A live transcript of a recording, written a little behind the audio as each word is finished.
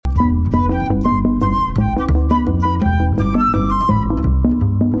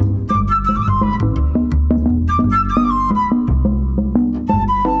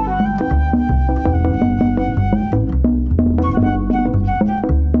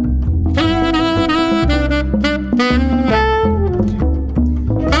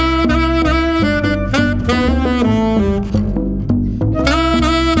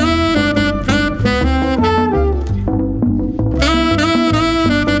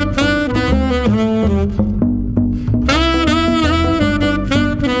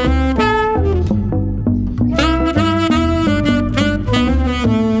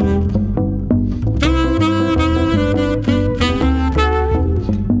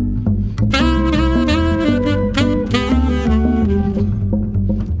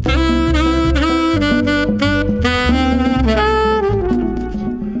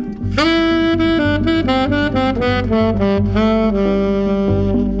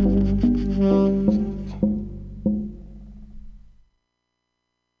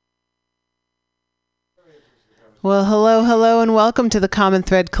Hello, hello, and welcome to the Common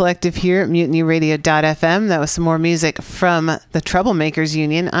Thread Collective here at MutinyRadio.fm. That was some more music from the Troublemakers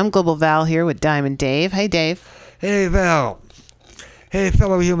Union. I'm Global Val here with Diamond Dave. Hey, Dave. Hey, Val. Hey,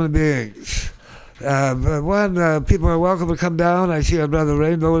 fellow human beings. People are welcome to come down. I see our brother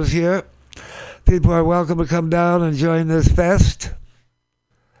Rainbow is here. People are welcome to come down and join this fest.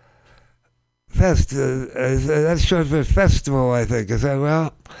 That's short for festival, I think. Is that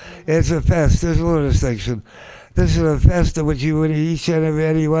well? It's a fest. There's a little distinction. This is a fest in which each and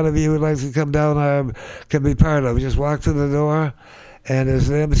any one of you would like to come down can be part of. Just walk through the door, and as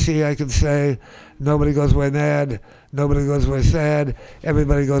an MC, I can say, nobody goes away mad, nobody goes away sad,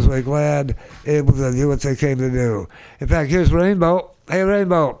 everybody goes away glad, able to do what they came to do. In fact, here's Rainbow. Hey,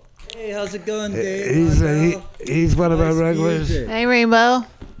 Rainbow. Hey, how's it going, Dave? He's one of our regulars. Hey, Rainbow.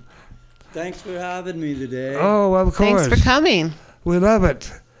 Thanks for having me today. Oh, of course. Thanks for coming. We love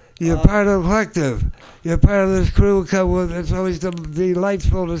it. You're part of the collective. You're part of this crew. It's always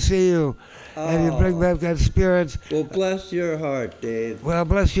delightful to see you. And you bring back that spirit. Well, bless your heart, Dave. Well,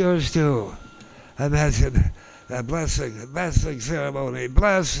 bless yours, too. Imagine that blessing ceremony.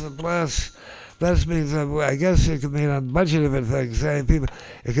 Bless means, I guess it can mean a bunch of different things.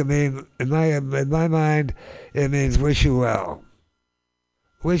 It can mean, in my mind, it means wish you well.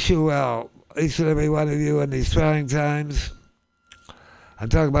 Wish you well, each and every one of you in these trying times. I'm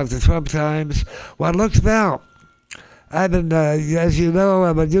talking about the Trump times. Well, look, Val, I've been, as you know,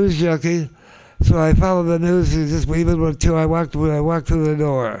 I'm a news junkie, so I follow the news even until I walked through the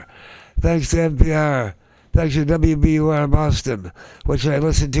door. Thanks to NPR, thanks to WBUR Boston, which I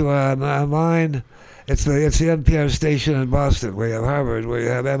listen to online. It's the NPR station in Boston. We have Harvard, we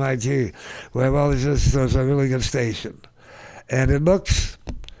have MIT, we have all these. So it's a really good station, and it looks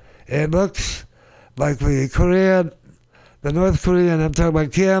like the North Korean, I'm talking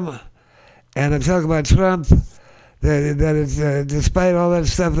about Kim, and I'm talking about Trump, despite all that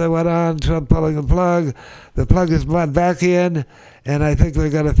stuff that went on, Trump pulling the plug is back in, and I think they're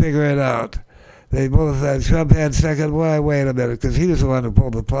going to figure it out. They both, Trump had second, wait a minute, because he was the one who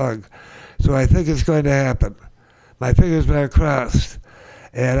pulled the plug. So I think it's going to happen. My fingers are crossed.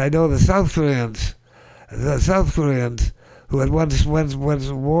 And I know the South Koreans, who had once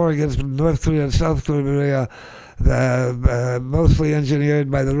war against North Korea and South Korea, mostly engineered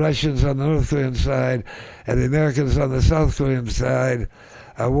by the Russians on the North Korean side and the Americans on the South Korean side,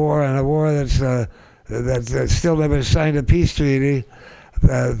 a war that's still never signed a peace treaty.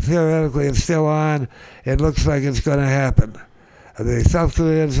 Theoretically, it's still on. It looks like it's going to happen. The South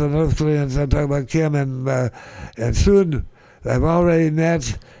Koreans and North Koreans, I'm talking about Kim and Soon, they've already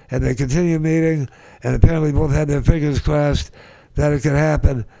met, and they continue meeting, and apparently both had their fingers crossed that it could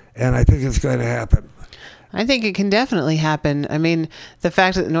happen, and I think it's going to happen. I think it can definitely happen. I mean, the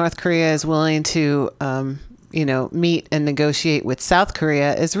fact that North Korea is willing to, meet and negotiate with South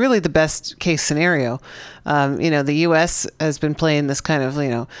Korea is really the best case scenario. The U.S. has been playing this kind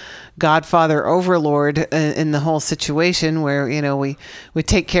of, Godfather overlord in the whole situation where, we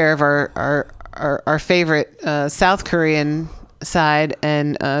take care of our favorite South Korean side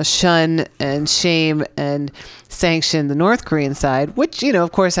and shun and shame and sanction the North Korean side, which,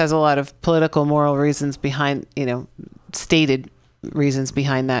 of course has a lot of political, moral reasons behind, stated reasons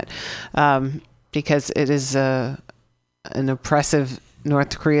behind that, because it is an oppressive,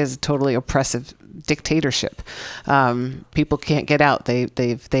 North Korea is a totally oppressive dictatorship. People can't get out.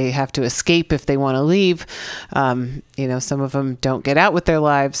 They have to escape if they want to leave. Some of them don't get out with their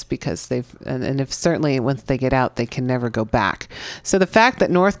lives because and if certainly once they get out, they can never go back. So the fact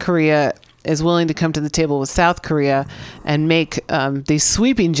that North Korea is willing to come to the table with South Korea and make these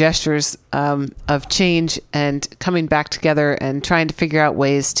sweeping gestures of change and coming back together and trying to figure out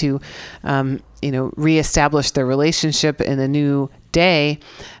ways to, reestablish their relationship in a new day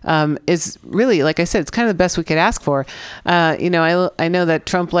is really, like I said, it's kind of the best we could ask for. I know that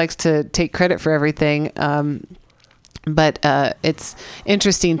Trump likes to take credit for everything, but it's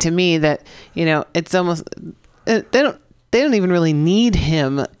interesting to me that it's almost they don't even really need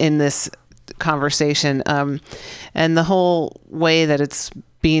him in this conversation, and the whole way that it's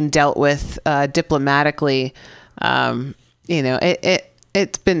being dealt with diplomatically,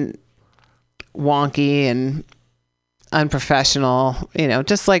 it's been wonky and unprofessional,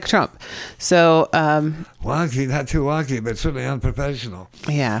 just like Trump. So wonky, not too wonky, but certainly unprofessional.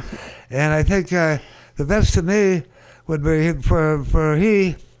 Yeah. And I think the best to me would be for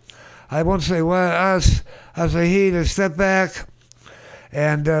he, I won't say us, I'll say he, to step back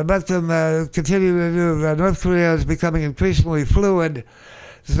and let them continue to do. North Korea is becoming increasingly fluid.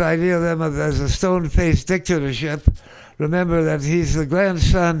 This idea of them as a stone-faced dictatorship. Remember that he's the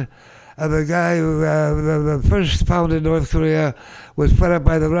grandson the guy who the first founded North Korea was put up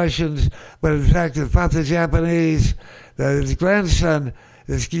by the Russians, but in fact it fought the Japanese. His grandson,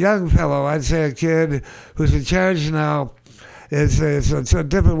 this young fellow, I'd say a kid, who's in charge now, it's a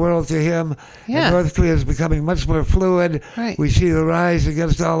different world to him. Yeah. And North Korea is becoming much more fluid. Right. We see the rise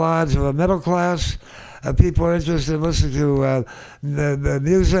against all odds of a middle class. People are interested in listening to the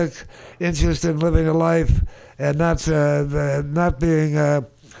music, interested in living a life, and not being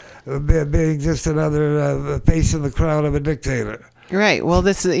just another face in the crowd of a dictator. Right. Well,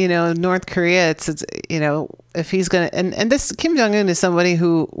 this is, North Korea, it's if he's going to, and this Kim Jong-un is somebody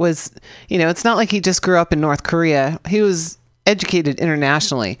who was, it's not like he just grew up in North Korea. He was educated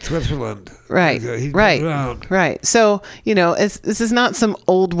internationally. Switzerland. Right. Right. So, this is not some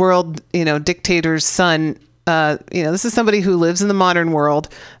old world, dictator's son. This is somebody who lives in the modern world,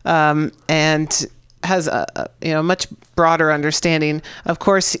 and has a much broader understanding. Of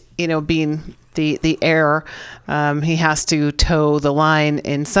course, being the heir, he has to toe the line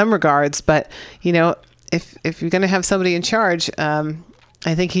in some regards, but if you're going to have somebody in charge,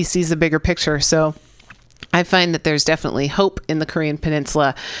 I think he sees the bigger picture. So I find that there's definitely hope in the Korean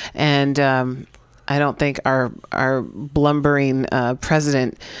Peninsula, and I don't think our blumbering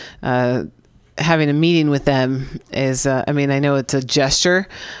president having a meeting with them is. I know it's a gesture.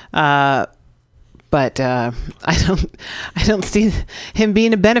 But I don't see him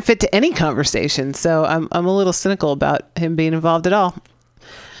being a benefit to any conversation. So I'm a little cynical about him being involved at all.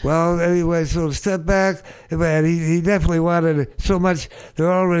 Well, anyway, so step back. He definitely wanted so much. There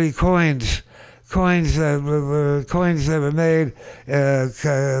are already coins that were made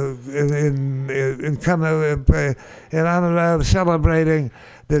in honor of celebrating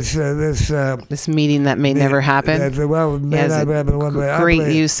this meeting that may never happen. It may not happen one way.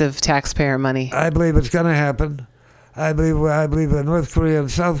 Great use of taxpayer money. I believe it's going to happen. I believe that North Korea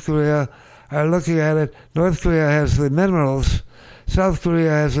and South Korea are looking at it. North Korea has the minerals. South Korea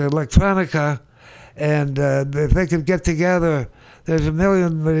has the electronica. And if they could get together, there's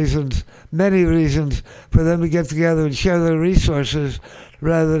many reasons for them to get together and share their resources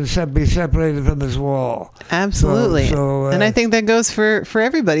rather than be separated from this wall. Absolutely. And I think that goes for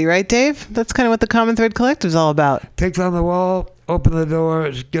everybody, right, Dave? That's kind of what the Common Thread Collective is all about. Take down the wall, open the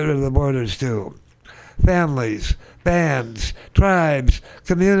doors, get rid of the borders too. Families, bands, tribes,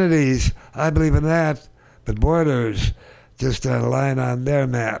 communities, I believe in that, but borders, just a line on their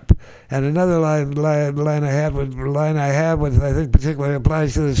map. And another line I have, which I think particularly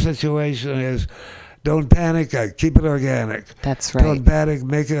applies to this situation, is don't panic, keep it organic. That's right. Don't panic,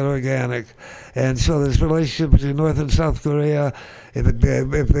 make it organic. And so this relationship between North and South Korea, if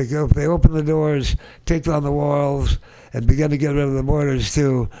they open the doors, take down the walls, and begin to get rid of the borders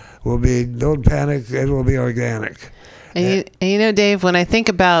too, will be don't panic, it will be organic. And Dave, when I think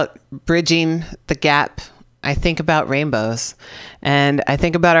about bridging the gap, I think about rainbows, and I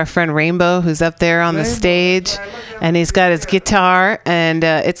think about our friend Rainbow, who's up there on the stage, and he's got his guitar, and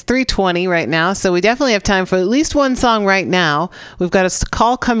it's 3:20 right now, so we definitely have time for at least one song right now. We've got a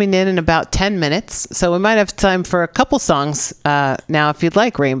call coming in about 10 minutes, so we might have time for a couple songs now, if you'd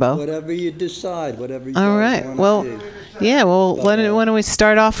like, Rainbow. Whatever you decide, whatever you All right. Well, do. yeah. Well, why don't we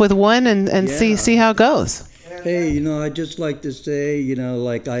start off with one and see how it goes. Hey, I'd just like to say,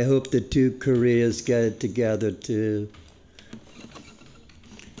 I hope the two Koreas get it together too.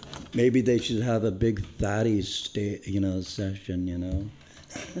 Maybe they should have a big fatty session,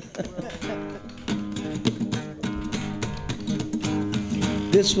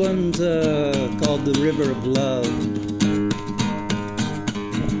 This one's called The River of Love.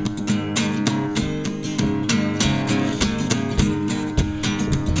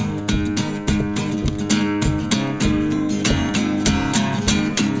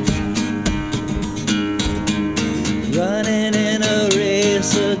 Running in a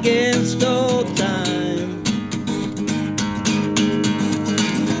race against all time,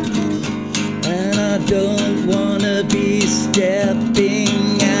 and I don't want to be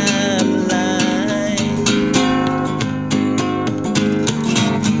stepping out of line.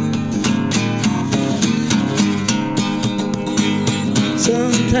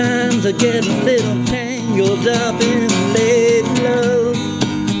 Sometimes I get a little tangled up in late love.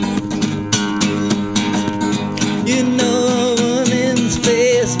 A woman's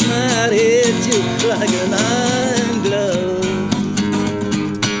face might hit you like an iron glove.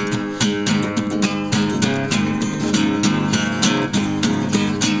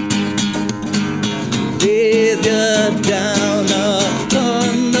 With you down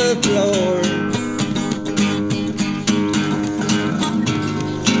upon the floor,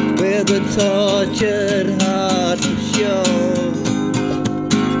 with a tortured heart to show.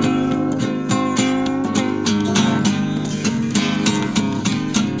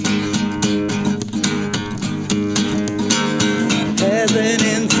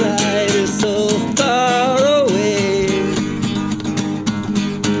 living inside is so far away.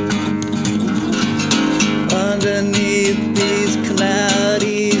 Underneath these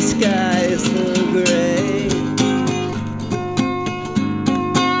cloudy skies so gray.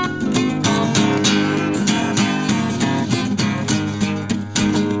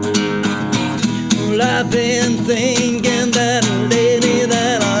 Well, I've been thinking that lady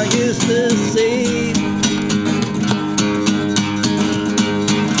that I used to see.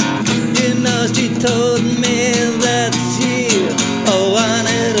 You know, she told me that she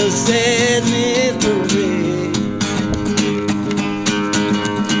wanted to set me free.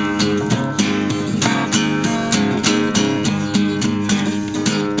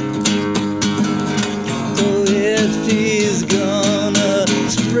 So if she's gonna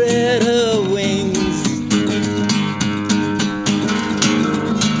spread her wings,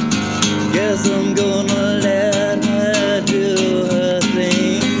 guess I'm gonna let her do her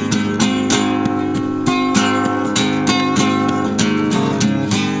thing.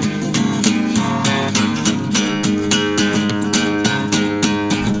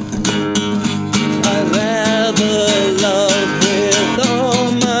 I'd rather love with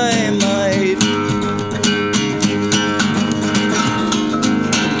all my might,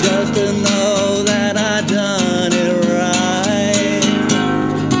 just to know that I done it right.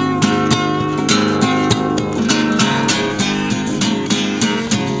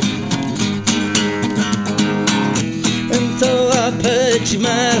 And so I purge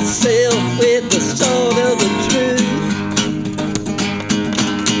myself with the salt of the truth,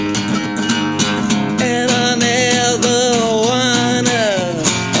 and I never wanna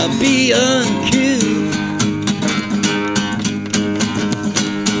be uncouth.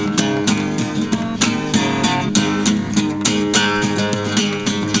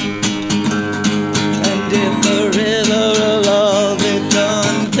 And if the river of love it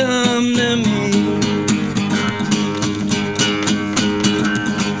don't come to me,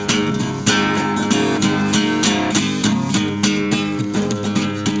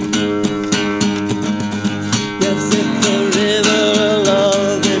 yes, if the river of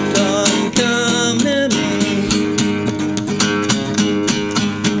love it don't come to me,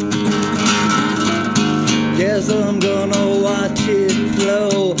 guess I'm gonna watch it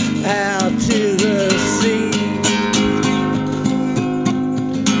flow out to the sea.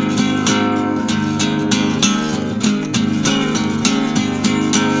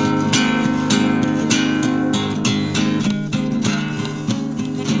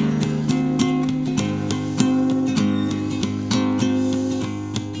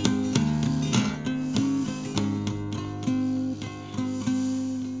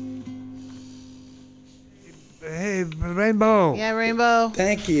 Hey, Rainbow. Yeah, Rainbow.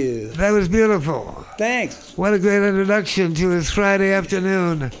 Thank you. That was beautiful. Thanks. What a great introduction to this Friday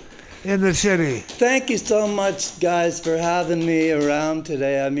afternoon in the city. Thank you so much, guys, for having me around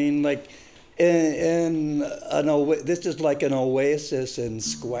today. I mean, like, this is like an oasis in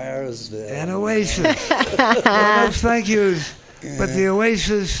Squaresville. An oasis. Well, much thank yous. But the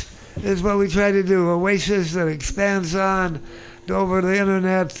oasis is what we try to do. Oasis that expands on over the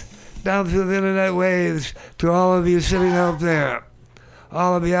internet, down through the internet waves, to all of you sitting out there.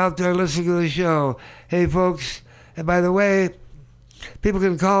 All of you out there listening to the show. Hey, folks, and by the way, people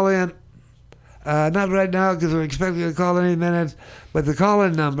can call in. Not right now because we're expecting a call any minute, but the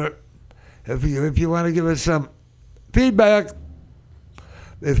call-in number, if you want to give us some feedback,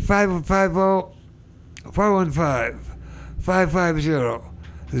 is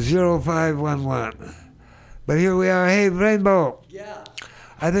 550-415-550-0511. But here we are. Hey, Rainbow. Yeah.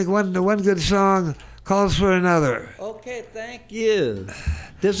 I think one good song calls for another. Okay, thank you.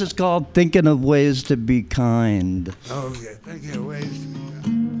 This is called Thinking of Ways to Be Kind. Okay, thank you. Ways to be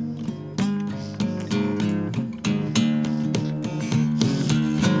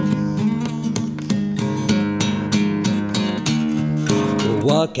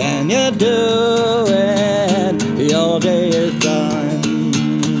What can you do when your day is done?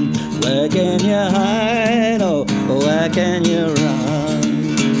 Where can you hide? Oh, where can you run?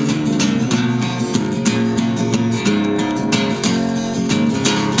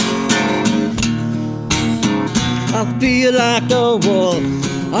 I feel like a wolf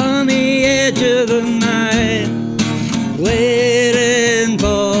on the edge of the night, waiting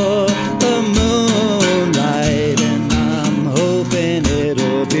for the moonlight, and I'm hoping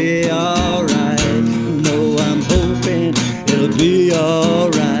it'll be alright. No, I'm hoping it'll be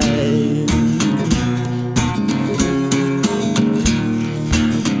alright.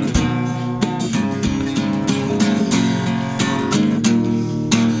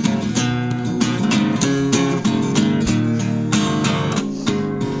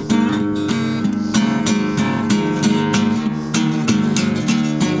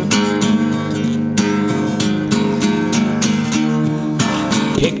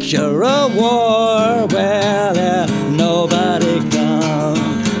 Picture a war where nobody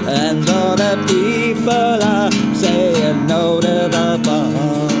comes, and all the people are saying no to the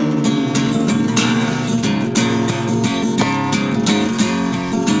bomb.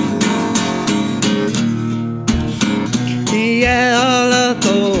 Yeah, all the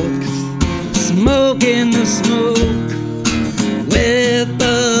folks smoking the smoke with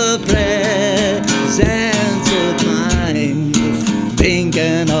the presence of mind,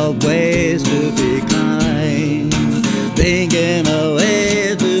 thinking of ways to be kind, thinking of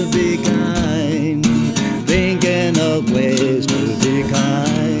ways to be kind, thinking of ways to be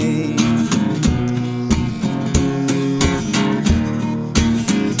kind.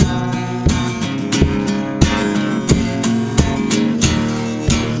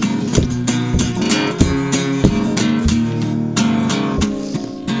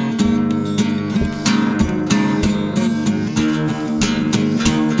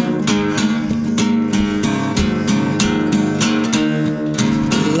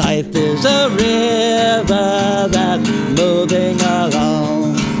 Life is a river that's moving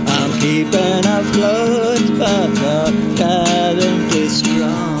along. I'm keeping afloat, but the current is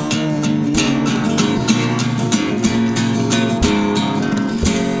strong.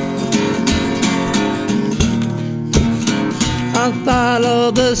 I'll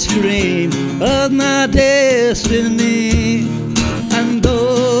follow the stream of my destiny, and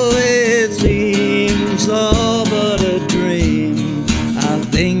though it seems all but a dream, I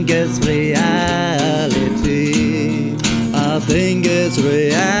think it's reality. I think it's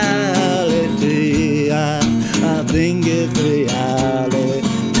reality. I think it's reality.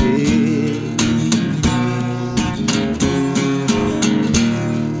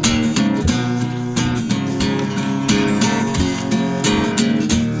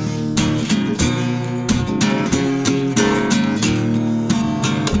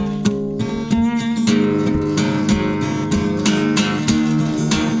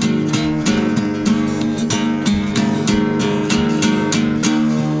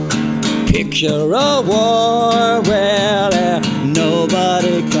 Picture a war where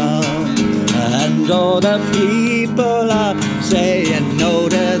nobody comes, and all the people are saying no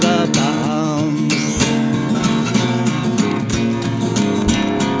to the bombs.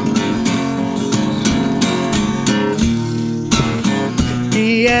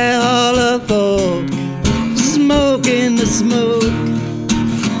 Yeah, all the folks smoking the smoke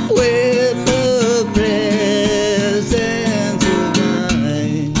with the presence of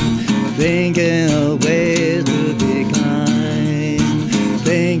mind, thinking of ways to be kind,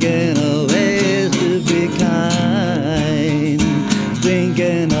 thinking of ways to be kind,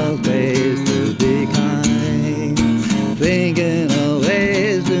 thinking of ways to be kind, thinking of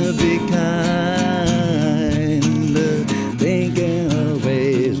ways to be kind, thinking of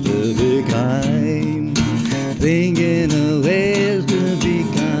ways to be kind, thinking of ways to be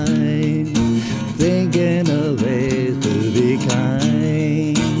kind, thinking of ways to be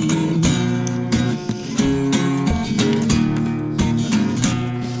kind.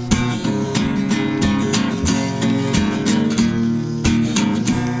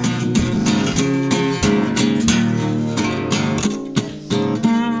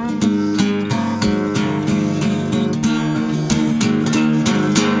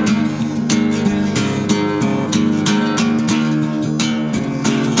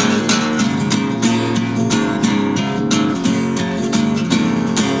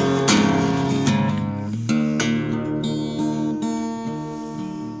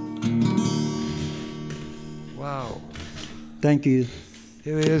 Wow. Thank you.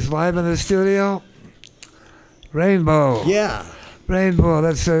 Here he is live in the studio. Rainbow. Yeah. Rainbow.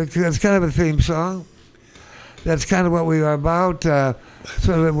 That's kind of a theme song. That's kind of what we are about. So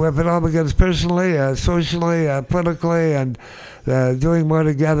if it all begins personally, socially, politically, and doing more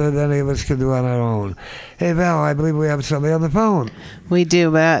together than any of us can do on our own. Hey, Val, I believe we have somebody on the phone. We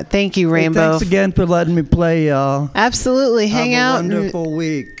do, but thank you, Rainbow. Hey, thanks again for letting me play, y'all. Absolutely. Hang out. Have a wonderful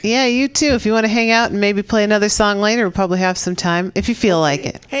week. Yeah, you too. If you want to hang out and maybe play another song later, we'll probably have some time if you feel like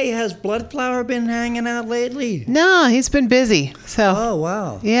it. Hey, has Bloodflower been hanging out lately? No, he's been busy. So. Oh,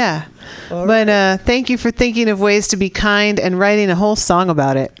 wow. Yeah. All But thank you for thinking of ways to be kind and writing a whole song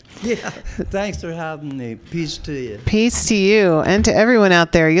about it. Yeah. Thanks for having me. Peace to you. Peace to you and to everyone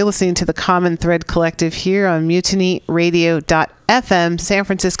out there. You're listening to the Common Thread Collective here on MutinyRadio.fm, San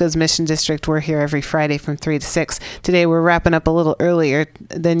Francisco's Mission District. We're here every Friday from 3 to 6. Today we're wrapping up a little earlier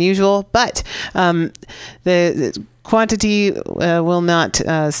than usual, but the quantity will not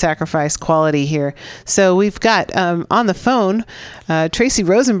sacrifice quality here. So we've got on the phone Tracy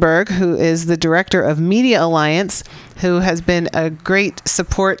Rosenberg, who is the director of Media Alliance, who has been a great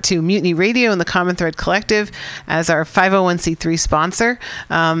support to Mutiny Radio and the Common Thread Collective as our 501c3 sponsor.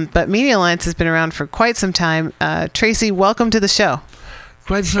 But Media Alliance has been around for quite some time. Tracy, welcome to the show.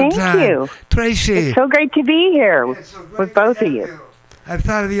 Quite some time. Thank you. Tracy. It's so great to be here with both of you. I've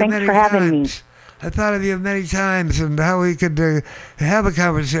thought of you Thanks many for having me. times. I thought of you many times and how we could have a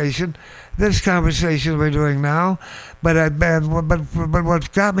conversation, this conversation we're doing now. But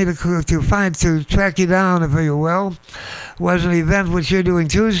what got me to track you down, if you will, was an event which you're doing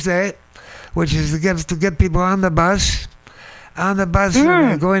Tuesday, which is to get people on the bus.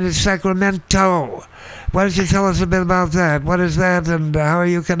 Going to Sacramento. Why don't you tell us a bit about that? What is that, and how are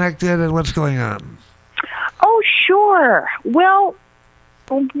you connected, and what's going on? Oh, sure. Well,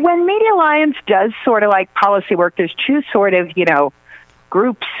 when Media Alliance does sort of like policy work, there's two sort of,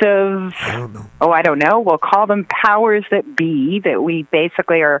 groups of, I don't know, we'll call them powers that be, that we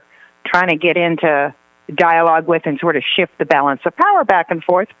basically are trying to get into dialogue with and sort of shift the balance of power back and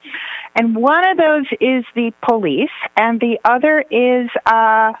forth. And one of those is the police, and the other is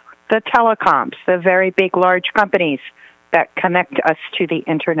the telecoms, the very big, large companies that connect us to the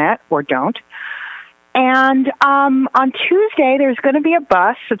internet or don't. And on Tuesday, there's going to be a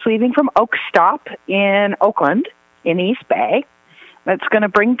bus that's leaving from Oak Stop in Oakland, in East Bay, that's going to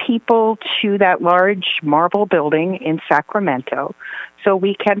bring people to that large marble building in Sacramento so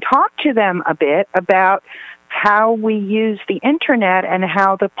we can talk to them a bit about how we use the internet and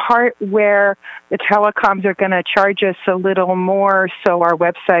how the part where the telecoms are going to charge us a little more so our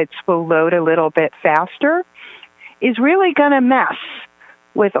websites will load a little bit faster is really going to mess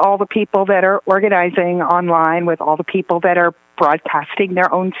with all the people that are organizing online, with all the people that are broadcasting their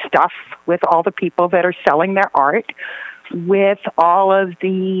own stuff, with all the people that are selling their art, with all of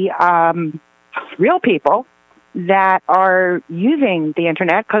the real people that are using the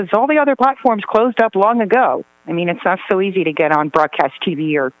internet, because all the other platforms closed up long ago. I mean, it's not so easy to get on broadcast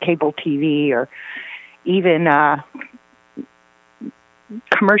TV or cable TV or even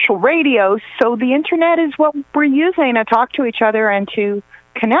commercial radio. So the internet is what we're using to talk to each other and to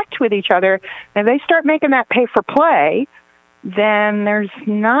connect with each other. And if they start making that pay for play, then there's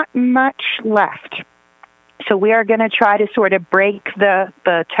not much left. So we are going to try to sort of break the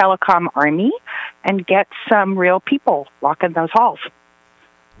telecom army and get some real people walking those halls.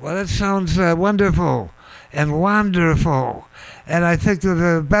 Well, that sounds wonderful and wonderful. And I think that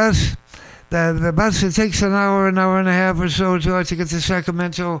the bus, it takes an hour and a half or so to get to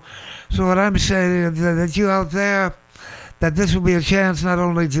Sacramento. So what I'm saying is that you out there, that this will be a chance not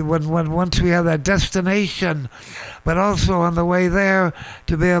only to, once we have that destination, but also on the way there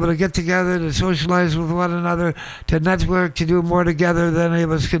to be able to get together, to socialize with one another, to network, to do more together than any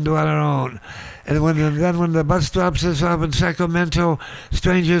of us can do on our own. And when the bus drops us off in Sacramento,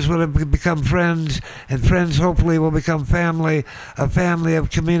 strangers will have become friends, and friends hopefully will become family, a family of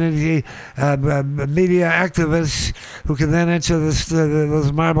community media activists who can then enter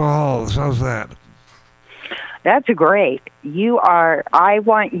those marble halls. How's that? That's great. I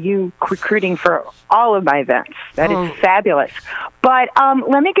want you recruiting for all of my events. That is fabulous. But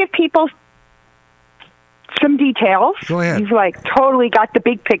let me give people some details. Go ahead. You've totally got the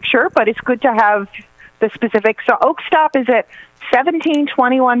big picture, but it's good to have the specifics. So Oak Stop is at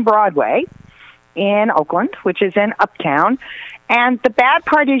 1721 Broadway in Oakland, which is in Uptown. And the bad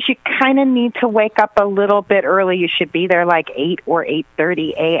part is you kind of need to wake up a little bit early. You should be there 8 or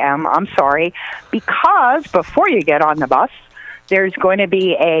 8:30 a.m. I'm sorry, because before you get on the bus, there's going to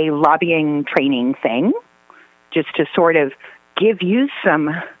be a lobbying training thing just to sort of give you some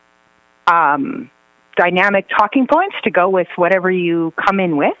dynamic talking points to go with whatever you come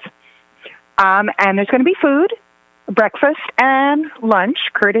in with. And there's going to be food, breakfast, and lunch,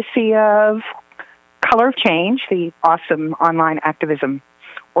 courtesy of Color of Change, the awesome online activism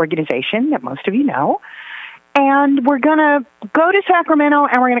organization that most of you know. And we're going to go to Sacramento,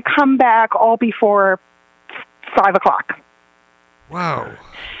 and we're going to come back all before 5 o'clock. Wow.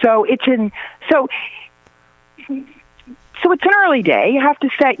 So it's an early day. You have to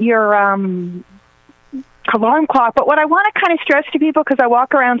set your alarm clock. But what I want to kind of stress to people, because I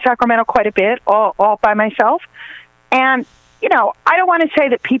walk around Sacramento quite a bit, all by myself, and I don't want to say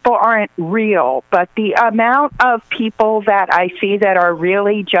that people aren't real, but the amount of people that I see that are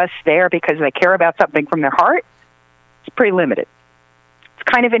really just there because they care about something from their heart is pretty limited. It's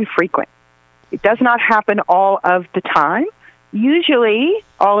kind of infrequent. It does not happen all of the time. Usually,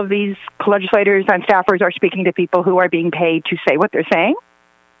 all of these legislators and staffers are speaking to people who are being paid to say what they're saying.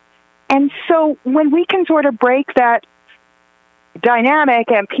 And so when we can sort of break that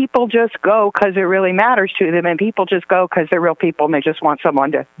dynamic and people just go because it really matters to them, and people just go because they're real people and they just want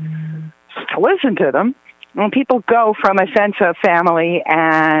someone to listen to them. When people go from a sense of family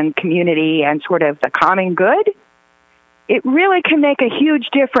and community and sort of the common good, it really can make a huge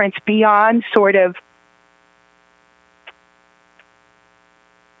difference beyond sort of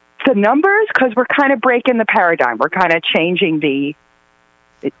the numbers, because we're kind of breaking the paradigm. We're kind of changing the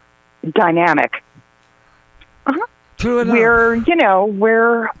dynamic. True enough.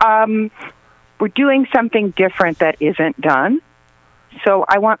 We're doing something different that isn't done. So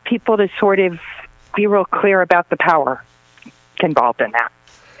I want people to sort of be real clear about the power involved in that.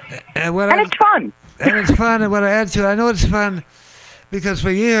 And it's fun. And it's fun. And what I add to it, I know it's fun because for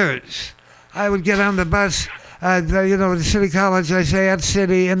years I would get on the bus, the City College, I say at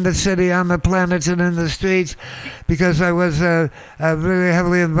City, in the city, on the planet, and in the streets, because I was very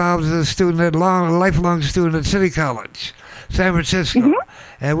heavily involved as a student, lifelong student at City College, San Francisco. Mm-hmm.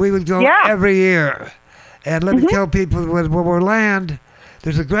 And we would go every year. And let me tell people, when we're land,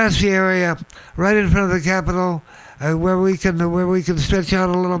 there's a grassy area right in front of the Capitol where we can stretch out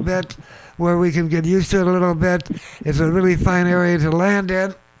a little bit, where we can get used to it a little bit. It's a really fine area to land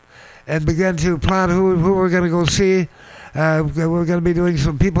in and begin to plot who we're going to go see. We're going to be doing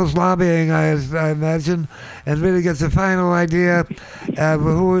some people's lobbying, I imagine, and really get the final idea of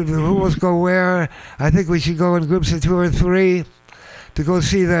who must go where. I think we should go in groups of 2 or 3 to go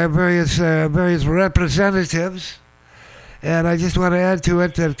see their various representatives. And I just want to add to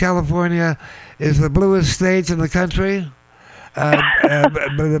it that California is the bluest state in the country.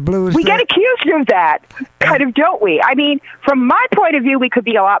 The bluest. We get accused of that, kind of, don't we? I mean, from my point of view, we could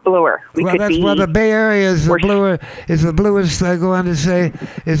be a lot bluer. The Bay Area is the bluest. I go on to say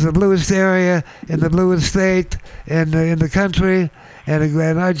is the bluest area in the bluest state in the country.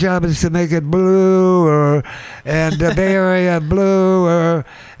 And our job is to make it bluer, and the Bay Area bluer,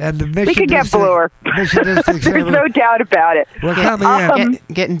 and the Mission. We could get bluer. Mission District. There's no doubt about it. We're coming in.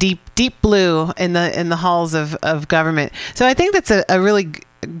 Getting deep blue in the halls of government. So I think that's a really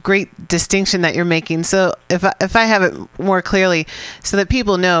great distinction that you're making. So if I have it more clearly, so that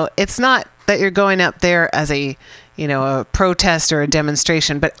people know, it's not that you're going up there as a protest or a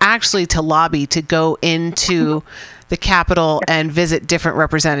demonstration, but actually to lobby, to go into the Capitol and visit different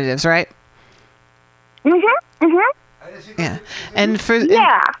representatives, right? Yeah. And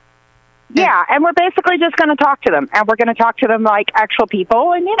and we're basically just going to talk to them, and we're going to talk to them like actual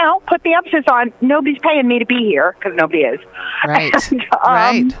people, and put the emphasis on nobody's paying me to be here, because nobody is. Right. And,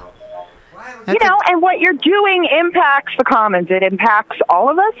 right. And what you're doing impacts the Commons. It impacts all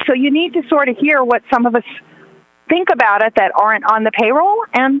of us. So you need to sort of hear what some of us think about it that aren't on the payroll.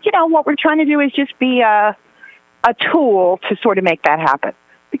 And, what we're trying to do is just be a tool to sort of make that happen,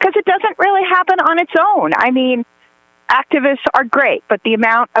 because it doesn't really happen on its own. I mean, activists are great, but the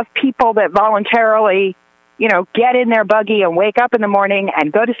amount of people that voluntarily, get in their buggy and wake up in the morning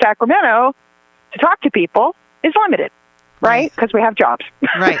and go to Sacramento to talk to people is limited, right? Because we have jobs.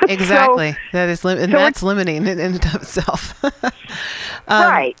 Right, exactly. That's limiting in and of itself.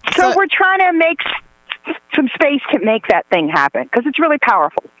 Right. So we're trying to make some space to make that thing happen, because it's really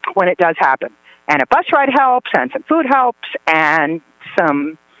powerful when it does happen. And a bus ride helps, and some food helps, and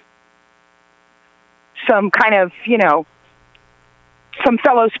some kind of, some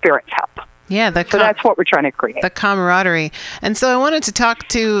fellow spirits help. Yeah, so that's what we're trying to create. The camaraderie. And so I wanted to talk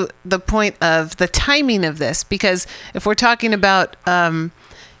to the point of the timing of this, because if we're talking about,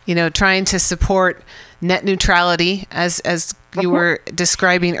 trying to support net neutrality, as you were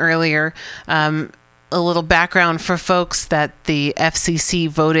describing earlier, a little background for folks that the FCC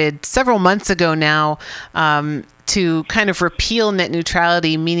voted several months ago now to kind of repeal net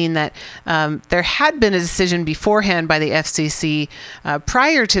neutrality, meaning that there had been a decision beforehand by the FCC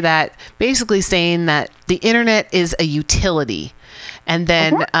prior to that, basically saying that the internet is a utility. And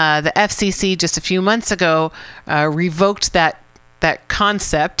then the FCC just a few months ago revoked that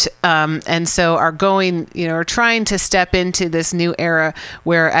concept, and so are trying to step into this new era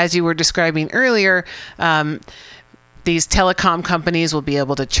where, as you were describing earlier, these telecom companies will be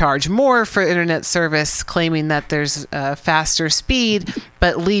able to charge more for internet service, claiming that there's faster speed,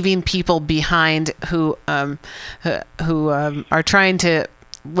 but leaving people behind who are trying to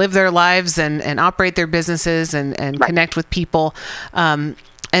live their lives and operate their businesses and connect with people. And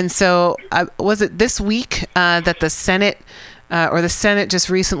so was it this week that the Senate just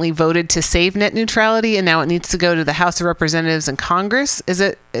recently voted to save net neutrality, and now it needs to go to the House of Representatives and Congress?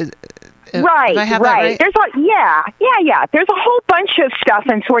 Right. That right? There's There's a whole bunch of stuff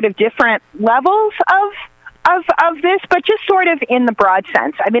in sort of different levels of this, but just sort of in the broad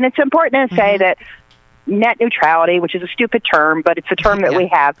sense. I mean, it's important to say that net neutrality, which is a stupid term, but it's a term that we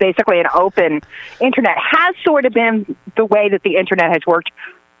have, basically an open internet, has sort of been the way that the internet has worked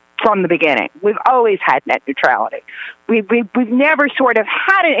from the beginning. We've always had net neutrality. We've never sort of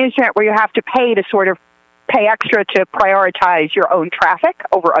had an internet where you have to pay extra to prioritize your own traffic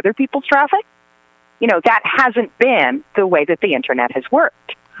over other people's traffic. You know, that hasn't been the way that the internet has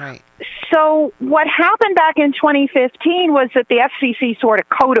worked. Right. So what happened back in 2015 was that the FCC sort of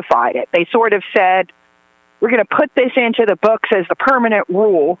codified it. They sort of said, we're going to put this into the books as the permanent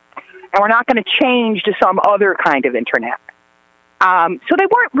rule, and we're not going to change to some other kind of internet. So they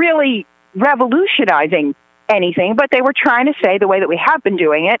weren't really revolutionizing anything, but they were trying to say the way that we have been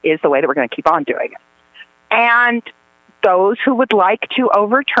doing it is the way that we're going to keep on doing it. And those who would like to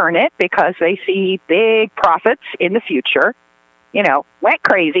overturn it because they see big profits in the future, you know, went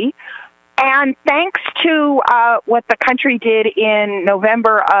crazy. And thanks to what the country did in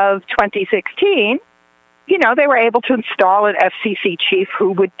November of 2016, you know, they were able to install an FCC chief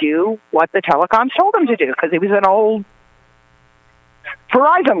who would do what the telecoms told him to do because he was an old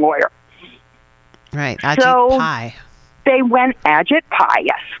Verizon lawyer. Right, Ajit Pai. They went Ajit Pai,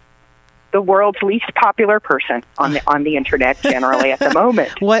 yes. The world's least popular person on the internet generally at the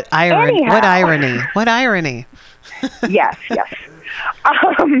moment. What irony! Anyhow. What irony! What irony! Yes.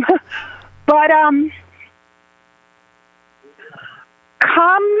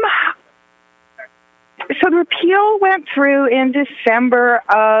 So the repeal went through in December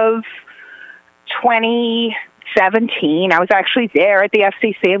of 2017. I was actually there at the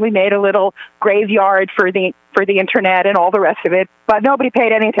FCC, and we made a little graveyard for the internet and all the rest of it, but nobody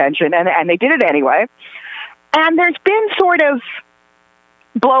paid any attention, and they did it anyway. And there's been sort of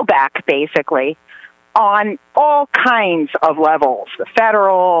blowback, basically, on all kinds of levels, the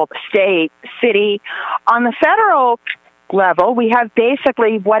federal, the state, the city. On the federal level, we have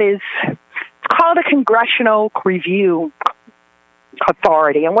basically what is called a congressional review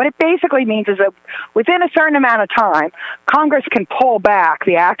authority. And what it basically means is that within a certain amount of time, Congress can pull back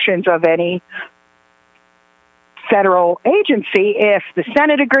the actions of any federal agency if the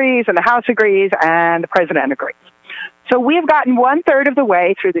Senate agrees and the House agrees and the President agrees. So we have gotten 1/3 of the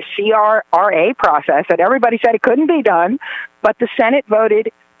way through the CRRA process, and everybody said it couldn't be done, but the Senate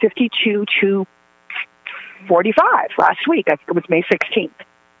voted 52 to 45 last week. I think it was May 16th,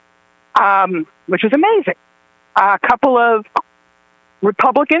 which was amazing. A couple of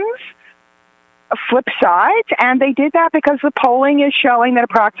Republicans flip sides, and they did that because the polling is showing that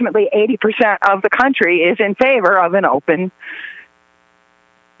approximately 80% of the country is in favor of an open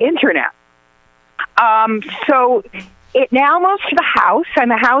internet. So it now moves to the House,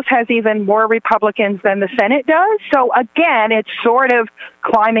 and the House has even more Republicans than the Senate does. So again, it's sort of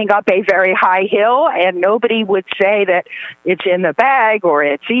climbing up a very high hill, and nobody would say that it's in the bag or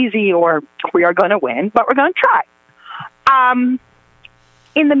it's easy or we are going to win, but we're going to try.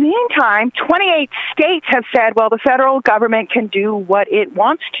 In the meantime, 28 states have said, well, the federal government can do what it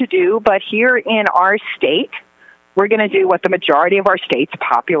wants to do, but here in our state, we're going to do what the majority of our state's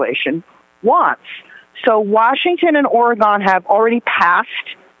population wants. So Washington and Oregon have already passed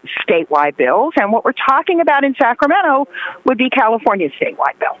statewide bills, and what we're talking about in Sacramento would be California's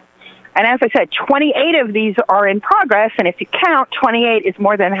statewide bill. And as I said, 28 of these are in progress, and if you count, 28 is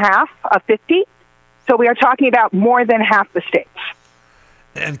more than half of 50. So we are talking about more than half the states.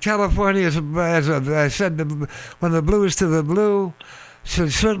 And California, as I said, when the blue is to the blue,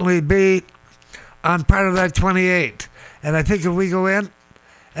 should certainly be on part of that 28. And I think if we go in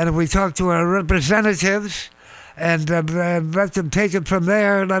and if we talk to our representatives and let them take it from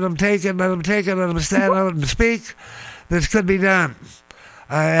there, let them take it, let them stand, let them speak, this could be done.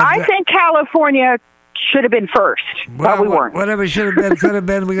 I think California should have been first, but we weren't. Whatever should have been, could have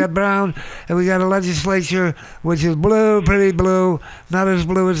been. We got Brown, and we got a legislature which is blue, pretty blue, not as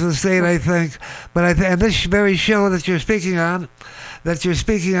blue as the state, I think. But and this very show that you're speaking on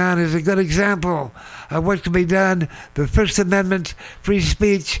is a good example of what can be done. The First Amendment, free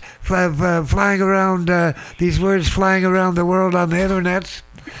speech, flying around, these words flying around the world on the internet.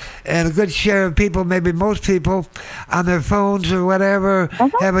 And a good share of people, maybe most people, on their phones or whatever,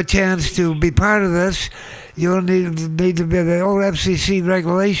 have a chance to be part of this. You'll need to be the old FCC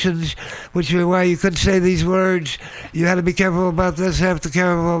regulations, which are why you couldn't say these words. You had to be careful about this, have to be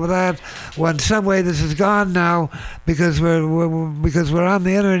careful about that. Well, in some way, this is gone now because we're on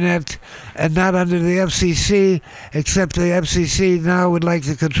the internet and not under the FCC. Except the FCC now would like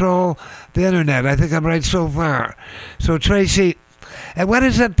to control the internet. I think I'm right so far. So Tracy. And what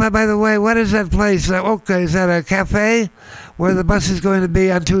is that, by the way, what is that place? Okay, is that a cafe where the bus is going to be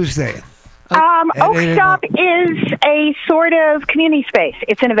on Tuesday? Oak Stop is a sort of community space.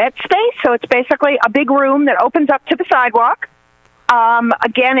 It's an event space, so it's basically a big room that opens up to the sidewalk.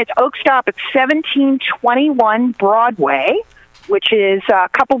 Again, it's Oak Stop at 1721 Broadway, which is a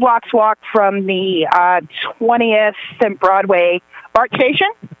couple blocks walk from the 20th and Broadway BART station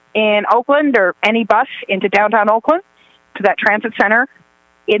in Oakland, or any bus into downtown Oakland to that transit center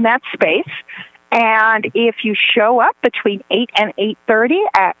in that space. And if you show up between 8 and 8:30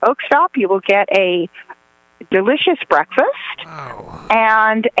 at Oak Stop, you will get a delicious breakfast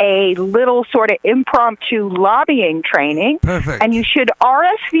and a little sort of impromptu lobbying training. Perfect. And you should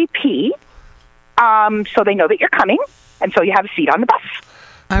RSVP so they know that you're coming, and so you have a seat on the bus.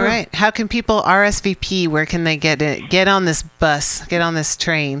 All right. How can people RSVP? Where can they get on this bus, get on this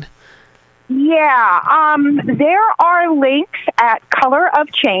train? Yeah, there are links at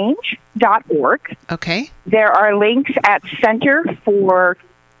colorofchange.org. Okay. There are links at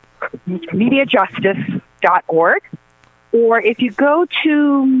centerformediajustice.org. Or if you go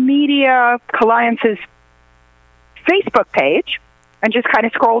to Media Alliance's Facebook page and just kind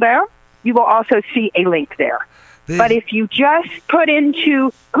of scroll down, you will also see a link there. But if you just put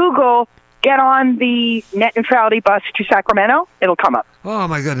into Google, get on the net neutrality bus to Sacramento, it'll come up. Oh,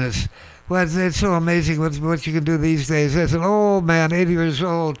 my goodness. Well, it's so amazing what you can do these days. As an old man, 80 years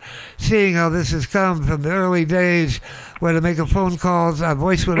old, seeing how this has come from the early days, where to make a phone call, a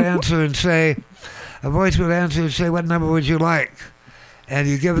voice would answer and say, what number would you like? And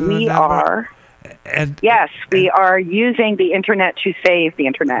you give them the number. We are using the internet to save the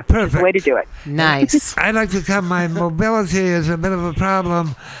internet. Perfect. It's the way to do it. Nice. I'd like to come. My mobility is a bit of a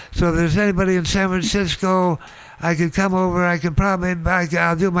problem, so if there's anybody in San Francisco, I could come over.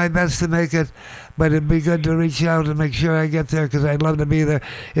 I'll do my best to make it, but it'd be good to reach out and make sure I get there, because I'd love to be there.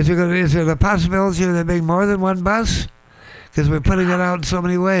 Is there a possibility of there being more than one bus? Because we're putting it out in so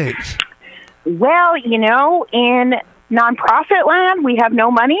many ways. Well, in nonprofit land, we have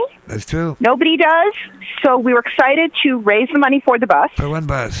no money. That's true. Nobody does. So we were excited to raise the money for the bus. For one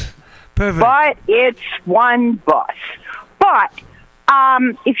bus. Perfect. But it's one bus. But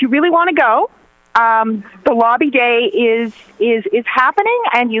if you really want to go, the lobby day is happening,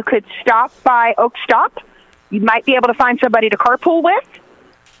 and you could stop by Oak Stop. You might be able to find somebody to carpool with.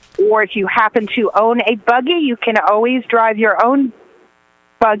 Or if you happen to own a buggy, you can always drive your own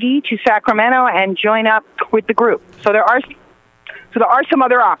buggy to Sacramento and join up with the group. So there are some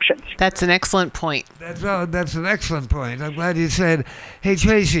other options. That's an excellent point. That's an excellent point. I'm glad you said. Hey,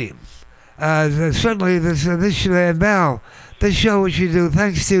 Tracy, certainly this and Val, this show which you do,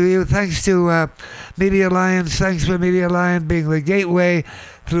 thanks to you, thanks to Media Alliance, thanks for Media Alliance being the gateway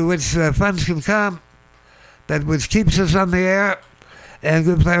through which funds can come, which keeps us on the air, and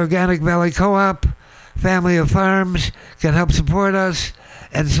Good Play Organic Valley Co-op, Family of Farms can help support us.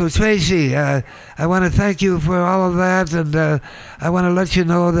 And so, Tracy, I want to thank you for all of that, and I want to let you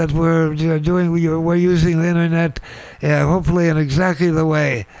know that we're using the internet, hopefully in exactly the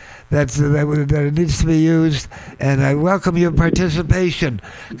way that it needs to be used. And I welcome your participation,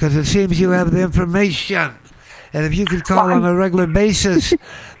 because it seems you have the information. And if you could call on a regular basis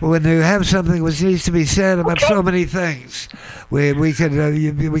when you have something which needs to be said about so many things, we could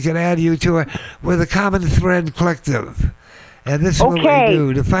add you to we're the Common Thread Collective. And this is what we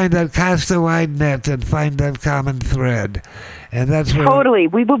do, to find that cast a wide net and find that common thread. And that's what totally.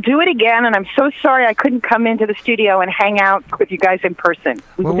 We will do it again, and I'm so sorry I couldn't come into the studio and hang out with you guys in person.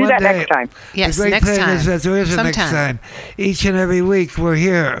 We will do that next time. Yes, the great next thing time. is that there is a next time. Each and every week we're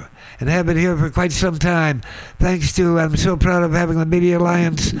here, and have been here for quite some time. Thanks to, I'm so proud of having the Media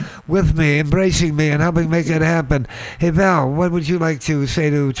Alliance with me, embracing me, and helping make it happen. Hey, Val, what would you like to say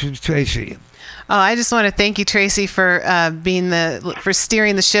to Tracy? Oh, I just want to thank you, Tracy, for for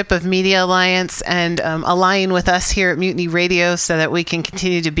steering the ship of Media Alliance and aligning with us here at Mutiny Radio, so that we can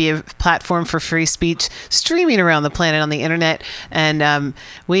continue to be a platform for free speech streaming around the planet on the internet. And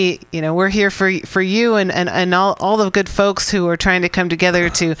we're here for you and all the good folks who are trying to come together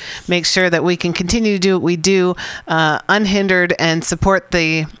to make sure that we can continue to do what we do unhindered, and support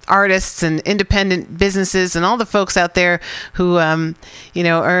the artists and independent businesses and all the folks out there who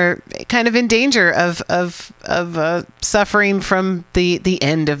are kind of in danger of suffering from the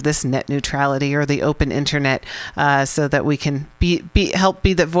end of this net neutrality or the open internet, so that we can help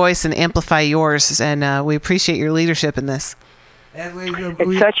be the voice and amplify yours. And we appreciate your leadership in this.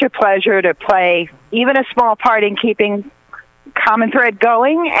 It's such a pleasure to play even a small part in keeping Common Thread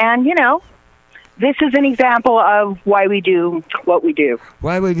going. And this is an example of why we do what we do.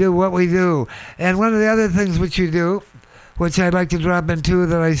 Why we do what we do. And one of the other things which you do, which I'd like to drop into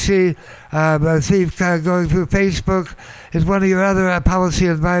that I see going through Facebook, is one of your other policy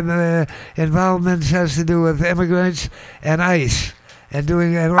involvements has to do with immigrants and ICE. And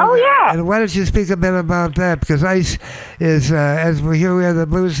and why don't you speak a bit about that? Because ICE is, as we have the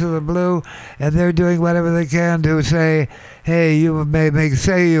Blues to the Blue, and they're doing whatever they can to say, hey, you may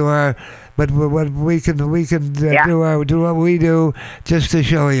say you are, but what we can do what we do just to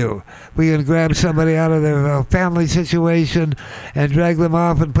show you. We can grab somebody out of their family situation and drag them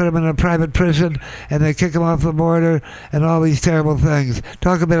off and put them in a private prison, and they kick them off the border and all these terrible things.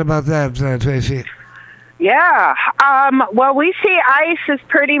 Talk a bit about that, Tracy. Yeah. Well, we see ICE as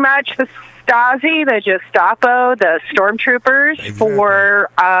pretty much the Stasi, the Gestapo, the stormtroopers for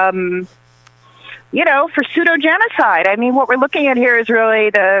pseudo-genocide. I mean, what we're looking at here is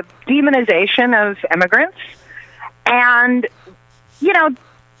really the demonization of immigrants. And,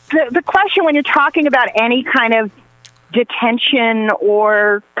 the question when you're talking about any kind of detention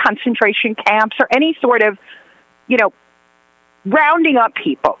or concentration camps or any sort of, rounding up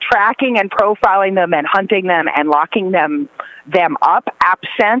people, tracking and profiling them and hunting them and locking them up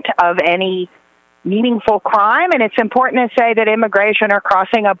absent of any meaningful crime. And it's important to say that immigration or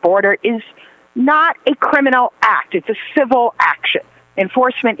crossing a border is not a criminal act. It's a civil action.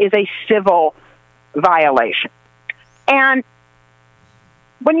 Enforcement is a civil violation. And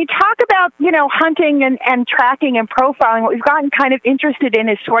when you talk about, hunting and tracking and profiling, what we've gotten kind of interested in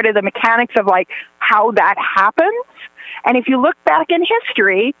is sort of the mechanics of like how that happens. And if you look back in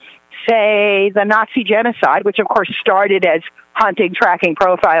history, say the Nazi genocide, which of course started as hunting, tracking,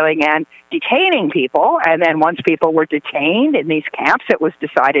 profiling, and detaining people, and then once people were detained in these camps, it was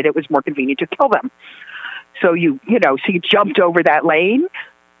decided it was more convenient to kill them. So you jumped over that lane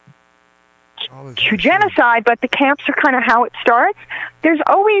to genocide, but the camps are kind of how it starts. There's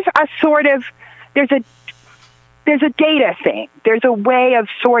always a sort of, there's a data thing. There's a way of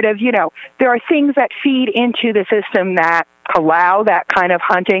sort of, there are things that feed into the system that allow that kind of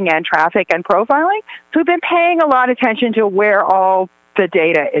hunting and traffic and profiling. So we've been paying a lot of attention to where all the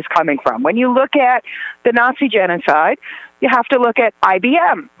data is coming from. When you look at the Nazi genocide, you have to look at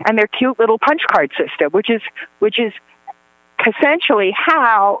IBM and their cute little punch card system, which is essentially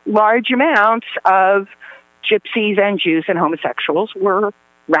how large amounts of gypsies and Jews and homosexuals were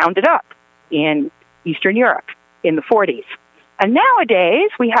rounded up in Eastern Europe in the 40s. And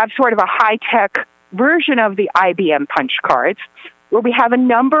nowadays, we have sort of a high-tech version of the IBM punch cards, where we have a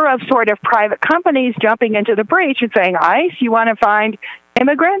number of sort of private companies jumping into the breach and saying, ICE, you want to find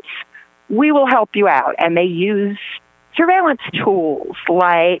immigrants? We will help you out. And they use surveillance tools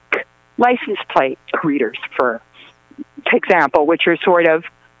like license plate readers, for example, which are sort of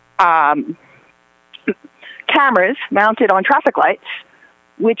cameras mounted on traffic lights,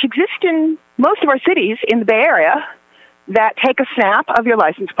 which exist in most of our cities in the Bay Area, that take a snap of your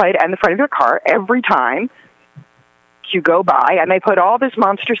license plate and the front of your car every time you go by, and they put all this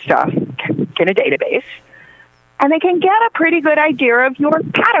monster stuff in a database, and they can get a pretty good idea of your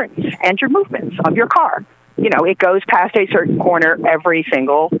patterns and your movements of your car. It goes past a certain corner every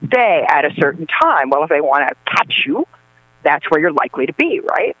single day at a certain time. Well, if they want to catch you, that's where you're likely to be,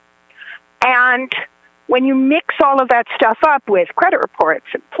 right? And when you mix all of that stuff up with credit reports,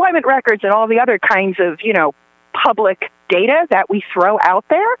 employment records, and all the other kinds of, public data that we throw out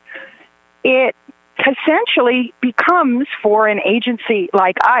there, it essentially becomes, for an agency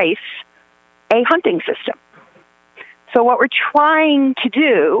like ICE, a hunting system. So what we're trying to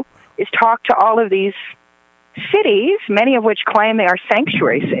do is talk to all of these cities, many of which claim they are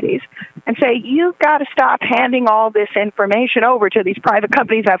sanctuary cities, and say, you've got to stop handing all this information over to these private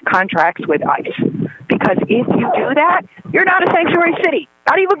companies that have contracts with ICE. Because if you do that, you're not a sanctuary city,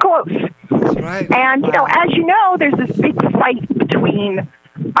 not even close. That's right. And, as you know, there's this big fight between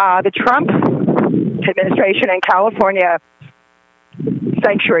the Trump administration and California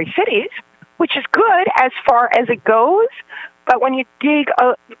sanctuary cities, which is good as far as it goes. But when you dig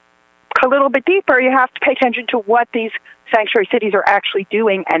a little bit deeper, you have to pay attention to what these sanctuary cities are actually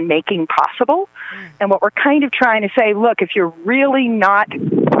doing and making possible. And what we're kind of trying to say, look, if you're really not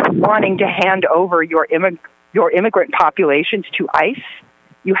wanting to hand over your immigrant populations to ICE,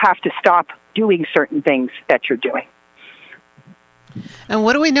 you have to stop doing certain things that you're doing. And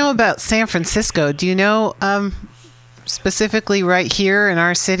what do we know about San Francisco? Do you know specifically right here in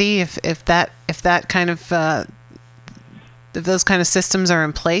our city if that kind of if those kind of systems are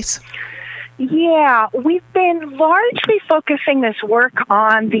in place? Yeah, we've been largely focusing this work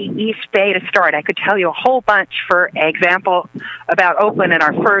on the East Bay to start. I could tell you a whole bunch, for example, about Oakland, and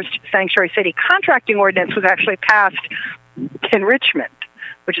our first sanctuary city contracting ordinance was actually passed in Richmond.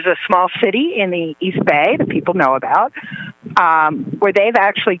 which is a small city in the East Bay that people know about, where they've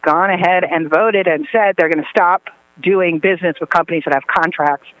actually gone ahead and voted and said they're going to stop doing business with companies that have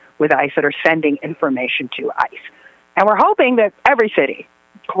contracts with ICE that are sending information to ICE. And we're hoping that every city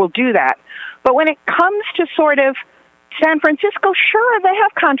will do that. But when it comes to sort of San Francisco, sure, they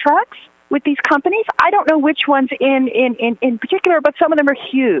have contracts with these companies. I don't know which ones in particular, but some of them are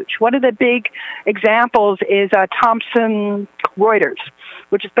huge. One of the big examples is Thomson Reuters,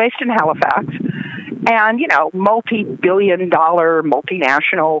 which is based in Halifax, and, you know, multi-billion-dollar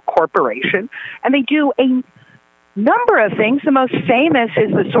multinational corporation. And they do a number of things. The most famous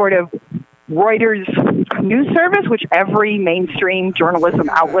is the sort of Reuters news service, which every mainstream journalism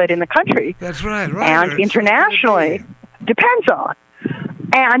outlet in the country That's right, and internationally depends on.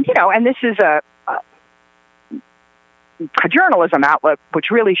 And, you know, and this is a journalism outlet which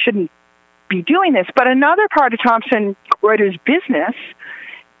really shouldn't be doing this. But another part of Thomson Reuters' business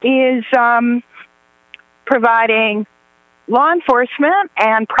is providing law enforcement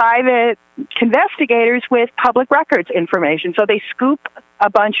and private investigators with public records information. So they scoop a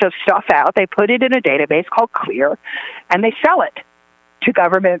bunch of stuff out, they put it in a database called Clear, and they sell it to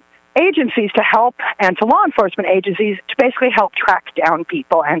government agencies to help, and to law enforcement agencies to basically help track down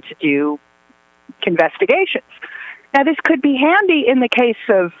people and to do investigations. Now, this could be handy in the case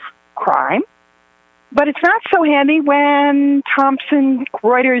of crime, but it's not so handy when Thomson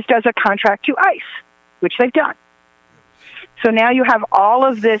Reuters does a contract to ICE, which they've done. So now you have all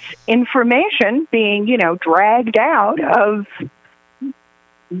of this information being, you know, dragged out of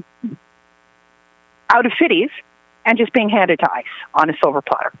cities and just being handed to ICE on a silver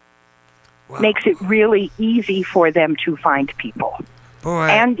platter. Wow. Makes it really easy for them to find people. Boy.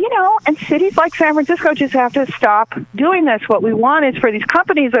 And, you know, and cities like San Francisco just have to stop doing this. What we want is for these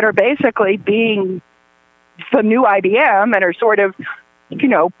companies that are basically being the new IBM and are sort of, you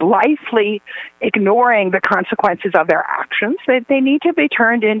know, blithely ignoring the consequences of their actions, they need to be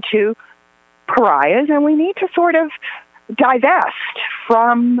turned into pariahs, and we need to sort of divest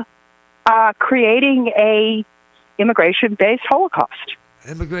from creating a immigration-based Holocaust.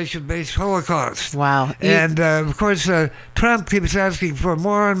 Immigration-based Holocaust. Wow. And, of course, Trump keeps asking for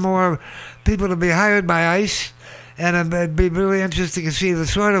more and more people to be hired by ICE, and it'd be really interesting to see the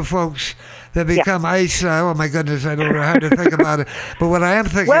sort of folks that become ICE. Oh, my goodness, I don't know how to think about it. But what I am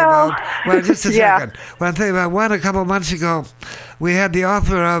thinking about, just a second. What I'm thinking about, a couple of months ago, we had the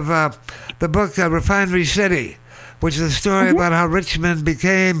author of the book Refinery City, which is a story about how Richmond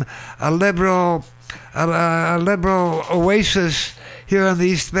became a liberal oasis here on the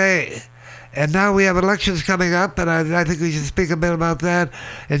East Bay. And now we have elections coming up, and I think we should speak a bit about that.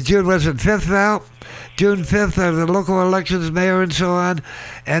 And June, was it 5th now? June 5th are the local elections, mayor and so on.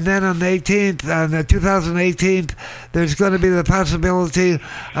 And then on the 18th, on the 2018, there's going to be the possibility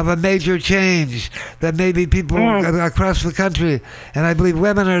of a major change that maybe people across the country, and I believe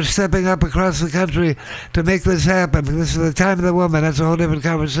women are stepping up across the country to make this happen. This is the time of the woman. That's a whole different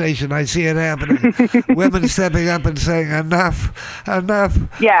conversation. I see it happening. Women stepping up and saying, enough,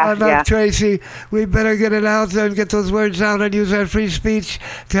 Tracy. We better get it out there and get those words out and use our free speech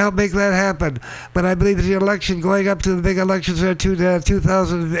to help make that happen. But I believe the election, going up to the big elections there,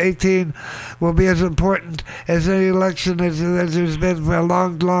 2018, will be as important as any election as there's been for a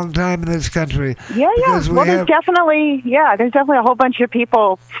long, long time in this country. There's definitely a whole bunch of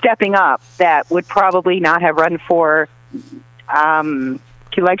people stepping up that would probably not have run for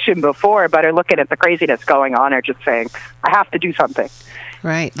election before, but are looking at the craziness going on, are just saying, I have to do something.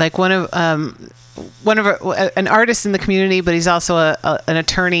 Right. Like one of an artist in the community, but he's also an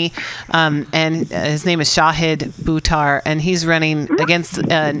attorney, and his name is Shahid Buttar, and he's running against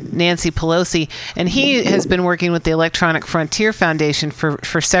Nancy Pelosi, and he has been working with the Electronic Frontier Foundation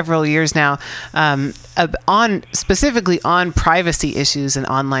for several years now, specifically on privacy issues and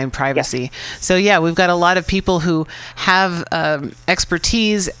online privacy. Yes. So we've got a lot of people who have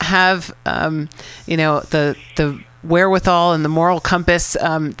expertise, have the wherewithal and the moral compass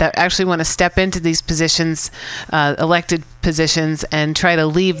that actually want to step into these positions, elected positions, and try to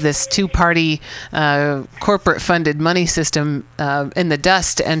leave this two-party corporate-funded money system in the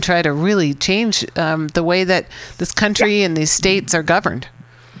dust and try to really change the way that this country and these states are governed.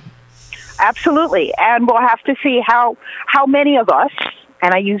 Absolutely. And we'll have to see how many of us,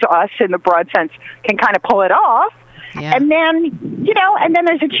 and I use us in the broad sense, can kind of pull it off. Yeah. And then, and then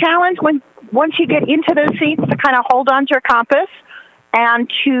there's a challenge once you get into those seats to kind of hold on to your compass and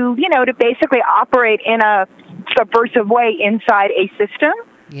to basically operate in a subversive way inside a system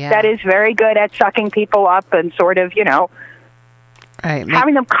that is very good at sucking people up and sort of, Right.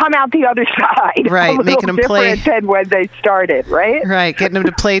 Having them come out the other side. Right. Making them play. Different than when they started, right? Right. Getting them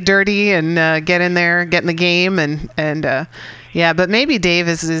to play dirty and get in there, get in the game. And yeah, but maybe, Dave,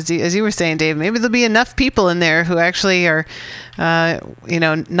 as you were saying, Dave, maybe there'll be enough people in there who actually are,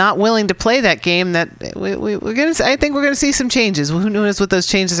 not willing to play that game that I think we're going to see some changes. Who knows what those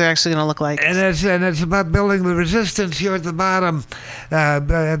changes are actually going to look like. And it's about building the resistance here at the bottom.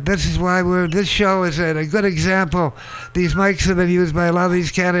 This is why this show is a good example. These mics have been used by a lot of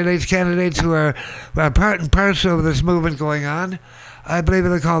these candidates who are part and parcel of this movement going on. I believe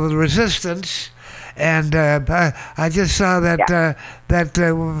they call it the resistance. And I just saw that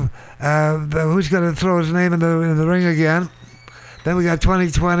who's going to throw his name in the ring again. Then we got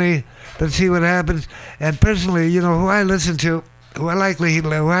 2020. Let's see what happens. And personally, who I listen to, who I like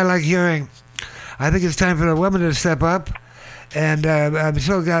hearing, I think it's time for a woman to step up. And I'm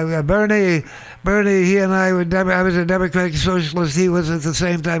so glad Bernie, he and I I was a Democratic Socialist. He was at the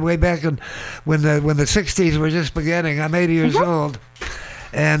same time way back when the 60s were just beginning. I'm 80 years old.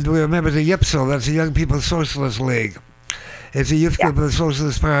 And we were members of YPSO, that's the Young People's Socialist League. It's a youth group of the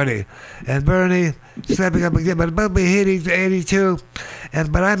Socialist Party. And Bernie stepping up again, but about me 82.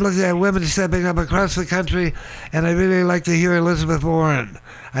 But I'm looking at women stepping up across the country, and I really like to hear Elizabeth Warren.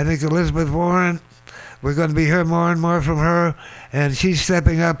 I think Elizabeth Warren, we're going to be hearing more and more from her, and she's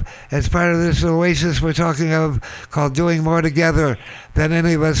stepping up as part of this oasis we're talking of called Doing More Together than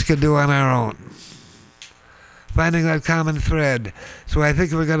any of us can do on our own. Finding that common thread. So I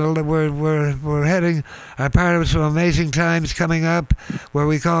think we're heading are part of some amazing times coming up where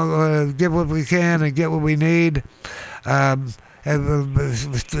we give what we can and get what we need. And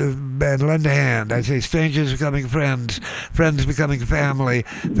lend a hand. I say strangers becoming friends, friends becoming family,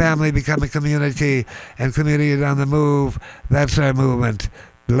 family becoming community, and community is on the move. That's our movement.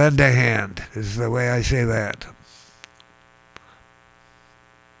 Lend a hand is the way I say that.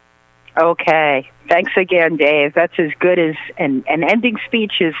 Okay. Thanks again, Dave. That's as good as an ending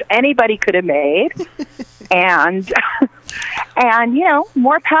speech as anybody could have made. and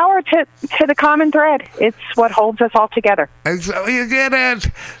more power to the common thread. It's what holds us all together. And so you get it.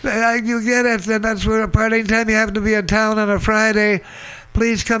 You get it. And that's where anytime you happen to be in town on a Friday,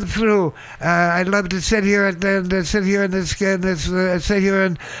 please come through. I'd love to sit here and sit here and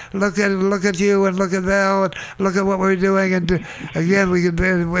look at you and look at Val and look at what we're doing. And again, we can,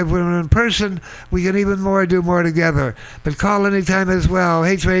 if we're in person, we can even do more together. But call anytime as well.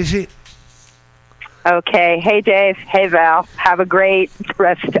 Hey, Tracy. Okay. Hey, Dave. Hey, Val. Have a great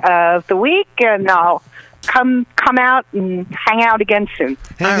rest of the week, and I'll come out and hang out again soon.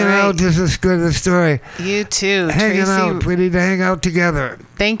 Hanging out is as good a story. You too, hanging Tracy. Out. We need to hang out together.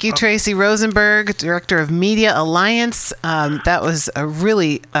 Thank you, Tracy Rosenberg, Director of Media Alliance. That was a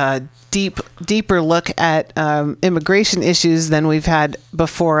really deeper look at immigration issues than we've had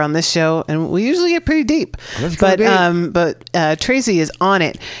before on this show, and we usually get pretty deep. But Tracy is on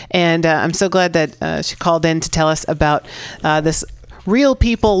it, and I'm so glad that she called in to tell us about this real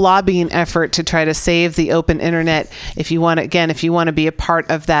people lobbying effort to try to save the open internet. If you want to be a part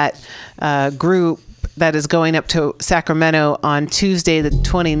of that group that is going up to Sacramento on Tuesday, the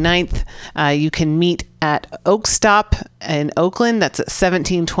 29th, you can meet at Oak Stop in Oakland. That's at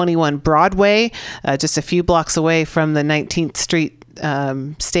 1721 Broadway, just a few blocks away from the 19th Street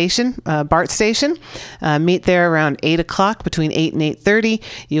station, BART station. Meet there around 8 o'clock, between 8 and 8:30.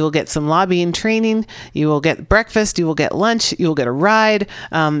 You will get some lobbying training. You will get breakfast. You will get lunch. You will get a ride.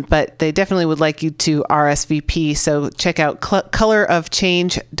 But they definitely would like you to RSVP. So check out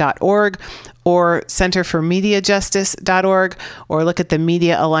colorofchange.org or centerformediajustice.org, or look at the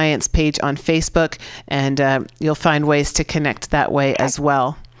Media Alliance page on Facebook, and you'll find ways to connect that way as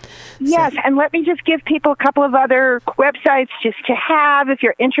well. Yes, and let me just give people a couple of other websites just to have. If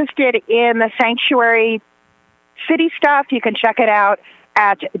you're interested in the sanctuary city stuff, you can check it out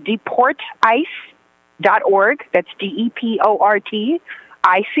at deportice.org. That's DEPORTICE.org.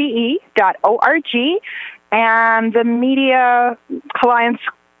 And the Media Alliance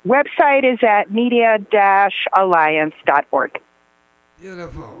website is at media-alliance.org.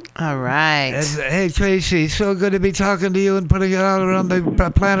 Beautiful. All right. And, hey, Tracy, so good to be talking to you and putting it out around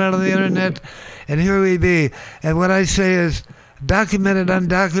the planet on the internet. And here we be. And what I say is, documented,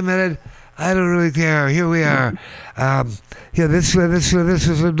 undocumented, I don't really care. Here we are. This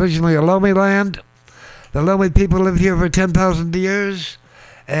was originally a Lomi land. The Lomi people lived here for 10,000 years.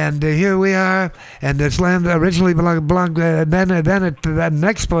 And here we are, and this land originally belonged then at that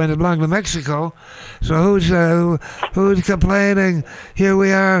next point it belonged to Mexico. So who's complaining? Here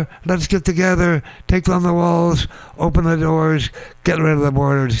we are. Let's get together, take down the walls, open the doors, get rid of the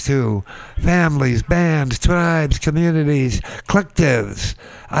borders too. Families, bands, tribes, communities, collectives.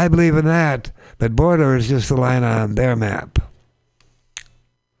 I believe in that. But border is just a line on their map.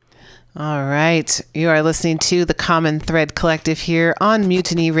 All right. You are listening to the Common Thread Collective here on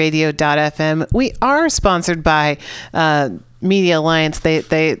MutinyRadio.fm. We are sponsored by Media Alliance.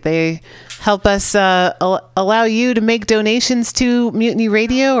 They help us allow you to make donations to Mutiny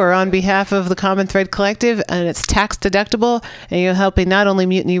Radio or on behalf of the Common Thread Collective, and it's tax deductible, and you're helping not only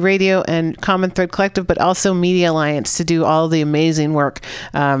Mutiny Radio and Common Thread Collective, but also Media Alliance to do all the amazing work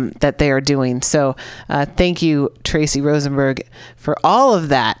that they are doing. So thank you, Tracy Rosenberg, for all of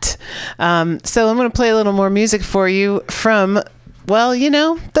that. So I'm going to play a little more music for you from, well, you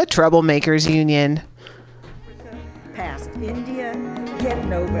know, the Troublemakers Union. Past India,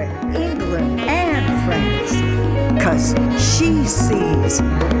 getting over England and France, 'cause she sees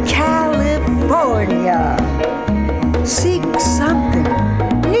California. Seek something,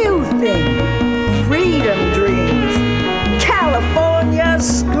 new thing, freedom dreams, California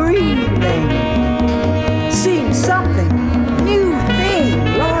screaming. Seeing something, new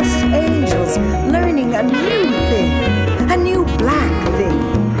thing, lost angels learning a new thing, a new black thing.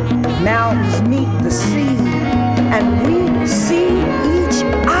 Mountains meet the sea, and we see each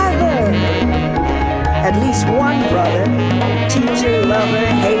other. At least one brother, teacher, lover,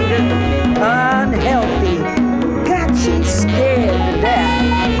 hater, unhealthy. God, she's scared to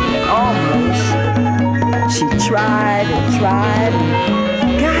death, almost. She tried and tried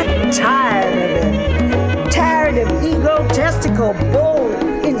and got tired of it. Tired of egotistical bull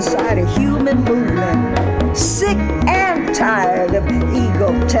inside a human movement. Sick and tired of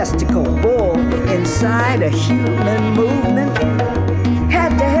egotistical bull inside a human movement.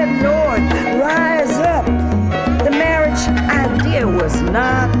 Had to head north, rise up. The marriage idea was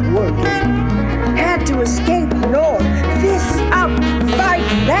not working. Had to escape north, fists up, fight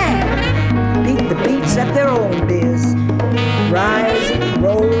back. Beat the beats at their own biz. Rising,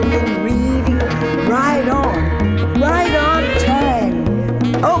 rolling, reading, right on tang.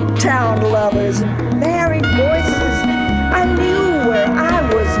 Oaktown lovers, married voices, I knew where I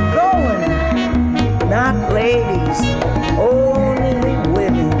was going. Not ladies, only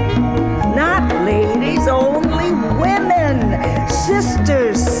women. Not ladies, only women.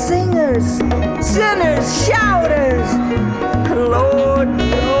 Sisters, singers, sinners, shouters. Lord,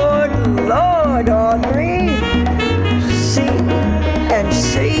 Lord, Lord, Audrey,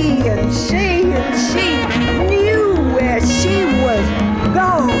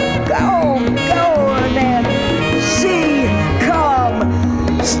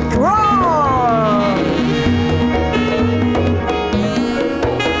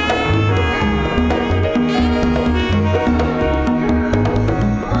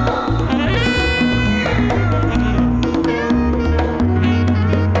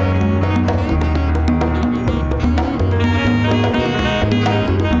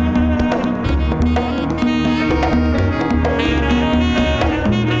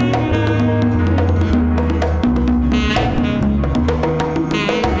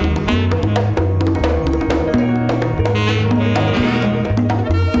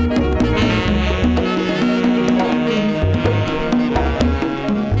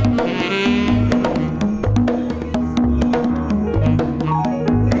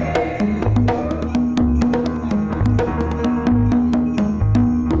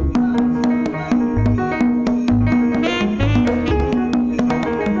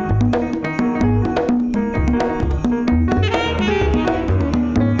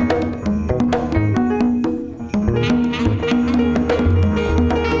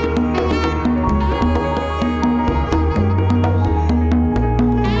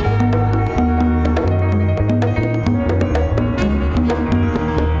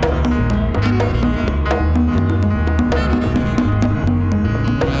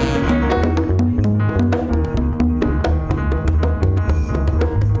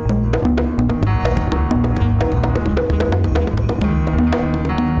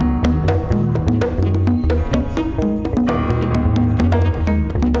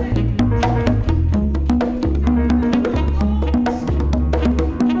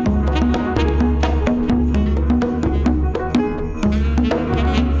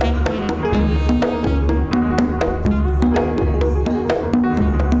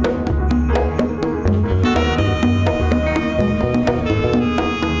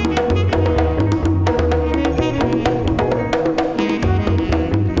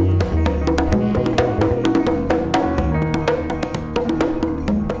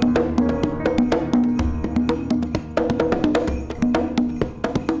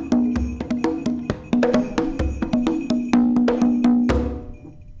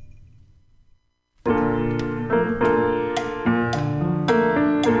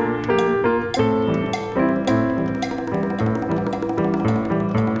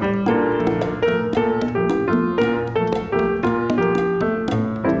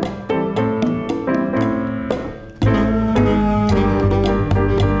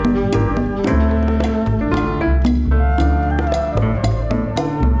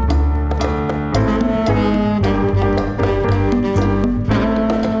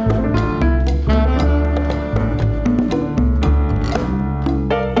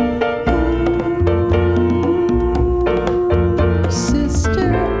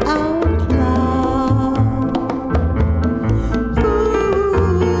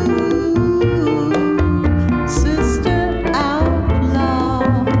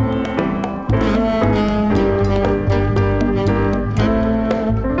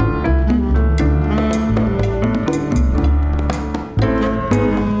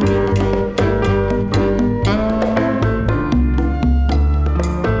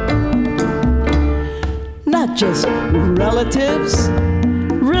 just relatives,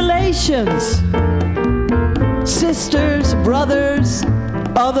 relations, sisters, brothers,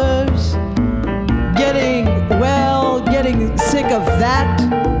 others, getting well, getting sick of that.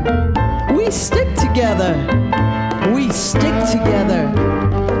 We stick together. We stick together.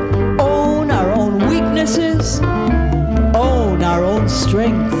 Own our own weaknesses, own our own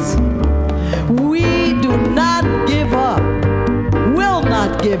strengths. We do not give up, will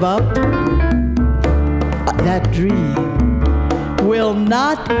not give up that dream. Will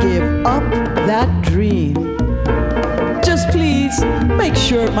not give up that dream. Just please make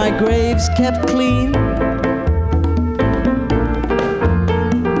sure my grave's kept clean.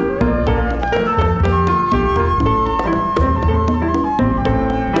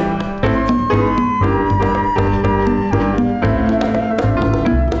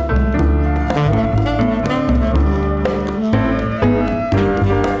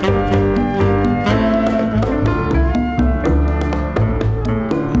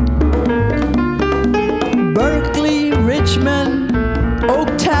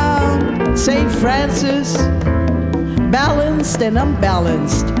 Francis, balanced and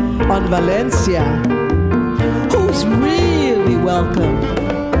unbalanced on Valencia. Who's really welcome?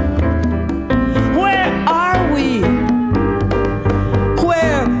 Where are we?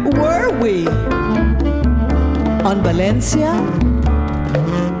 Where were we? On Valencia?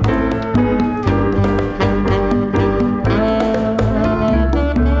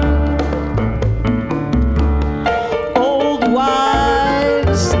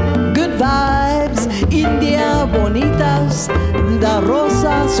 The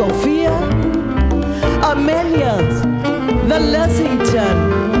Rosa, Sofia, Amelia's, the Lexington,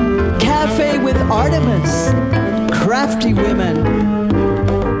 Cafe with Artemis, crafty women,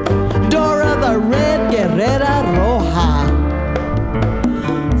 Dora the Red Guerrera Roja,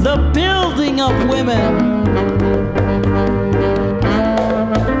 the building of women,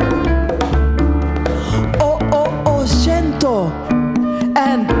 Oshento,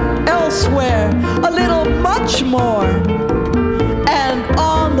 and elsewhere, a little much more. And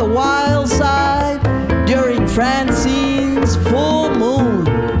on the wild side, during Francine's full moon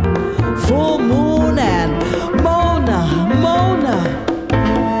and Mona,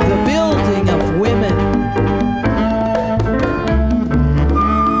 the building of women.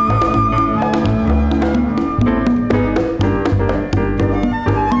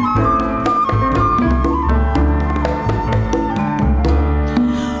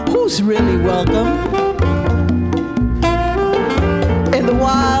 Who's really welcome?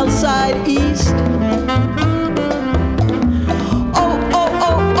 Wild side east. Oh,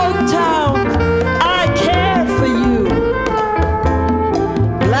 town, I care for you.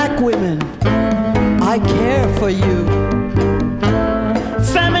 Black women, I care for you.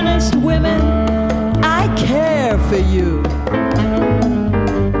 Feminist women, I care for you.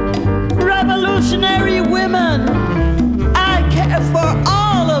 Revolutionary women, I care for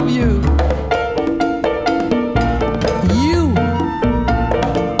all of you.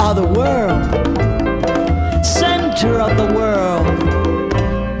 The world, center of the world.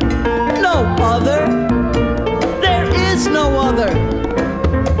 No other, there is no other.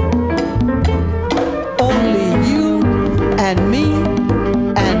 Only you and me,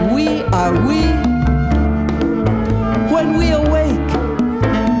 and we are we. When we awake,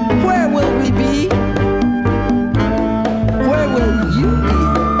 where will we be? Where will you be?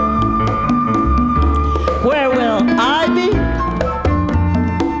 Where will I be?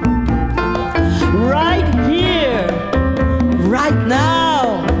 Right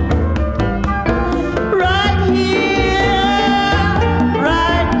now, right here,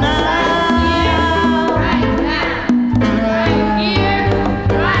 right now, right now, right here,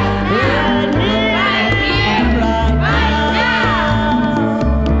 right now, right here,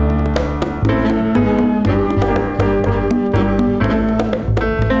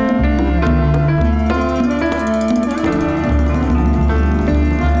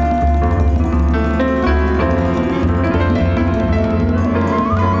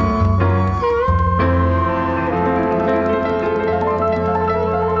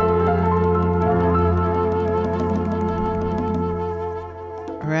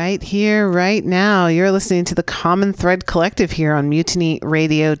 right Right here, right now. You're listening to the Common Thread Collective here on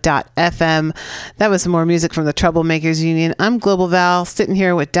MutinyRadio.fm. That was some more music from the Troublemakers Union. I'm Global Val, sitting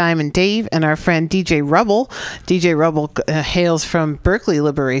here with Diamond Dave and our friend DJ Rubble. DJ Rubble hails from Berkeley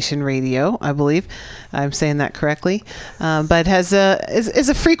Liberation Radio, I believe. I'm saying that correctly. But is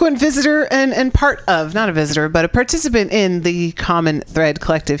a frequent visitor and part of, not a visitor, but a participant in the Common Thread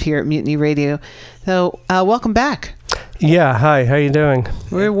Collective here at Mutiny Radio. So welcome back. Yeah, hi, how you doing?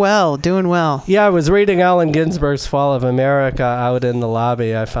 We're well, doing well. Yeah, I was reading Allen Ginsberg's Fall of America out in the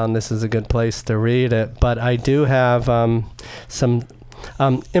lobby. I found this is a good place to read it, but I do have some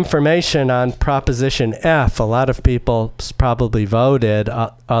information on Proposition F. A lot of people probably voted.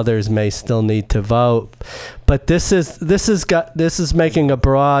 Others may still need to vote, but this is making a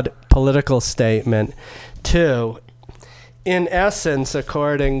broad political statement too. In essence,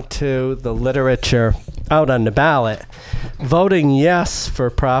 according to the literature out on the ballot, voting yes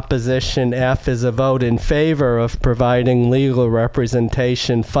for Proposition F is a vote in favor of providing legal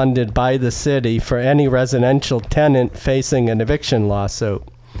representation funded by the city for any residential tenant facing an eviction lawsuit.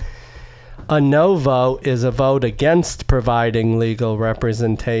 A no vote is a vote against providing legal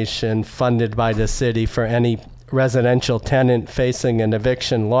representation funded by the city for any residential tenant facing an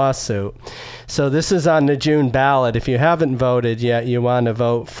eviction lawsuit. So this is on the June ballot. If you haven't voted yet, you want to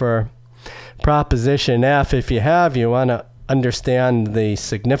vote for Proposition F. If you have, you want to understand the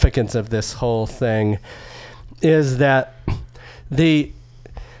significance of this whole thing is that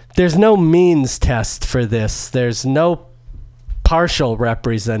there's no means test for this. There's no partial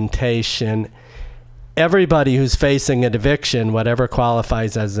representation. Everybody who's facing an eviction, whatever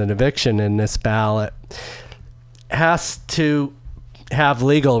qualifies as an eviction in this ballot, has to have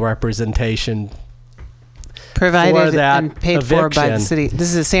legal representation provided and paid eviction. For by the city.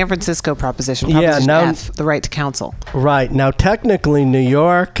 This is a San Francisco proposition. Proposition F, the right to counsel. Right. Now, technically, New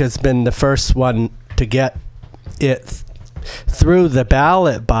York has been the first one to get it through the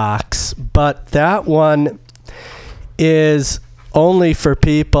ballot box, but that one is only for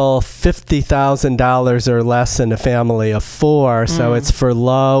people $50,000 or less in a family of four, so it's for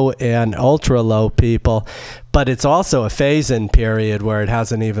low and ultra low people. But it's also a phase-in period where it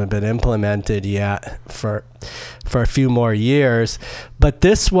hasn't even been implemented yet for a few more years. But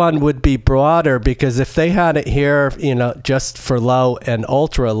this one would be broader because if they had it here, just for low and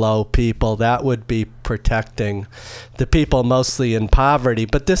ultra low people, that would be protecting the people mostly in poverty.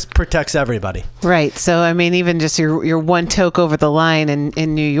 But this protects everybody. Right. So, I mean, even just your one toke over the line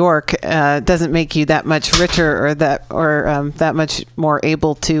in New York doesn't make you that much richer or that much more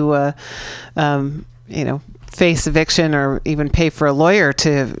able to, face eviction or even pay for a lawyer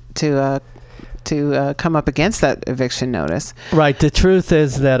to come up against that eviction notice. Right. The truth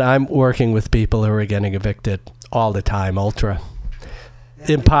is that I'm working with people who are getting evicted all the time, ultra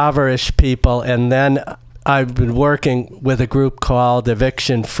impoverished people. And then I've been working with a group called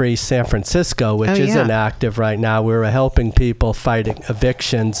Eviction Free San Francisco, which isn't active right now. We're helping people fighting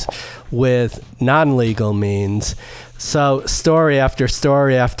evictions with non-legal means. So story after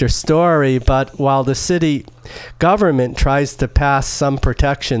story after story, but while the city government tries to pass some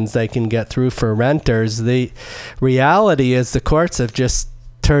protections they can get through for renters, the reality is the courts have just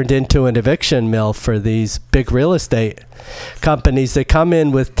turned into an eviction mill for these big real estate companies. They come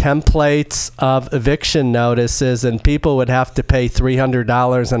in with templates of eviction notices, and people would have to pay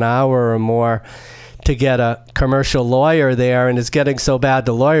 $300 an hour or more to get a commercial lawyer there, and it's getting so bad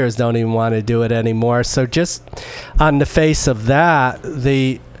the lawyers don't even want to do it anymore. So just on the face of that,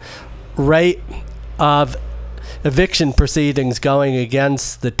 the rate of eviction proceedings going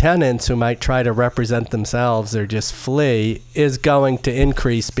against the tenants who might try to represent themselves or just flee is going to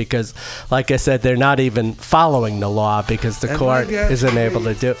increase because, like I said, they're not even following the law because the court isn't able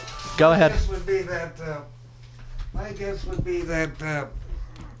to do it. Go ahead. My guess would be that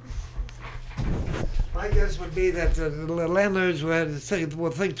the landlords will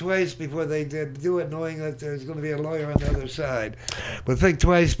think twice before they do it, knowing that there's going to be a lawyer on the other side. Will think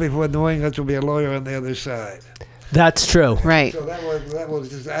twice before knowing that there will be a lawyer on the other side. That's true. Right. So that will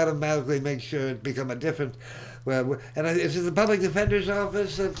just automatically make sure it become a different. Well, and is it the public defender's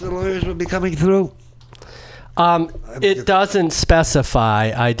office that the lawyers will be coming through? It doesn't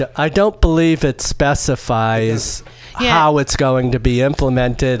specify. I don't believe it specifies how it's going to be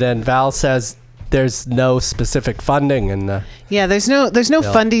implemented, and Val says there's no specific funding in the there's no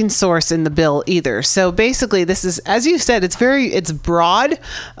funding source in the bill either. So basically, this is, as you said, it's broad.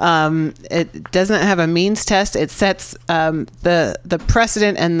 It doesn't have a means test. It sets the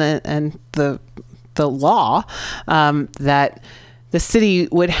precedent and the law that the city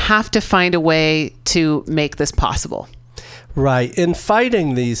would have to find a way to make this possible. Right. In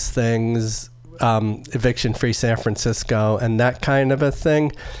fighting these things, Eviction Free San Francisco and that kind of a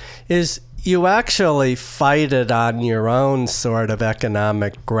thing, is you actually fight it on your own sort of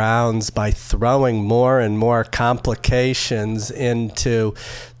economic grounds by throwing more and more complications into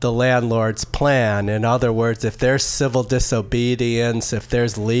the landlord's plan. In other words, if there's civil disobedience, if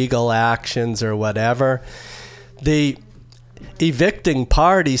there's legal actions or whatever, evicting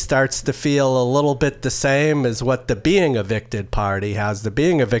party starts to feel a little bit the same as what the being evicted party has. The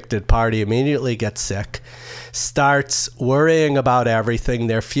being evicted party immediately gets sick, starts worrying about everything,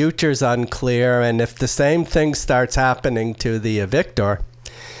 their future's unclear, and if the same thing starts happening to the evictor,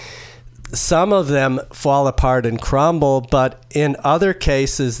 some of them fall apart and crumble, but in other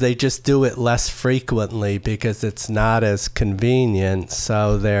cases, they just do it less frequently because it's not as convenient.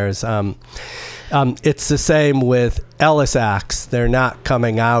 So there's, it's the same with Ellis Acts. They're not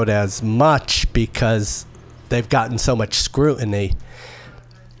coming out as much because they've gotten so much scrutiny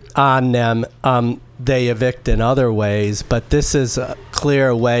on them. They evict in other ways, but this is a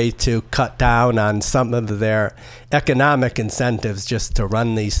clear way to cut down on some of their economic incentives just to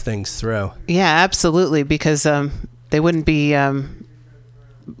run these things through. Yeah, absolutely, because they wouldn't be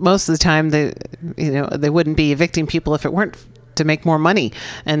most of the time they wouldn't be evicting people if it weren't to make more money.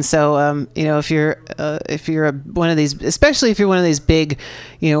 And so if you're one of these, especially if you're one of these big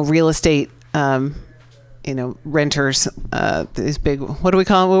real estate renters, these big, what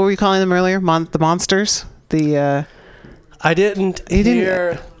were we calling them earlier? The monsters? I didn't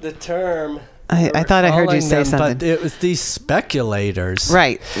hear the term. I thought I heard you say something. But it was these speculators.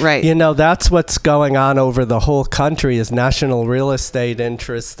 Right. That's what's going on over the whole country is national real estate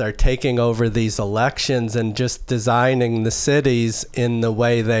interests are taking over these elections and just designing the cities in the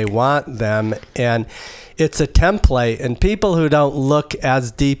way they want them. And it's a template, and people who don't look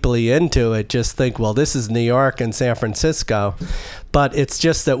as deeply into it just think, well, this is New York and San Francisco. But it's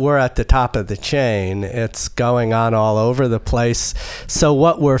just that we're at the top of the chain. It's going on all over the place. So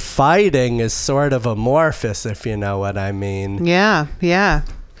what we're fighting is sort of amorphous, if you know what I mean. Yeah.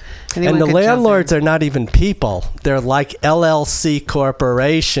 And the landlords are not even people. They're like LLC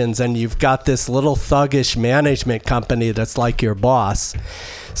corporations, and you've got this little thuggish management company that's like your boss.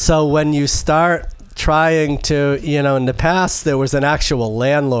 So when you start trying to, in the past, there was an actual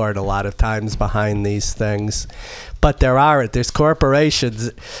landlord a lot of times behind these things. But there's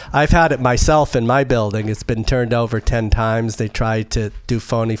corporations. I've had it myself in my building. It's been turned over 10 times. They tried to do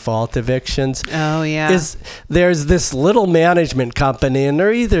phony fault evictions. Oh, yeah. There's this little management company, and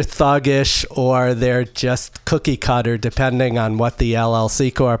they're either thuggish or they're just cookie cutter, depending on what the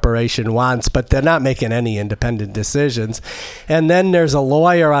LLC corporation wants, but they're not making any independent decisions. And then there's a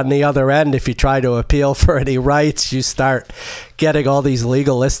lawyer on the other end. If you try to appeal for any rights, you start getting all these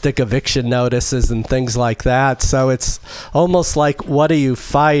legalistic eviction notices and things like that. So it's almost like, what are you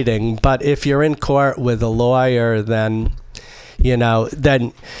fighting? But if you're in court with a lawyer, then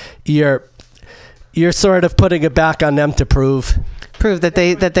then you're sort of putting it back on them to prove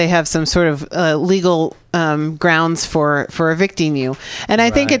that they have some sort of legal grounds for evicting you. And I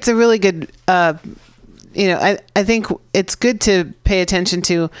think it's a really good I think it's good to pay attention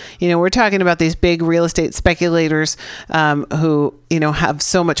to, we're talking about these big real estate speculators who, have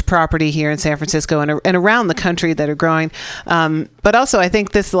so much property here in San Francisco and around the country that are growing. But also, I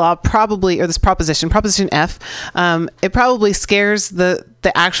think this law this Proposition F, it probably scares the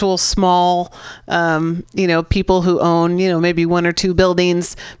actual small, people who own, maybe one or two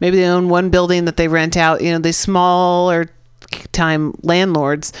buildings. Maybe they own one building that they rent out, the smaller time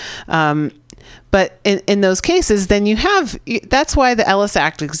landlords. But in those cases, then that's why the Ellis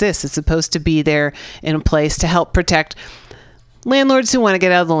Act exists. It's supposed to be there in a place to help protect landlords who want to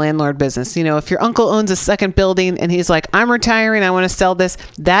get out of the landlord business. If your uncle owns a second building and he's like, I'm retiring, I want to sell this,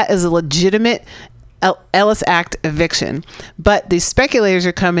 that is a legitimate Ellis Act eviction. But these speculators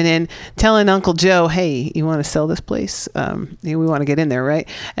are coming in telling Uncle Joe, hey, you want to sell this place? We want to get in there, right?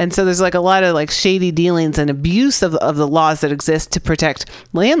 And so there's like a lot of like shady dealings and abuse of the laws that exist to protect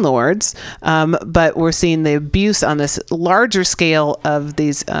landlords. But we're seeing the abuse on this larger scale of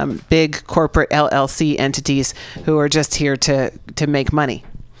these big corporate LLC entities who are just here to make money.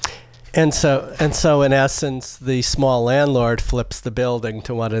 And so in essence, the small landlord flips the building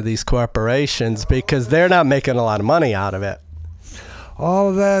to one of these corporations because they're not making a lot of money out of it. All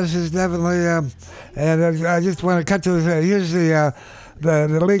of that is definitely, and I just want to cut to this. Here's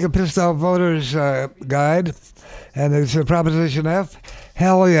the League of Pissed Off Voters guide, and it's Proposition F.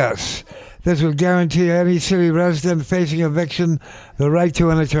 Hell yes. This would guarantee any city resident facing eviction the right to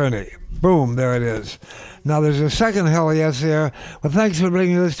an attorney. Boom, there it is. Now, there's a second hell yes here. Well, thanks for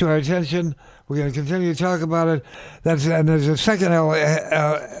bringing this to our attention. We're going to continue to talk about it. And there's a second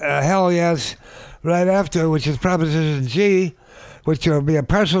hell yes right after, which is Proposition G, which will be a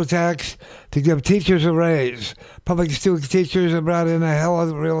partial tax to give teachers a raise. Public school teachers are brought in a hell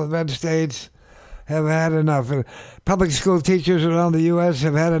of real red states have had enough. Public school teachers around the U.S.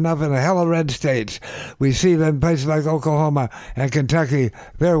 have had enough in a hell of red states. We see them in places like Oklahoma and Kentucky.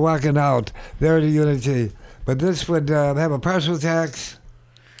 They're walking out. They're the unity. But this would have a parcel tax.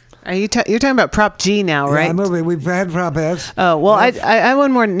 Are you're talking about Prop G now, right? Yeah, we've had Prop S. Oh, well, I have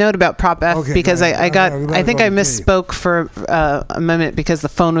one more note about Prop F because I think I misspoke for a moment because the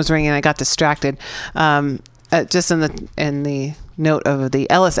phone was ringing and I got distracted. Just in the note of the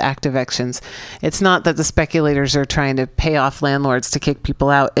Ellis Act evictions, it's not that the speculators are trying to pay off landlords to kick people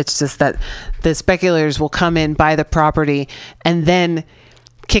out. It's just that the speculators will come in, buy the property, and then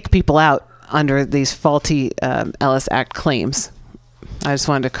kick people out under these faulty Ellis Act claims. I just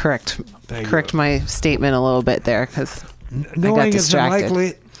wanted to correct my statement a little bit there because I got distracted. It's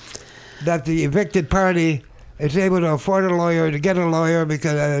unlikely that the evicted party is able to afford a lawyer, to get a lawyer, but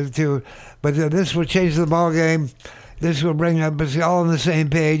this will change the ball game. This will bring up us all on the same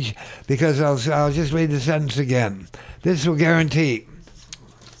page because I'll just read the sentence again. This will guarantee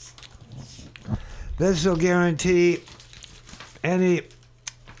any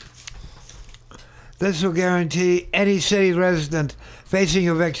city resident facing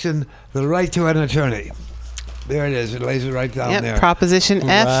eviction the right to an attorney. There it is. It lays it right down there. Proposition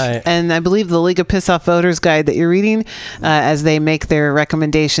F. Right. And I believe the League of Piss Off Voters guide that you're reading, as they make their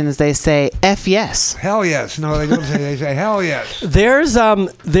recommendations, they say F yes. Hell yes. No, they don't say. They say hell yes.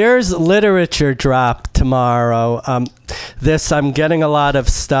 There's literature drop tomorrow. I'm getting a lot of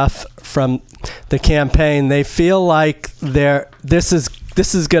stuff from the campaign. They feel like this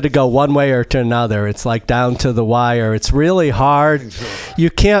is going to go one way or to another. It's like down to the wire. It's really hard. You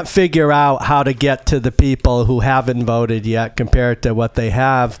can't figure out how to get to the people who haven't voted yet compared to what they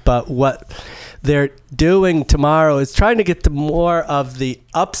have. But what they're doing tomorrow is trying to get to more of the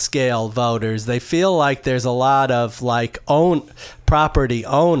upscale voters. They feel like there's a lot of property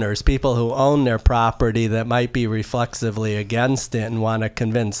owners, people who own their property that might be reflexively against it and want to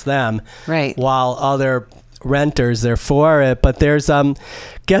convince them. Right. While other renters, they're for it. But there's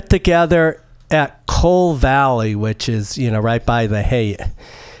get together at Coal Valley, which is right by the Haight.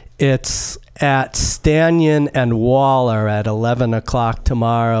 It's at Stanyon and Waller at 11 o'clock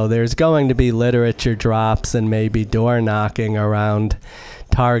tomorrow. There's going to be literature drops and maybe door knocking around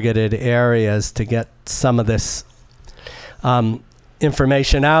targeted areas to get some of this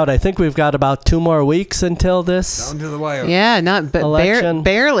information out. I think we've got about 2 more weeks until this. Down to the wire. Yeah, election.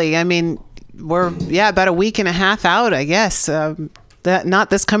 Barely. I mean, we're about a week and a half out, I guess. Not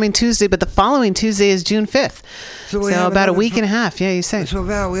this coming Tuesday, but the following Tuesday is June 5th. So about a week and a half. Yeah, you say. So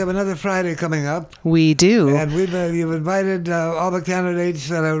Val, we have another Friday coming up. We do. And you've invited all the candidates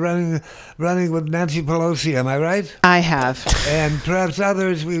that are running with Nancy Pelosi. Am I right? I have. And perhaps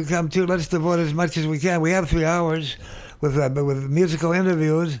others will come too. Let's devote as much as we can. We have 3 hours with musical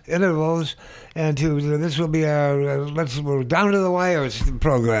intervals, and this will be our we're down to the wire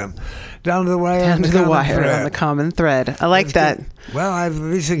program. Down to the wire. Down to the wire on the Common Thread. I like that. Well,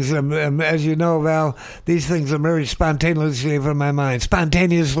 these things, as you know, Val, these things emerge spontaneously from my mind.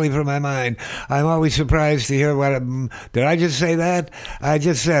 I'm always surprised to hear did I just say that? I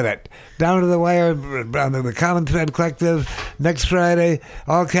just said it. Down to the wire on the Common Thread Collective next Friday.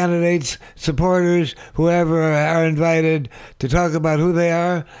 All candidates, supporters, whoever are invited to talk about who they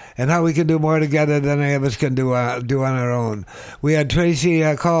are and how we can do more together than any of us can do on our own. We had Tracy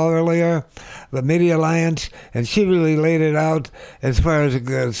call earlier, the Media Alliance, and she really laid it out as far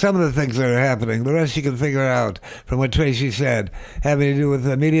as some of the things that are happening. The rest you can figure out from what Tracy said, having to do with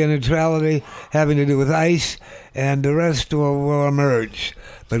media neutrality, having to do with ICE, and the rest will emerge.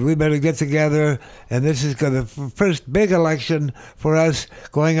 But we better get together, and this is the first big election for us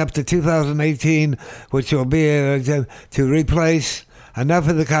going up to 2018, which will be to replace enough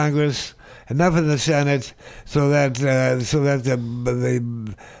of the Congress, enough in the Senate, so that the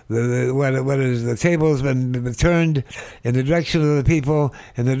table has been turned in the direction of the people,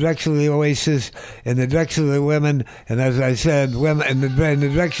 in the direction of the oasis, in the direction of the women, and as I said, women in the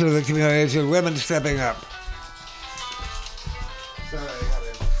direction of the community, women stepping up.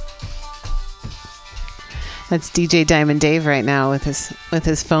 That's DJ Diamond Dave right now with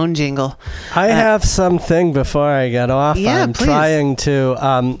his phone jingle. I have something before I get off. Yeah, I'm please. trying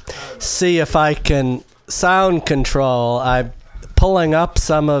to see if I can sound control. I'm pulling up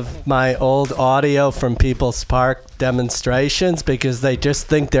some of my old audio from People's Park demonstrations because they just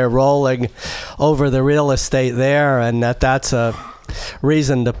think they're rolling over the real estate there, and that's a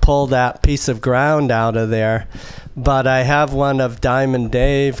reason to pull that piece of ground out of there. But I have one of Diamond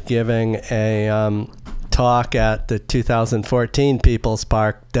Dave giving a talk at the 2014 People's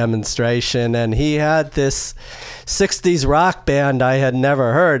Park demonstration, and he had this 60s rock band I had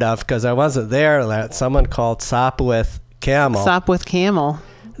never heard of because I wasn't there, that someone called Sopwith Camel. Sopwith Camel.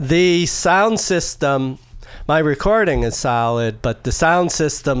 The sound system my recording is solid, but the sound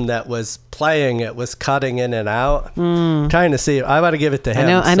system that was playing it was cutting in and out. Trying to see. I want to give it to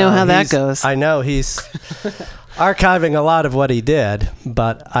him. I know how that goes. I know he's archiving a lot of what he did,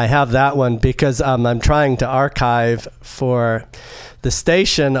 but I have that one because I'm trying to archive for the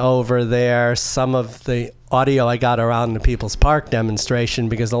station over there some of the audio I got around the People's Park demonstration,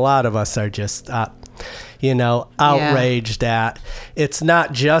 because a lot of us are just, outraged at. It's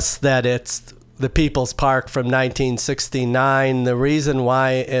not just that it's the People's Park from 1969. The reason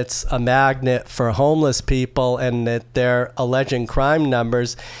why it's a magnet for homeless people and that they're alleging crime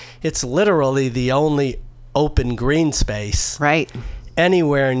numbers, it's literally the only open green space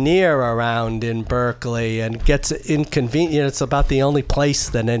anywhere near around in Berkeley, and gets inconvenient. It's about the only place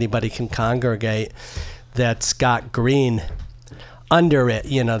that anybody can congregate that's got green under it.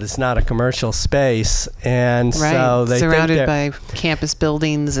 There's not a commercial space, and so they surrounded by campus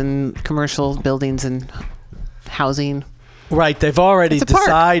buildings and commercial buildings and housing. Right, they've already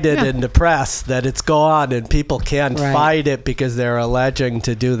decided in the press that it's gone, and people can't fight it because they're alleging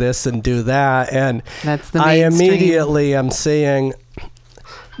to do this and do that. And that's the I mainstream. immediately am seeing,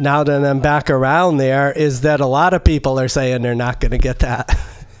 now that I'm back around there, is that a lot of people are saying they're not going to get that.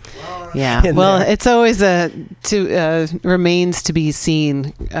 Yeah, well, it's always remains to be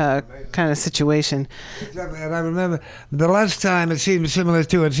seen kind of situation. Exactly, and I remember the last time it seemed similar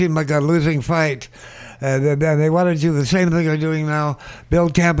to, it seemed like a losing fight. They wanted to do the same thing they're doing now,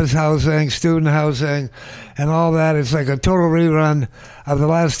 build campus housing, student housing, and all that. It's like a total rerun of the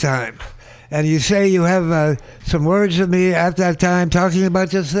last time. And you say you have some words of me at that time talking about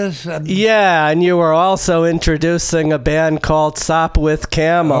just this? Yeah, and you were also introducing a band called Sopwith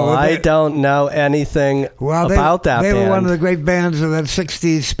Camel. I don't know anything about that band. They were one of the great bands of that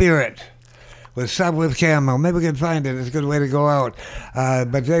 60s spirit, with Sopwith Camel. Maybe we can find it. It's a good way to go out.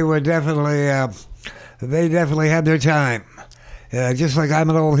 But they were definitely, they definitely had their time. Just like I'm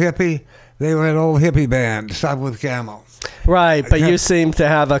an old hippie, they were an old hippie band, Sopwith Camel. Right, but you seem to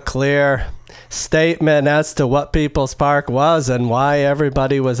have a clear statement as to what People's Park was and why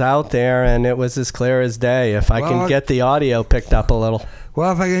everybody was out there, and it was as clear as day. If I can get the audio picked up a little.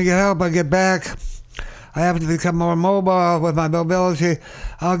 Well, if I can get help, I'll get back. I have to become more mobile with my mobility.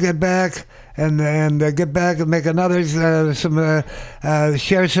 I'll get back and get back and make another share some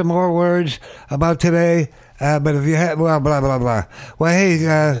more words about today. But if you have, blah blah blah. Well, hey,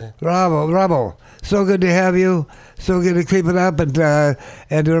 Robbo, so good to have you. So good to keep it up, and to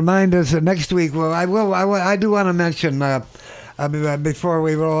remind us that next week. Well, I do want to mention before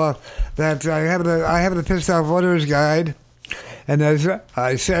we roll off that I have the Pissed Off Voters Guide, and as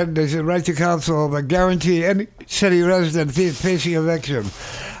I said, there's a right to counsel that guarantee any city resident facing eviction.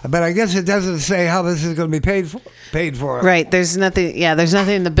 But I guess it doesn't say how this is going to be paid for. Right. There's nothing. Yeah. There's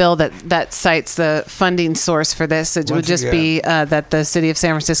nothing in the bill that cites the funding source for this. It would just be that the city of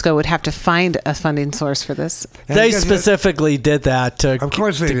San Francisco would have to find a funding source for this. They specifically did that to, of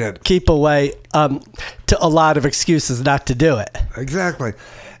course they did, keep away to a lot of excuses not to do it. Exactly.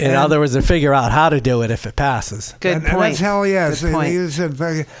 In other words, to figure out how to do it if it passes. Good point. And that's hell yes. Good point. They use it.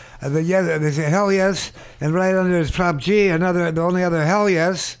 They say hell yes, and right under is Prop G, the only other hell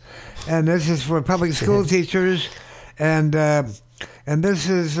yes, and this is for public school teachers, and this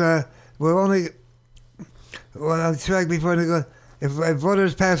is I'll check before they go. If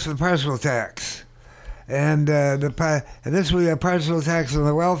voters pass the parcel tax, and this will be a parcel tax on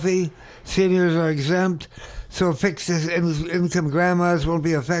the wealthy, seniors are exempt. So fixed income grandmas won't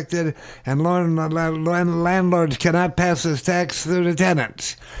be affected, and landlords cannot pass this tax through the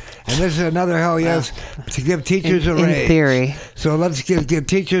tenants. And this is another hell yes to give teachers a raise. In theory. So let's give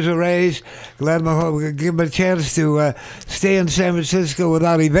teachers a raise. Give them a chance to stay in San Francisco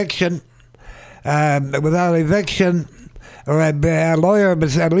without eviction. Or a lawyer,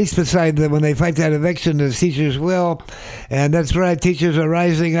 but at least beside them, when they fight that eviction, the teachers will. And that's right, teachers are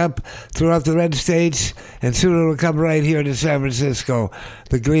rising up throughout the red states, and soon it'll come right here to San Francisco,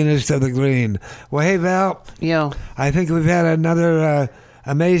 the greenest of the green. Well, hey, Val. Yo. I think we've had another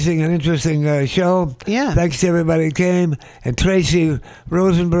amazing and interesting show. Yeah. Thanks to everybody who came. And Tracy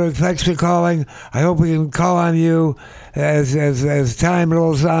Rosenberg, thanks for calling. I hope we can call on you as time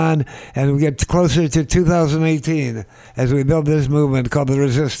rolls on and we get closer to 2018 as we build this movement called the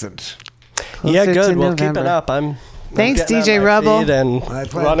Resistance. Yeah, good. We'll keep it up. Thanks, DJ Rubble. And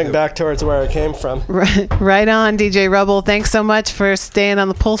running back towards where I came from. Right on, DJ Rubble. Thanks so much for staying on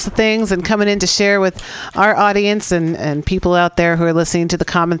the pulse of things and coming in to share with our audience and people out there who are listening to the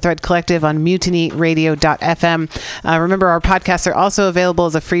Common Thread Collective on MutinyRadio.fm. Remember, our podcasts are also available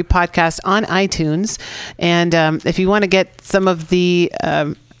as a free podcast on iTunes. And if you want to get some of the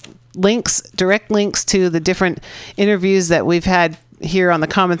direct links to the different interviews that we've had here on the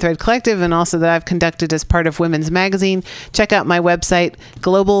Common Thread Collective, and also that I've conducted as part of Women's Magazine. Check out my website,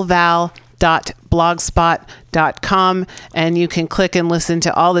 globalval.blogspot.com, and you can click and listen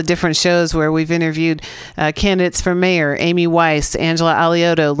to all the different shows where we've interviewed candidates for mayor, Amy Weiss, Angela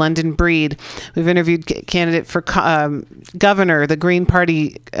Alioto, London Breed. We've interviewed candidate for governor, the Green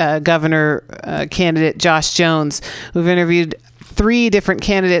Party governor candidate, Josh Jones. We've interviewed 3 different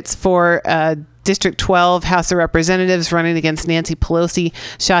candidates for District 12 House of Representatives running against Nancy Pelosi,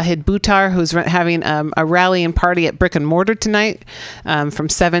 Shahid Buttar, who's having a rally and party at Brick and Mortar tonight from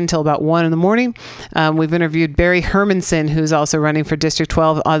 7 till about 1 in the morning. We've interviewed Barry Hermanson, who's also running for District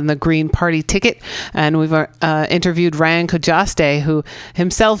 12 on the Green Party ticket. And we've interviewed Ryan Kojaste, who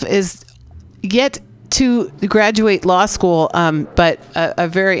himself is yet to graduate law school, but a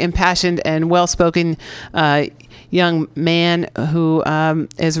very impassioned and well-spoken young man who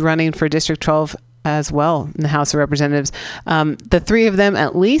is running for District 12 as well in the House of Representatives. The 3 of them,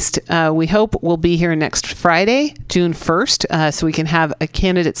 at least, we hope will be here next Friday, June 1st, so we can have a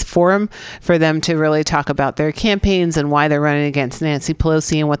candidates forum for them to really talk about their campaigns and why they're running against Nancy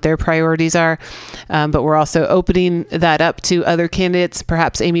Pelosi and what their priorities are. But we're also opening that up to other candidates.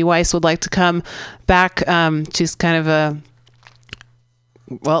 Perhaps Amy Weiss would like to come back. She's kind of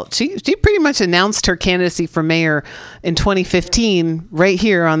she pretty much announced her candidacy for mayor in 2015 right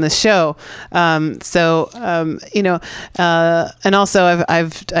here on the show. And also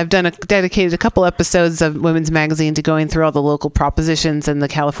I've dedicated a couple episodes of Women's Magazine to going through all the local propositions and the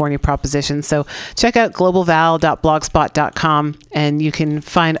California propositions. So check out globalval.blogspot.com and you can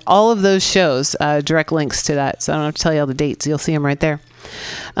find all of those shows, direct links to that. So I don't have to tell you all the dates. You'll see them right there.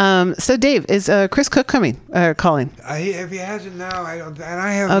 So Dave, is Chris Cook calling? If he hasn't now, I don't. And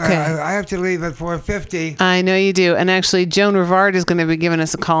I have. Okay. I have to leave at 4:50. I know you do. And actually, Joan Rivard is going to be giving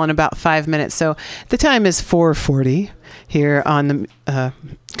us a call in about 5 minutes. So the time is 4:40 here on the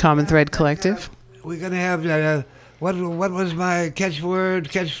Common Thread Collective. We're going to have what was my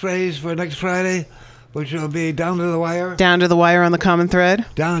catchphrase for next Friday, which will be down to the wire. Down to the wire on the Common Thread.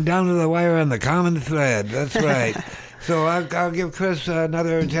 Down to the wire on the Common Thread. That's right. So I'll give Chris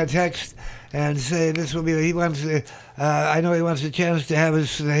another text and say this will be. He wants. I know he wants a chance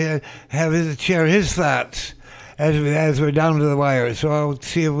to share his thoughts as we're down to the wire. So I'll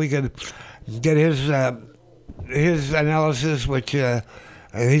see if we can get his analysis, which the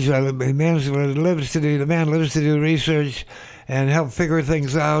man lives to do research and help figure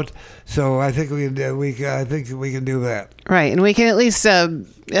things out. So I think we can do that. Right, and we can at least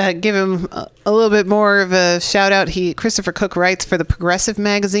give him a little bit more of a shout out. Christopher Cook writes for the Progressive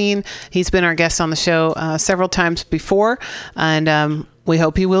magazine. He's been our guest on the show several times before, and we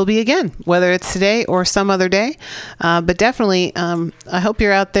hope he will be again, whether it's today or some other day. But definitely, I hope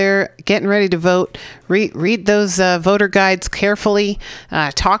you're out there getting ready to vote. Read those voter guides carefully.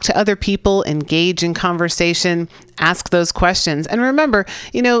 Talk to other people. Engage in conversation. Ask those questions. And remember,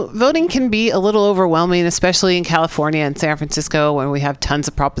 voting can be a little overwhelming, especially in California and San Francisco, when we have tons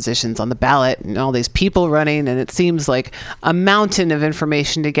of propositions on the ballot and all these people running, and it seems like a mountain of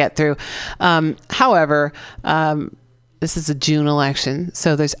information to get through. However, this is a June election,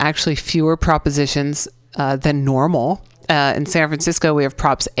 so there's actually fewer propositions than normal. In San Francisco, we have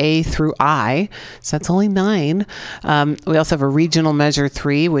Props A through I, so that's only 9. We also have a Regional Measure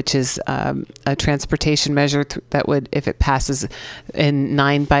 3, which is a transportation measure that would, if it passes in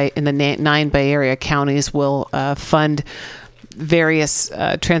the 9 Bay Area counties, will fund various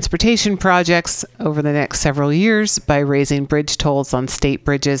transportation projects over the next several years by raising bridge tolls on state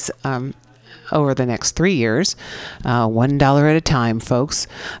bridges over the next 3 years, $1 at a time, folks.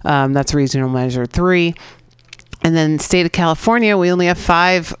 That's Regional Measure 3. And then state of California, we only have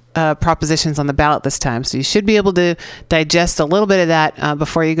 5 propositions on the ballot this time. So you should be able to digest a little bit of that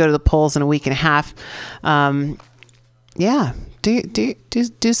before you go to the polls in a week and a half.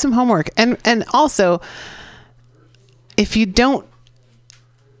 Do some homework. And also, if you don't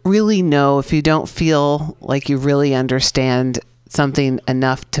really know, if you don't feel like you really understand something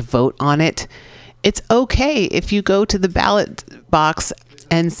enough to vote on it, it's okay if you go to the ballot box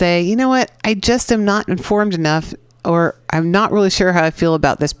and say, you know what, I just am not informed enough, or I'm not really sure how I feel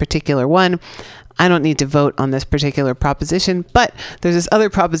about this particular one. I don't need to vote on this particular proposition, but there's this other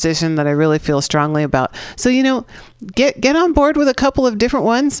proposition that I really feel strongly about. So, get on board with a couple of different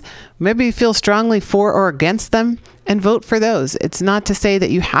ones. Maybe you feel strongly for or against them, and vote for those. It's not to say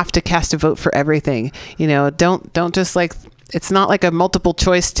that you have to cast a vote for everything. Don't just It's not like a multiple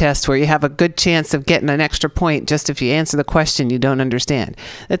choice test where you have a good chance of getting an extra point just if you answer the question you don't understand.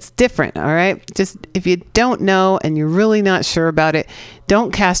 That's different, all right? Just if you don't know and you're really not sure about it,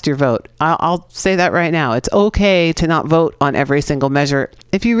 don't cast your vote. I'll say that right now. It's okay to not vote on every single measure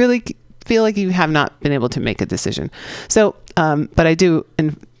if you really feel like you have not been able to make a decision. So, but I do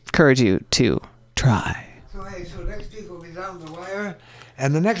encourage you to try. So next week will be down the wire.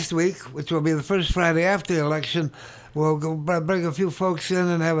 And the next week, which will be the first Friday after the election, we'll bring a few folks in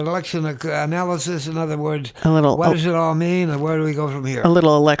and have an election analysis. In other words, what does it all mean and where do we go from here? A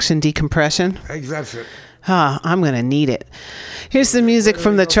little election decompression. Exactly. I'm going to need it. Here's some music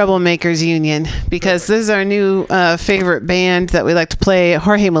from the Troublemakers Union, because this is our new favorite band that we like to play.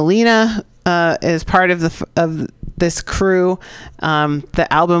 Jorge Molina is part of this crew. The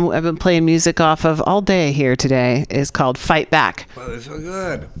album I've been playing music off of all day here today is called Fight Back. Well, they're so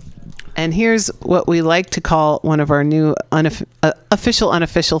good. And here's what we like to call one of our new official,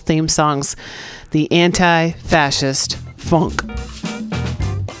 unofficial theme songs, the Anti-Fascist Funk.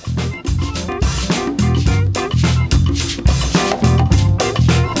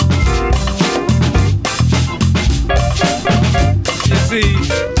 See,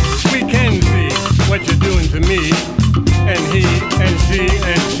 we can see what you're doing to me, and he, and she,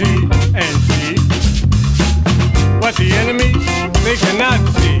 and she, and she. What the enemy, they cannot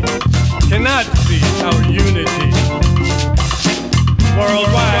see our unity.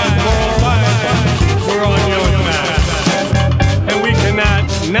 Worldwide, we're on your side, and we cannot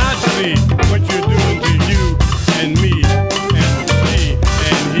not see what you're doing to you and me, and she,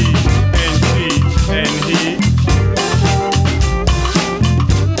 and he, and she, and he.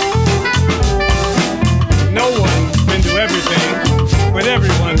 No one can do everything, but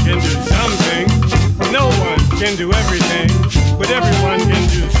everyone can do something. No one can do everything, but everyone can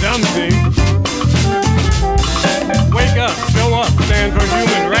do something. Wake up, show up, stand for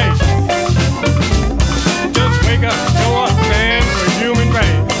human rights. Just wake up, show up, stand for human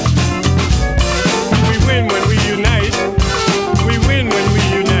rights. We win when we unite. We win when we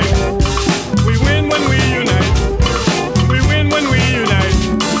unite. We win when we unite. We win when we unite.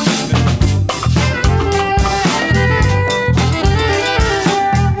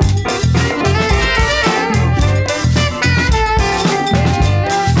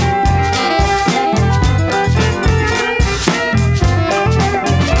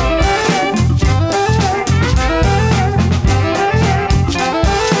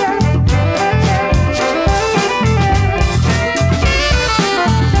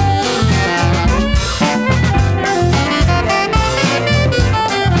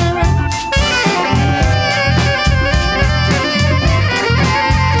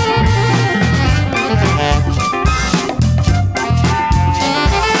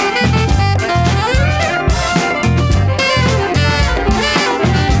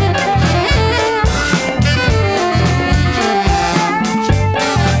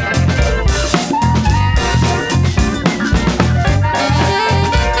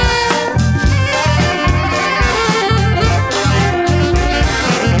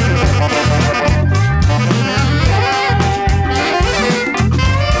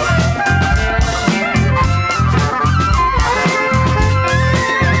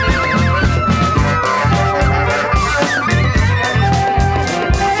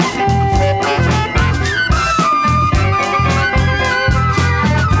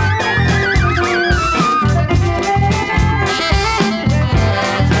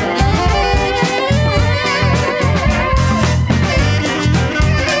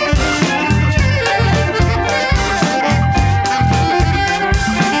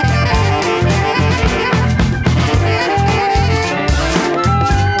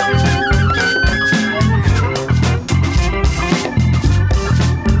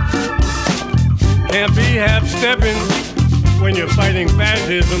 Half-stepping when you're fighting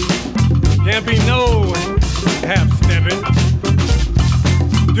fascism. Can't be no half-stepping.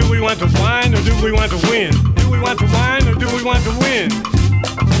 Do we want to whine or do we want to win? Do we want to whine or do we want to win?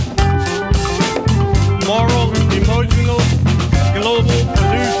 Moral, emotional, global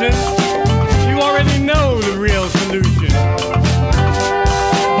pollution. You already know the real solution.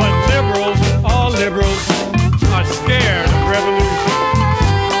 But liberals, all liberals, are scared of revolution.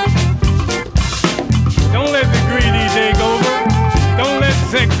 Don't let the greedy take over. Don't let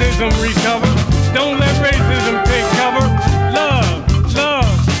sexism recover. Don't let racism take cover. Love, love,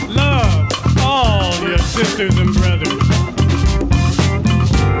 love all your sisters and brothers.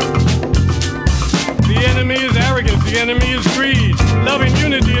 The enemy is arrogance. The enemy is greed. Love and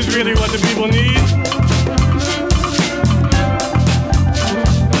unity is really what the people need.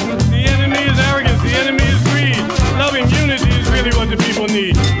 The enemy is arrogance. The enemy is greed. Love and unity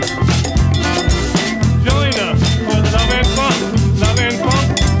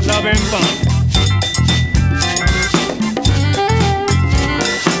love and funk.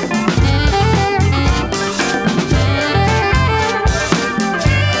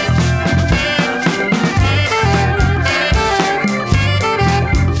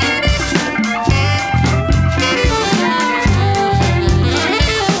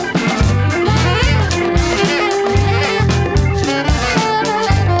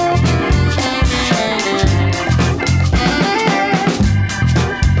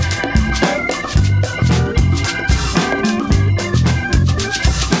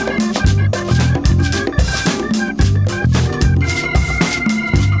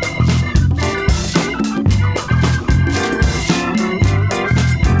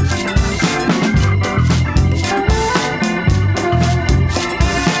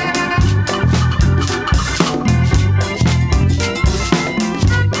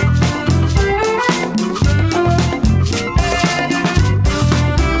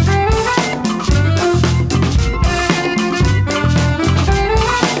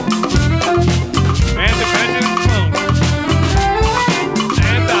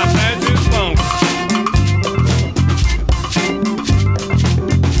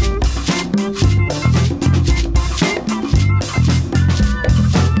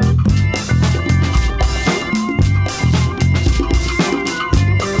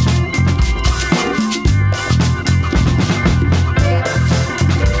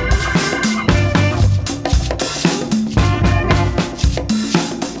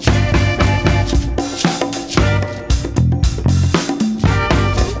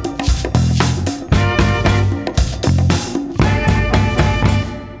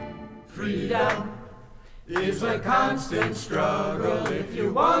 It's a constant struggle. If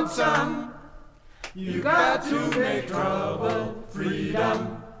you want some, you got to make trouble.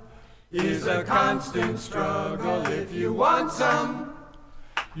 Freedom is a constant struggle. If you want some,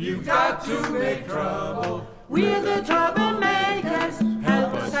 you got to make trouble. We're the troublemakers,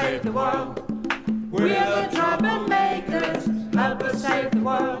 help us save the world. We're the troublemakers, help us save the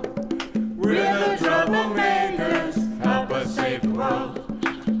world. We're the troublemakers, help us save the world.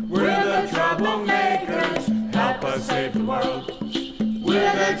 We're the troublemakers, help us save the world.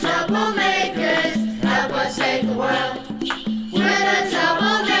 We're the troublemakers, help us save the world. We're the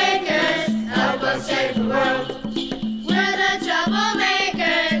troublemakers, help us save the world. We're the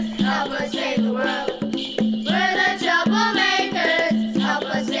troublemakers, help us save the world. We're the troublemakers, help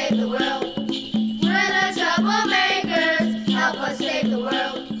us save the world. We're the troublemakers, help us save the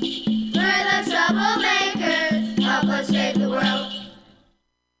world. We're the troublemakers, help us save the world.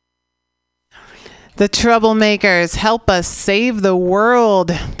 The Troublemakers, help us save the world.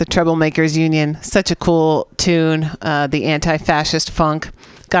 The Troublemakers Union, such a cool tune. The anti-fascist funk,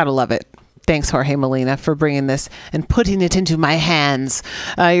 gotta love it. Thanks, Jorge Molina, for bringing this and putting it into my hands.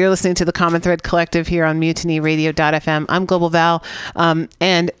 You're listening to the Common Thread Collective here on MutinyRadio.fm. I'm Global Val,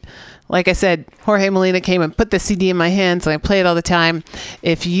 and like I said, Jorge Molina came and put the CD in my hands, and I play it all the time.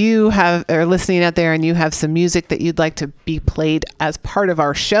 If you are listening out there and you have some music that you'd like to be played as part of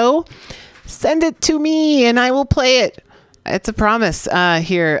our show, send it to me and I will play it. It's a promise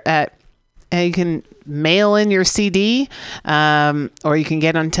here at, you can mail in your CD, or you can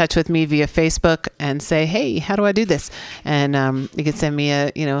get in touch with me via Facebook and say, hey, how do I do this? And you can send me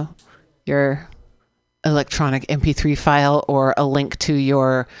your electronic MP3 file or a link to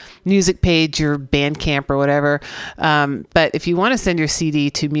your music page, your Bandcamp or whatever. But if you want to send your CD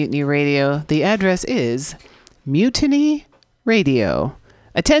to Mutiny Radio, the address is Mutiny Radio.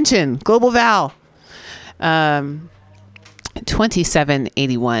 Attention, Global Val,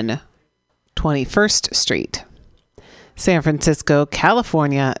 2781 21st Street, San Francisco,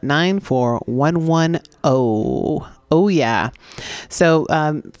 California, 94110. Oh, yeah. So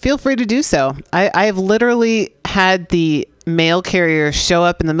feel free to do so. I've literally had the mail carrier show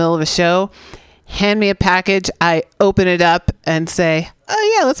up in the middle of a show, hand me a package, I open it up and say,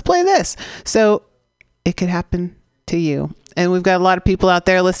 oh, yeah, let's play this. So it could happen to you. And we've got a lot of people out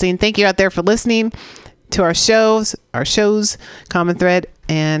there listening. Thank you out there for listening to our shows, Common Thread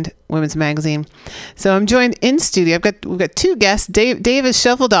and Women's Magazine. So I'm joined in studio. We've got two guests. Dave is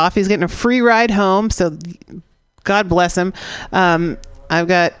shuffled off. He's getting a free ride home. So God bless him. We've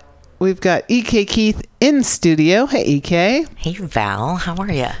got EK Keith in studio. Hey, EK. Hey, Val. How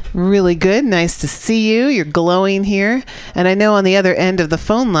are you? Really good. Nice to see you. You're glowing here. And I know on the other end of the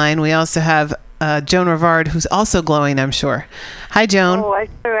phone line, we also have Joan Rivard, who's also glowing, I'm sure. Hi, Joan. Oh, I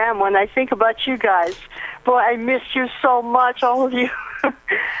sure am. When I think about you guys, boy, I miss you so much, all of you.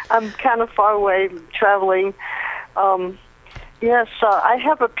 I'm kind of far away traveling. Yes, I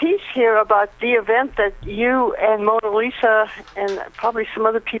have a piece here about the event that you and Mona Lisa and probably some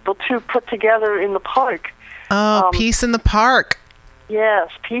other people too put together in the park. Oh, Peace in the Park. Yes,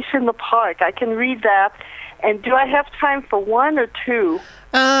 Peace in the Park. I can read that. And do I have time for one or two?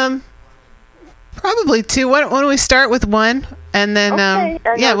 Probably two. Why don't we start with one, and then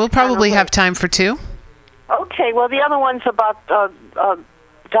okay. we'll probably have time for two. Okay. Well, the other one's about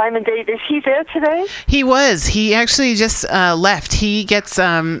Diamond Date. Is he there today? He was. He actually just left. He gets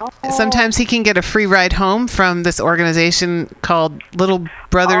sometimes he can get a free ride home from this organization called Little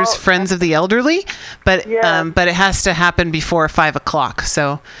Brothers Friends of the Elderly, but it has to happen before 5:00.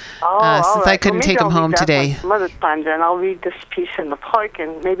 So since I couldn't take him home today, some other time then I'll read this piece in the park,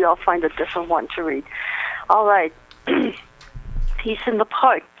 and maybe I'll find a different one to read. All right, Peace in the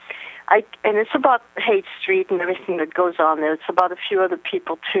Park. And it's about Haight Street and everything that goes on there. It's about a few other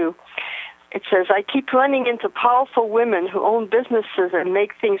people, too. It says, I keep running into powerful women who own businesses and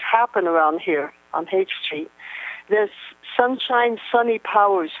make things happen around here on Haight Street. There's Sunshine Sunny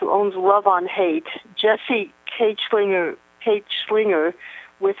Powers, who owns Love on Haight, Jessie Kate Schlinger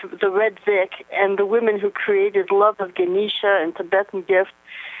with the Red Vic, and the women who created Love of Ganesha and Tibetan Gift.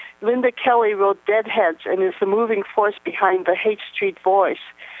 Linda Kelly wrote Deadheads and is the moving force behind the Haight Street Voice.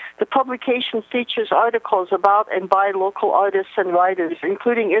 The publication features articles about and by local artists and writers,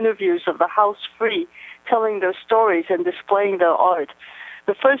 including interviews of the House Free, telling their stories and displaying their art.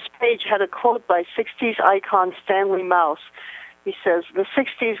 The first page had a quote by 60s icon Stanley Mouse. He says, the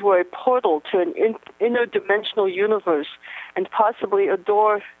 60s were a portal to an interdimensional universe and possibly a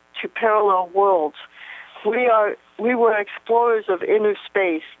door to parallel worlds. We were explorers of inner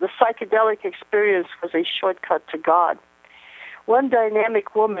space. The psychedelic experience was a shortcut to God. One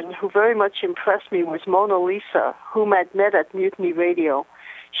dynamic woman who very much impressed me was Mona Lisa, whom I'd met at Mutiny Radio.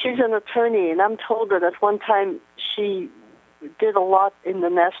 She's an attorney, and I'm told that at one time she did a lot in the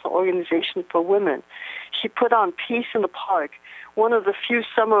National Organization for Women. She put on Peace in the Park, one of the few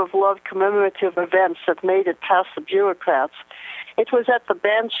Summer of Love commemorative events that made it past the bureaucrats. It was at the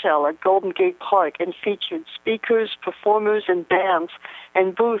Bandshell at Golden Gate Park and featured speakers, performers, and bands,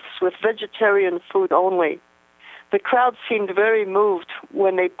 and booths with vegetarian food only. The crowd seemed very moved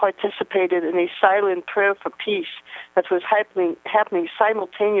when they participated in a silent prayer for peace that was happening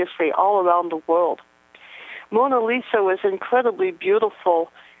simultaneously all around the world. Mona Lisa was incredibly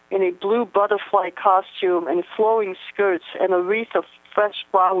beautiful in a blue butterfly costume and flowing skirts and a wreath of fresh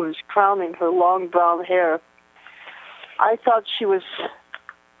flowers crowning her long brown hair. I thought she was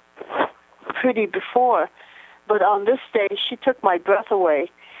pretty before, but on this day she took my breath away.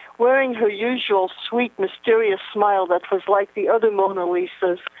 Wearing her usual sweet, mysterious smile that was like the other Mona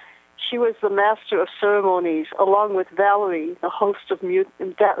Lisas, she was the master of ceremonies, along with Valerie, the host of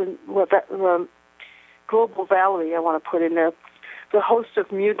Global Valerie, I want to put in there, the host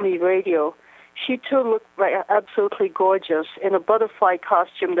of Mutiny Radio. She, too, looked absolutely gorgeous in a butterfly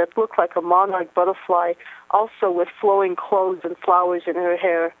costume that looked like a monarch butterfly, also with flowing clothes and flowers in her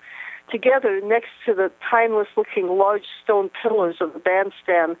hair. Together, next to the timeless-looking large stone pillars of the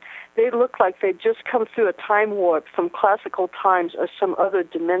bandstand, they looked like they'd just come through a time warp from classical times or some other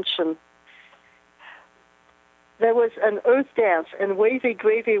dimension. There was an earth dance, and Wavy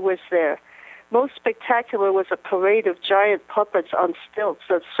Gravy was there. Most spectacular was a parade of giant puppets on stilts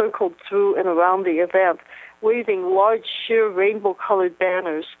that circled through and around the event, waving large, sheer, rainbow-colored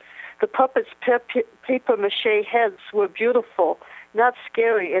banners. The puppets' papier-mâché heads were beautiful, not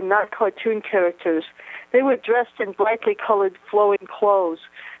scary and not cartoon characters. They were dressed in brightly colored flowing clothes.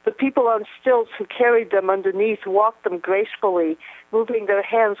 The people on stilts who carried them underneath walked them gracefully, moving their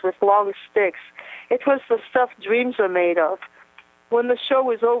hands with long sticks. It was the stuff dreams are made of. When the show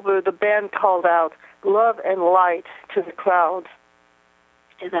was over, the band called out, "Love and light," to the crowd.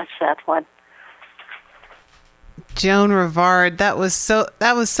 And that's that one. Joan Rivard, that was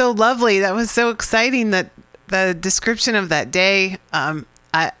so lovely. That was so exciting. That the description of that day,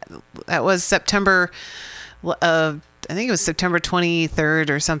 that was September, I think it was September 23rd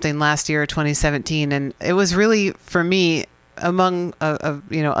or something last year, 2017, and it was really, for me, among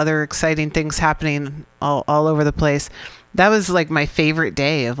other exciting things happening all over the place, that was like my favorite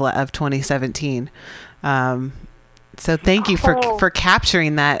day of 2017. So thank you for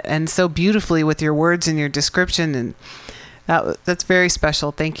capturing that, and so beautifully with your words and your description, and that's very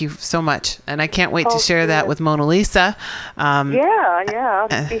special. Thank you so much, and I can't wait to share that with Mona Lisa. Yeah,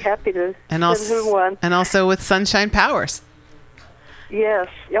 I'd be happy to send her one. And also with Sunshine Powers. Yes.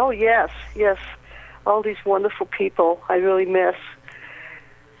 Oh, yes. All these wonderful people I really miss.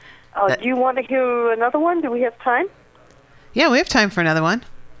 Do you want to hear another one? Do we have time? Yeah, we have time for another one.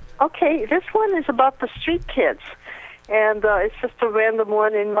 Okay, this one is about the street kids. And it's just a random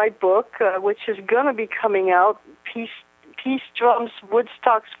one in my book, which is going to be coming out, Peace Drums,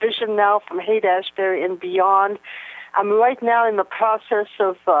 Woodstock's Vision Now from Haight-Ashbury and Beyond. I'm right now in the process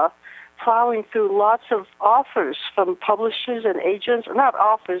of plowing through lots of offers from publishers and agents. Not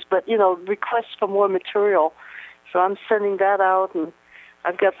offers, but, requests for more material. So I'm sending that out, and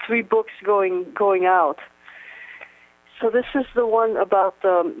I've got 3 books going out. So this is the one about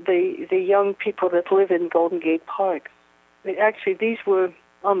the young people that live in Golden Gate Park. Actually, these were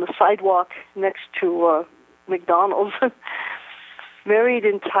on the sidewalk next to McDonald's, married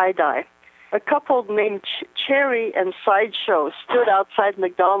in tie-dye. A couple named Cherry and Sideshow stood outside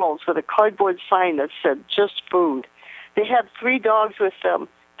McDonald's with a cardboard sign that said, "Just food." They had 3 dogs with them,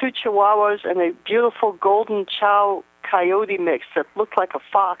 2 chihuahuas and a beautiful golden chow coyote mix that looked like a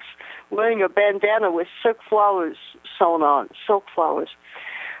fox, wearing a bandana with silk flowers sewn on, silk flowers.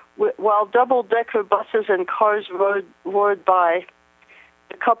 While double-decker buses and cars roared by,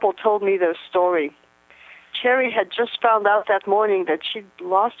 the couple told me their story. Cherry had just found out that morning that she'd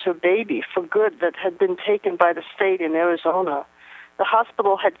lost her baby for good that had been taken by the state in Arizona. The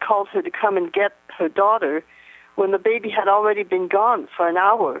hospital had called her to come and get her daughter when the baby had already been gone for an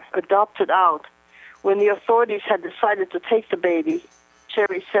hour, adopted out. When the authorities had decided to take the baby,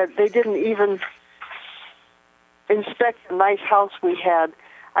 Cherry said, they didn't even inspect the nice house we had.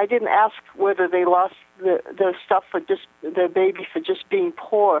 I didn't ask whether they lost their stuff for just their baby for just being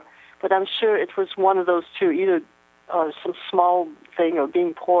poor, but I'm sure it was one of those two, either some small thing or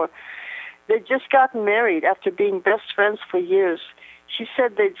being poor. They'd just gotten married after being best friends for years. She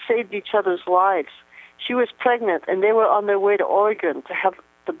said they'd saved each other's lives. She was pregnant, and they were on their way to Oregon to have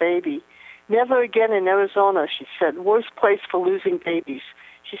the baby. Never again in Arizona, she said. Worst place for losing babies.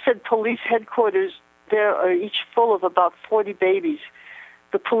 She said police headquarters there are each full of about 40 babies.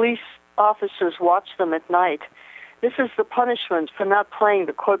 The police officers watch them at night. This is the punishment for not playing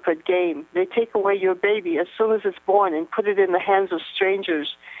the corporate game. They take away your baby as soon as it's born and put it in the hands of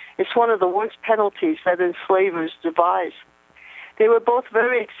strangers. It's one of the worst penalties that enslavers devise. They were both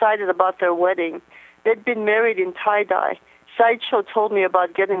very excited about their wedding. They'd been married in tie-dye. Sideshow told me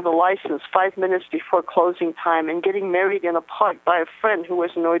about getting the license 5 minutes before closing time and getting married in a park by a friend who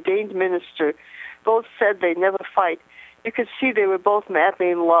was an ordained minister. Both said they'd never fight. You could see they were both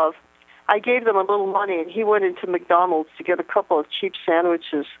madly in love. I gave them a little money, and he went into McDonald's to get a couple of cheap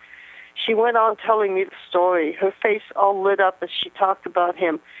sandwiches. She went on telling me the story, her face all lit up as she talked about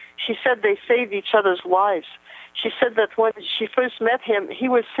him. She said they saved each other's lives. She said that when she first met him, he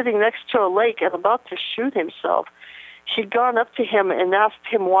was sitting next to a lake and about to shoot himself. She'd gone up to him and asked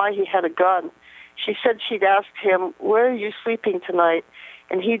him why he had a gun. She said she'd asked him, "Where are you sleeping tonight?"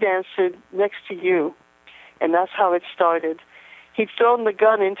 And he'd answered, "Next to you." And that's how it started. He'd thrown the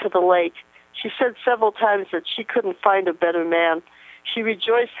gun into the lake. She said several times that she couldn't find a better man. She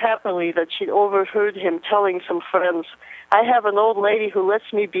rejoiced happily that she'd overheard him telling some friends, "I have an old lady who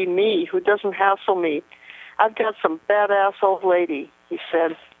lets me be me, who doesn't hassle me. I've got some badass old lady," he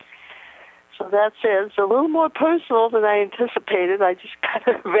said. So that's it. It's a little more personal than I anticipated. I just kind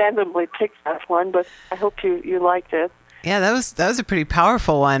of randomly picked that one, but I hope you liked it. Yeah, that was a pretty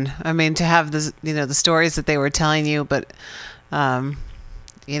powerful one. I mean, to have this, the stories that they were telling you, but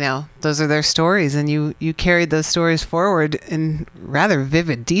those are their stories, and you carried those stories forward in rather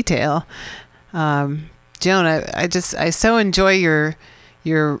vivid detail. Joan, I so enjoy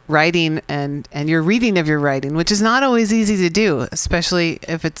your writing and your reading of your writing, which is not always easy to do, especially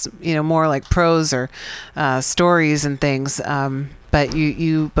if it's more like prose or stories and things. But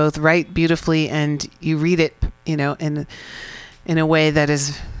you both write beautifully and you read it, in a way that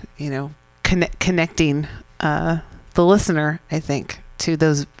is, connecting the listener, I think, to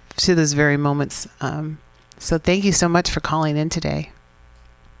those very moments. So thank you so much for calling in today.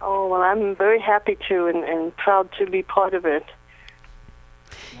 Oh, well, I'm very happy to and proud to be part of it.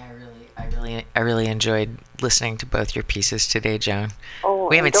 Yeah, I really enjoyed listening to both your pieces today, Joan. Oh,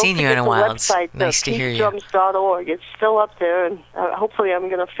 we haven't seen you in a while. Website, it's nice to hear you. PeaceDrums.org. It's still up there, and hopefully I'm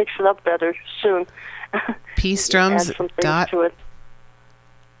going to fix it up better soon. PeaceDrums.org.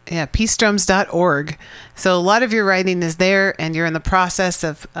 Yeah, PeaceDrums.org. So a lot of your writing is there, and you're in the process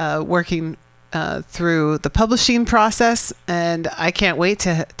of working through the publishing process, and I can't wait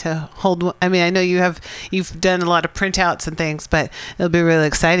to hold. I mean, I know you've done a lot of printouts and things, but it'll be really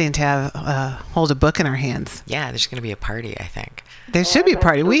exciting to have hold a book in our hands. Yeah, there's going to be a party, I think. There should be a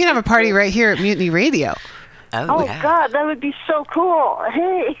party. We can have a party right here at Mutiny Radio. Oh yeah. God, that would be so cool.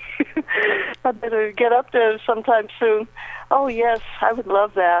 Hey, I better get up there sometime soon. Oh, yes, I would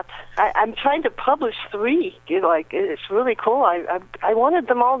love that. I'm trying to publish 3. It's really cool. I wanted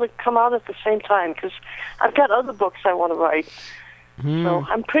them all to come out at the same time because I've got other books I want to write. So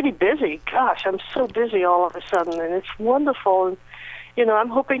I'm pretty busy. Gosh, I'm so busy all of a sudden, and it's wonderful. And, I'm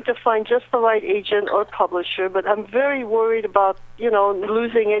hoping to find just the right agent or publisher, but I'm very worried about,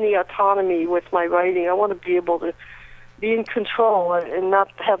 losing any autonomy with my writing. I want to be able to be in control and not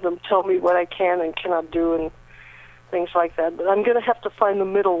have them tell me what I can and cannot do and things like that. But I'm going to have to find the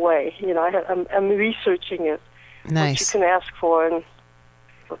middle way. I'm researching it. Nice. What you can ask for and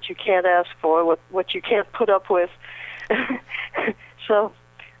what you can't ask for, what you can't put up with. So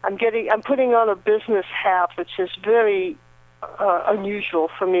I'm putting on a business hat, which is very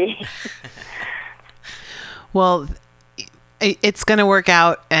unusual for me. Well, it's going to work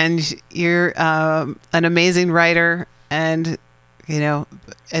out, and you're an amazing writer, and I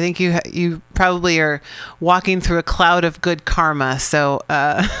think you probably are walking through a cloud of good karma. So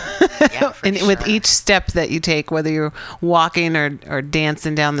with each step that you take, whether you're walking or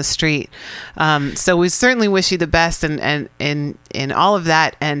dancing down the street. So we certainly wish you the best and in all of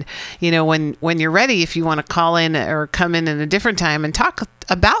that. And, when you're ready, if you want to call in or come in a different time and talk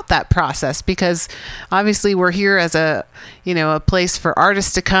about that process, because obviously we're here as a place for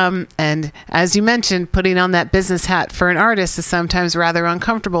artists to come. And as you mentioned, putting on that business hat for an artist is sometimes rather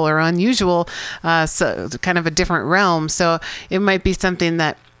uncomfortable or unusual. So it's kind of a different realm. So it might be something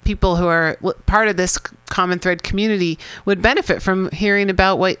that people who are part of this Common Thread community would benefit from hearing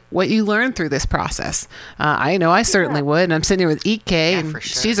about what you learned through this process. I know I certainly would. And I'm sitting here with Ike, and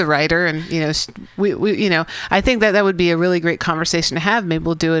she's a writer, and I think that would be a really great conversation to have. Maybe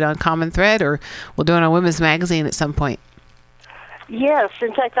we'll do it on Common Thread, or we'll do it on Women's Magazine at some point. Yes,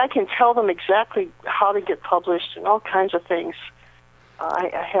 in fact, I can tell them exactly how to get published and all kinds of things.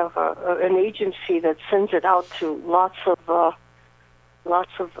 I have an agency that sends it out to lots of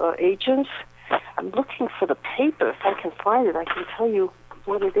agents. I'm looking for the paper. If I can find it, I can tell you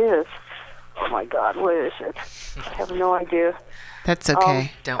what it is. Oh my God, where is it? I have no idea. That's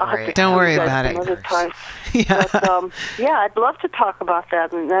okay. Don't worry about it. Another time. Yeah. But, I'd love to talk about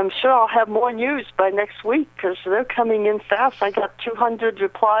that, and I'm sure I'll have more news by next week because they're coming in fast. I got 200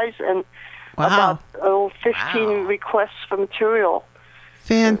 replies and about 15 requests for material.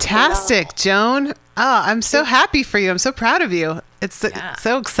 Fantastic, Joan. Oh, I'm so happy for you. I'm so proud of you. It's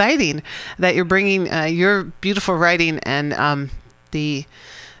so exciting that you're bringing your beautiful writing and the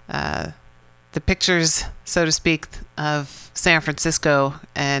pictures, so to speak, of San Francisco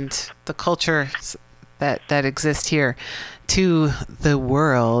and the culture that exist here to the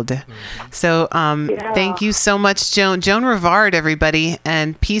world. Mm-hmm. So thank you so much, Joan. Joan Rivard, everybody,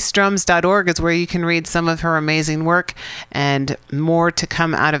 and peacedrums.org is where you can read some of her amazing work and more to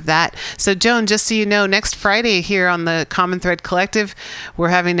come out of that. So Joan, just so you know, next Friday here on the Common Thread Collective, we're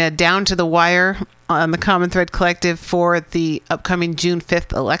having a Down to the Wire on the Common Thread Collective for the upcoming June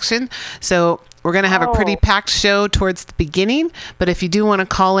 5th election. So we're going to have a pretty packed show towards the beginning, but if you do want to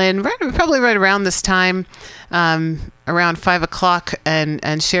call in, probably right around this time, around 5 o'clock,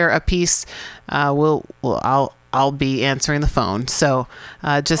 and share a piece, I'll be answering the phone. So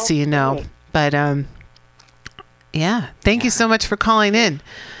just so you know. But thank you so much for calling in.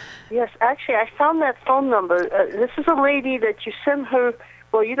 Yes, actually, I found that phone number. This is a lady that you send her.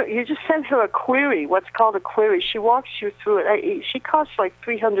 Well, you just send her a query, what's called a query. She walks you through it. She costs like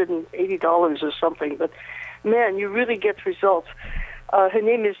 $380 or something, but man, you really get results. Her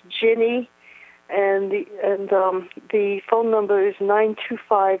name is Jenny, and the phone number is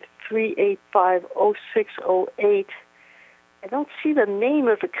 925-385-0608. I don't see the name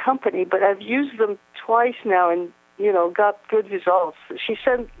of the company, but I've used them twice now and got good results. She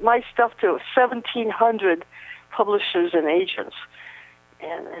sent my stuff to 1,700 publishers and agents.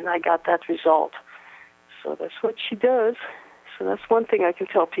 And I got that result. So that's what she does. So that's one thing I can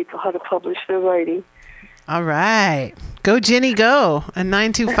tell people, how to publish their writing. All right. Go, Jenny, go. And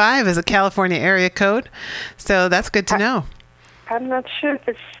 925 is a California area code. So that's good to know. I'm not sure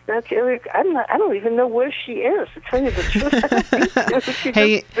if that's area. I don't even know where she is, to tell you the truth. I don't think she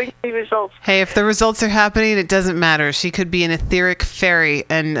just brings me results. Hey, if the results are happening, it doesn't matter. She could be an etheric fairy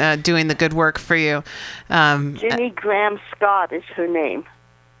and doing the good work for you. Jenny Graham Scott is her name.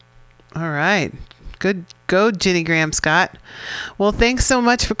 All right. Good. Go, Jenny Graham Scott. Well, thanks so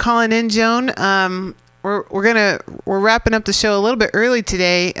much for calling in, Joan. We're wrapping up the show a little bit early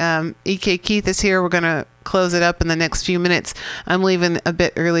today. E.K. Keith is here. We're gonna close it up in the next few minutes. I'm leaving a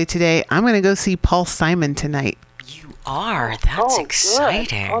bit early today. I'm gonna go see Paul Simon tonight. You are. That's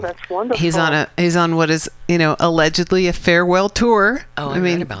exciting. Good. Oh, that's wonderful. He's on what is, allegedly a farewell tour. Oh, I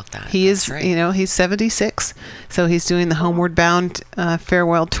read about that. He That's is, right. He's 76, so he's doing the Homeward Bound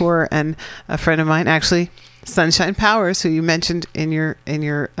farewell tour. And a friend of mine, actually, Sunshine Powers, who you mentioned in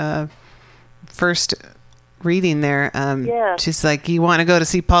your first reading there, she's like, "You want to go to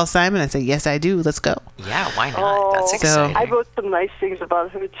see Paul Simon?" I said, "Yes, I do. Let's go." Yeah, why not? That's exciting. I wrote some nice things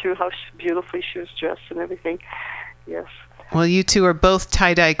about her too, how beautifully she was dressed and everything. Yes. Well, you two are both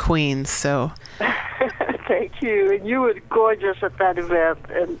tie-dye queens, so. Thank you. And you were gorgeous at that event,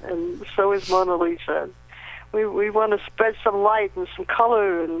 and so is Mona Lisa. We want to spread some light and some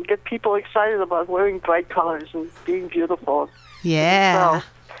color and get people excited about wearing bright colors and being beautiful. Yeah.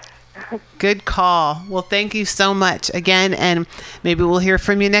 Good call. Well, thank you so much again, and maybe we'll hear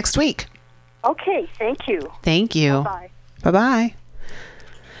from you next week. Okay, thank you. Thank you. Bye-bye. Bye-bye.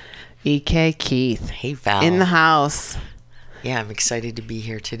 E.K. Keith. Hey, Val. In the house. Yeah, I'm excited to be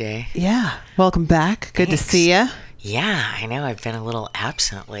here today. Yeah. Welcome back. Good to see you. Yeah, I know. I've been a little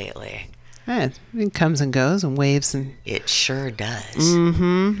absent lately. Yeah, it comes and goes and waves. And it sure does.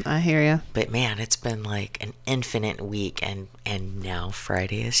 Mm-hmm. I hear you. But, man, it's been like an infinite week, and now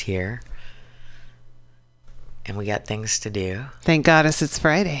Friday is here. And we got things to do. Thank goddess it's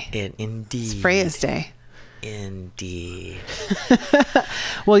Friday. Indeed. It's Freya's Day. Indeed.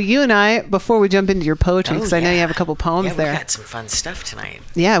 Well, you and I, before we jump into your poetry, because I know you have a couple poems there. Yeah, we got some fun stuff tonight.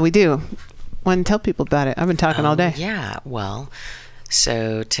 Yeah, we do. Want to tell people about it? I've been talking all day. Yeah, well,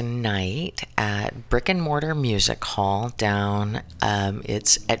 so tonight at Brick and Mortar Music Hall down,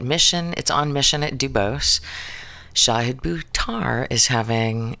 it's on Mission at Dubose. Shahid Buttar is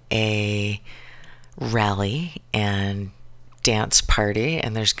having a rally and dance party,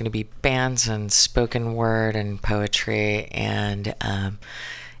 and there's going to be bands and spoken word and poetry. And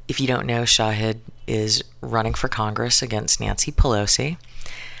if you don't know, Shahid is running for Congress against Nancy Pelosi,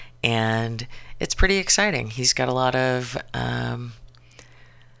 and it's pretty exciting. He's got a lot of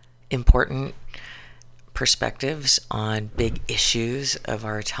important perspectives on big issues of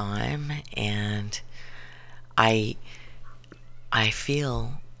our time, and I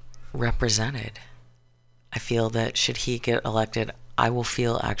feel represented. I feel that should he get elected, I will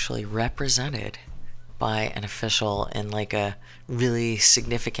feel actually represented by an official in like a really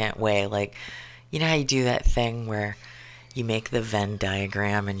significant way. Like, you know how you do that thing where you make the Venn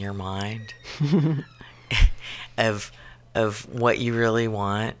diagram in your mind of what you really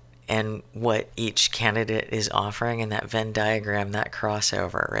want and what each candidate is offering, and that Venn diagram, that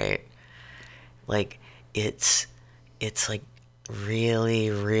crossover, right? Like it's like really,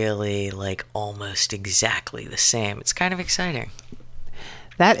 really like almost exactly the same. It's kind of exciting.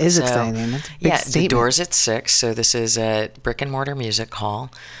 That is exciting. That's a big statement. The door's at 6, so this is at Brick and Mortar Music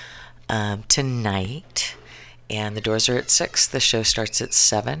Hall tonight, and the doors are at 6. The show starts at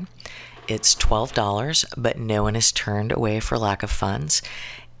 7. It's $12, but no one is turned away for lack of funds,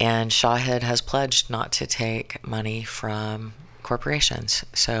 and Shahid has pledged not to take money from corporations,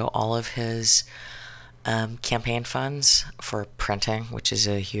 so all of his campaign funds for printing, which is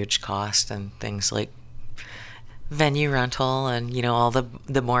a huge cost, and things like venue rental and, you know, all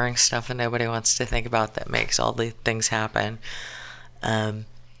the boring stuff that nobody wants to think about that makes all the things happen.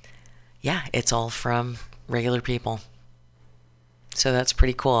 It's all from regular people. So that's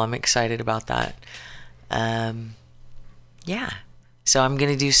pretty cool. I'm excited about that. So I'm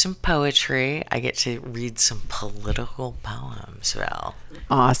going to do some poetry. I get to read some political poems, Val.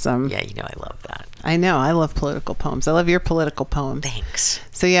 Awesome. Yeah, you know I love that. I know. I love political poems. I love your political poems. Thanks.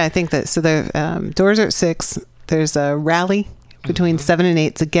 So, yeah, I think that, so the doors are at 6. There's a rally between 7 and 8.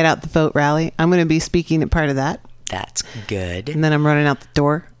 It's a Get Out the Vote rally. I'm going to be speaking at part of that. That's good. And then I'm running out the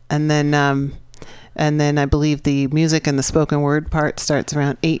door. And then I believe the music and the spoken word part starts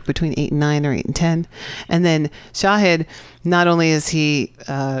around 8, between 8 and 9 or 8 and 10. And then Shahid, not only is he,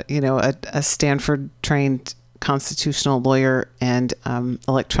 a Stanford-trained constitutional lawyer and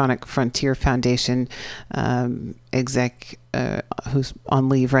Electronic Frontier Foundation exec who's on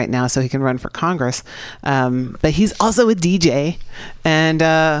leave right now so he can run for Congress, but he's also a DJ and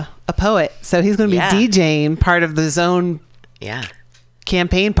a poet. So he's going to be DJing part of the Zone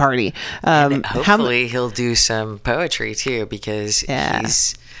campaign party. And hopefully he'll do some poetry too, because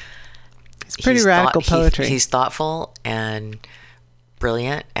he's pretty radical poetry. He's thoughtful and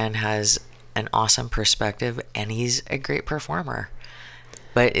brilliant and has an awesome perspective, and he's a great performer.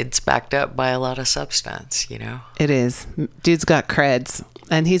 But it's backed up by a lot of substance, you know? It is. Dude's got creds.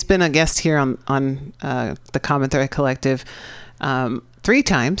 And he's been a guest here on the Common Thread Collective 3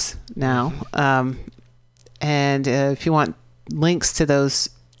 times now. And if you want links to those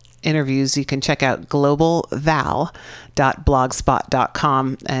interviews, you can check out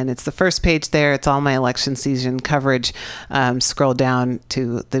globalval.blogspot.com. And it's the first page there. It's all my election season coverage. Scroll down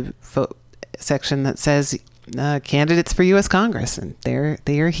to the section that says candidates for U.S. Congress, and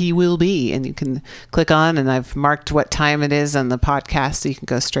there he will be. And you can click on, and I've marked what time it is on the podcast, so you can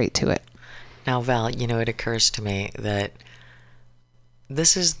go straight to it. Now, Val, it occurs to me that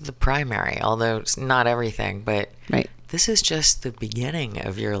this is the primary, although it's not everything, but right. This is just the beginning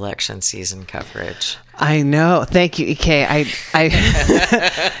of your election season coverage. I know. Thank you, EK.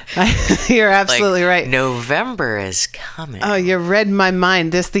 You're absolutely right. November is coming. Oh, you read my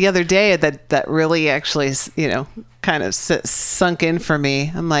mind. The other day that really actually, kind of sunk in for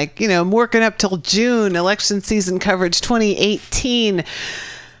me. I'm like, I'm working up till June, election season coverage 2018.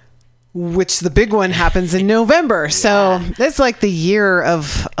 Which the big one happens in November. Yeah. So it's like the year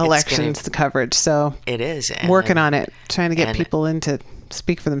of elections, the coverage. So it is. Working on it, trying to get people in to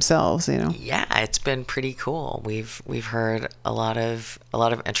speak for themselves, Yeah, it's been pretty cool. We've heard a lot of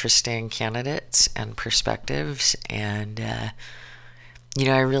interesting candidates and perspectives, and I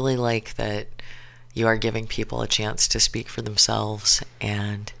really like that you are giving people a chance to speak for themselves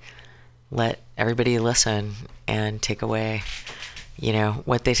and let everybody listen and take away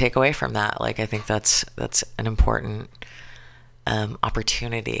what they take away from that. I think that's an important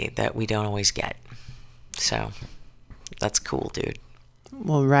opportunity that we don't always get. So that's cool, dude.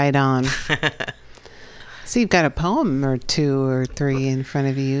 Well, right on. So you've got a poem or two or three in front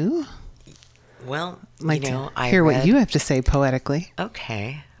of you. Well, I hear what you have to say poetically.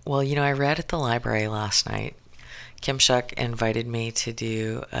 Okay. Well, I read at the library last night. Kim Shuck invited me to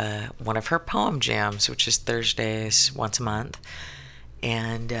do one of her poem jams, which is Thursdays once a month.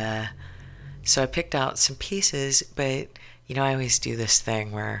 And so I picked out some pieces, but, I always do this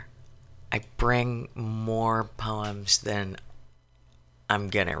thing where I bring more poems than I'm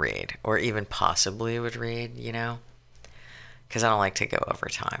going to read, or even possibly would read, because I don't like to go over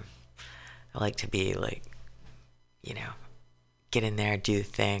time. I like to be get in there, do the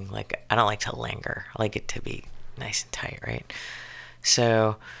thing. I don't like to linger. I like it to be nice and tight, right?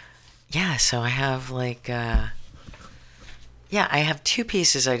 So, yeah, so I have I have two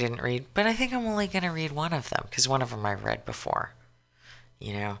pieces I didn't read, but I think I'm only going to read one of them because one of them I read before,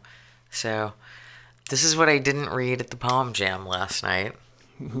 So this is what I didn't read at the Poem Jam last night.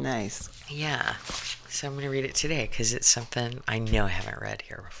 Nice. Yeah. So I'm going to read it today because it's something I know I haven't read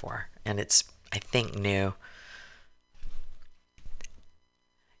here before, and it's, I think, new.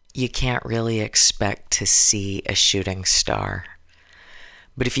 You can't really expect to see a shooting star,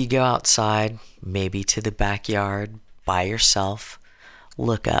 but if you go outside, maybe to the backyard, by yourself,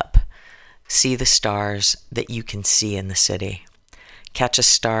 look up, see the stars that you can see in the city. Catch a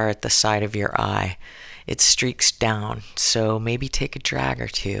star at the side of your eye. It streaks down, so maybe take a drag or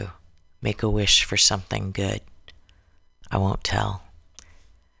two. Make a wish for something good. I won't tell.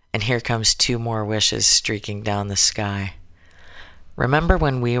 And here comes two more wishes streaking down the sky. Remember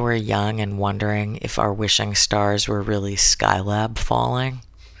when we were young and wondering if our wishing stars were really Skylab falling?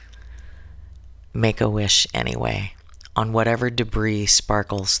 Make a wish anyway, on whatever debris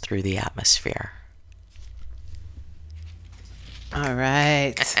sparkles through the atmosphere. All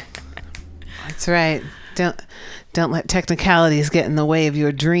right. That's right. Don't let technicalities get in the way of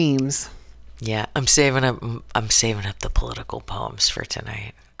your dreams. Yeah, I'm saving up the political poems for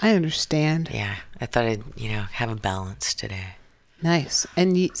tonight. I understand. Yeah, I thought I'd, have a balance today. Nice.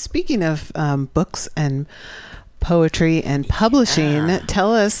 And speaking of books and poetry and publishing,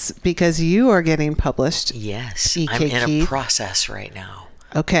 tell us, because you are getting published. Yes, EK I'm in Keith. a process right now.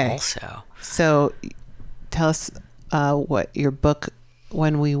 Okay. Also, so tell us what your book,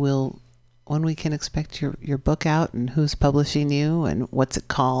 when we can expect your book out, and who's publishing you, and what's it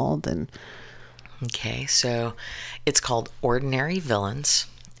called, and. Okay, so it's called Ordinary Villains,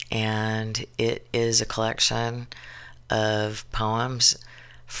 and it is a collection of poems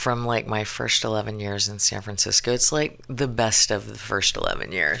from my first 11 years in San Francisco. It's the best of the first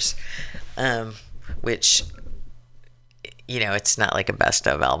 11 years, which, it's not like a best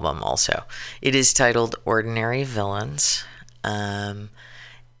of album also. It is titled Ordinary Villains, and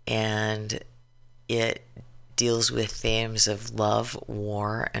it deals with themes of love,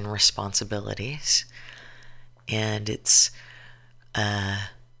 war, and responsibilities. And it's, there's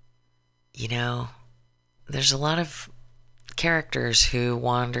a lot of characters who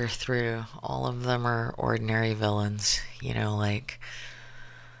wander through. All of them are ordinary villains,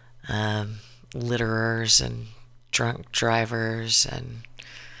 litterers and drunk drivers and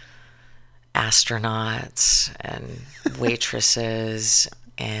astronauts and waitresses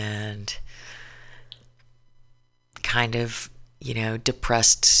and kind of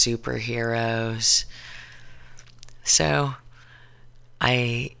depressed superheroes. So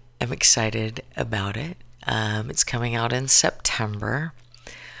I am excited about it. It's coming out in September.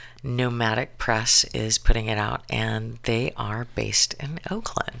 Nomadic Press is putting it out, and they are based in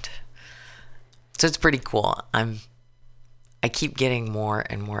Oakland. So it's pretty cool. I keep getting more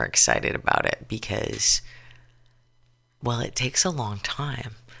and more excited about it because, well, it takes a long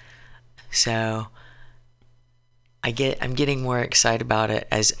time. So I'm getting more excited about it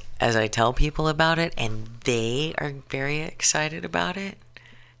as I tell people about it, and they are very excited about it.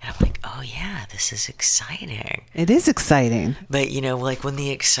 And I'm like, oh yeah, this is exciting. It is exciting. But like when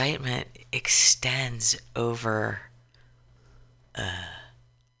the excitement extends over a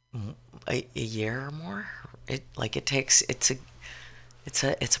year or more, it's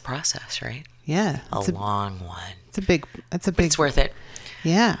a process, right? Yeah, a long one. It's worth it.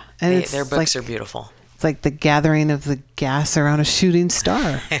 Yeah, and their books are beautiful. It's like the gathering of the gas around a shooting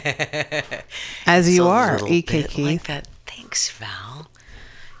star. As you are, E.K. Keith. Like that. Thanks, Val.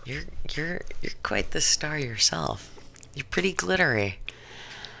 You're quite the star yourself. You're pretty glittery.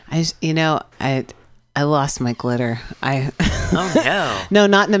 I lost my glitter. Oh no. No,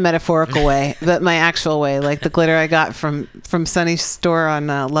 not in a metaphorical way, but my actual way, like the glitter I got from Sunny's store on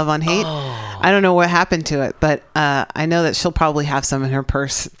Love on Hate. Oh. I don't know what happened to it, but I know that she'll probably have some in her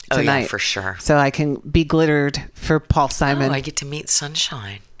purse tonight. Oh yeah, for sure. So I can be glittered for Paul Simon. Oh, I get to meet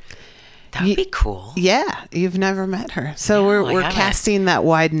Sunshine. That would be cool. Yeah, you've never met her. So we're casting that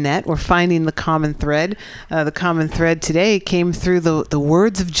wide net. We're finding the common thread. The common thread today came through the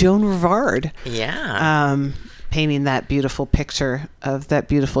words of Joan Rivard. Yeah. Painting that beautiful picture of that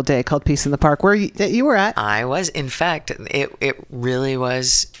beautiful day called Peace in the Park, that you were at. I was. In fact, it really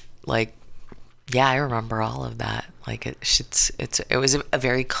was like, yeah, I remember all of that. Like it was a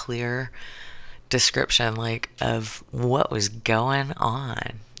very clear description, like, of what was going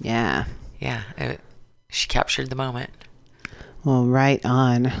on. Yeah. Yeah, she captured the moment. Well, right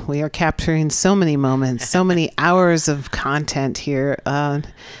on. We are capturing so many moments, so many hours of content here at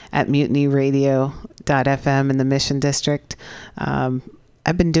MutinyRadio.fm in the Mission District. I've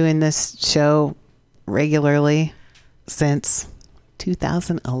been doing this show regularly since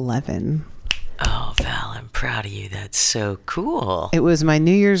 2011. Oh, Val, I'm proud of you. That's so cool. It was my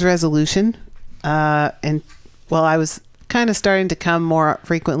New Year's resolution. I was kind of starting to come more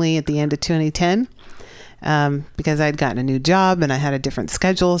frequently at the end of 2010 because I'd gotten a new job and I had a different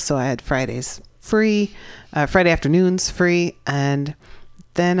schedule. So I had Fridays free, Friday afternoons free. And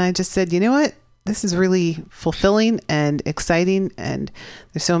then I just said, you know what? This is really fulfilling and exciting. And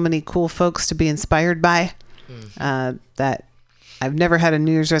there's so many cool folks to be inspired by that I've never had a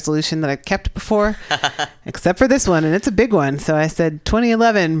New Year's resolution that I've kept before, except for this one. And it's a big one. So I said,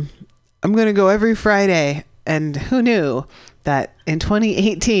 2011, I'm going to go every Friday. And who knew that in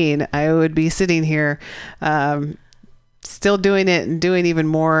 2018, I would be sitting here still doing it and doing even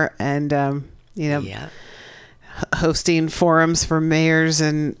more and, hosting forums for mayors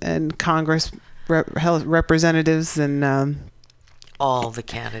and Congress representatives and all the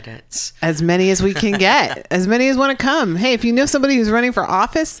candidates. As many as we can get, as many as want to come. Hey, if you know somebody who's running for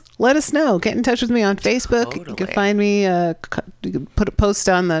office, let us know. Get in touch with me on Facebook. Totally. You can find me, you can put a post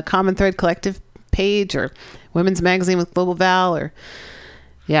on the Common Thread Collective page or Women's Magazine with Global Val, or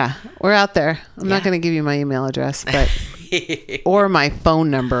we're out there. I'm not going to give you my email address, but or my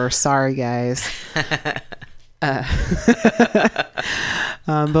phone number. Sorry, guys. But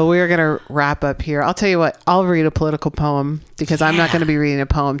we're going to wrap up here. I'll tell you what, I'll read a political poem because I'm not going to be reading a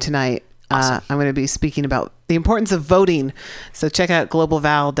poem tonight. Awesome. I'm going to be speaking about the importance of voting. So check out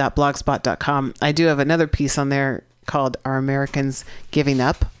globalval.blogspot.com. I do have another piece on there called Are Americans Giving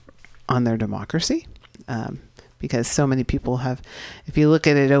Up on Their Democracy? Because so many people have, if you look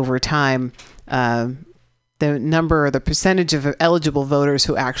at it over time, the number or the percentage of eligible voters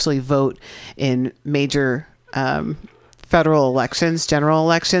who actually vote in major federal elections, general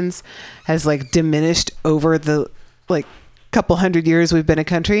elections, has diminished over the couple hundred years we've been a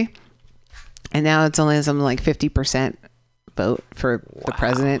country. And now it's only something like 50% vote for the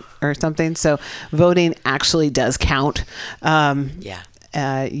president or something. So voting actually does count.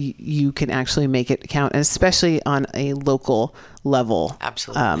 You can actually make it count, and especially on a local level.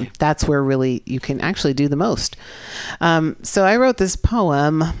 Absolutely. That's where really you can actually do the most. So I wrote this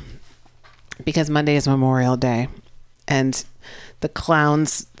poem because Monday is Memorial Day, and the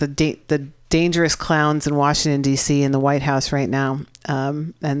clowns, the dangerous clowns in Washington, D.C. and the White House right now,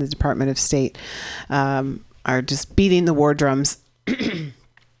 and the Department of State are just beating the war drums.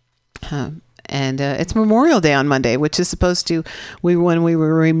 And it's Memorial Day on Monday, which is supposed to, when we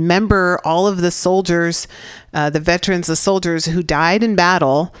remember all of the soldiers, the veterans, the soldiers who died in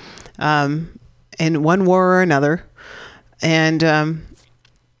battle in one war or another. And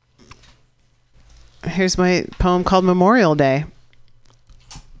here's my poem called Memorial Day.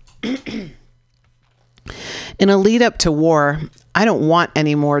 In a lead up to war, I don't want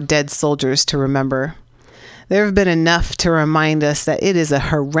any more dead soldiers to remember. There have been enough to remind us that it is a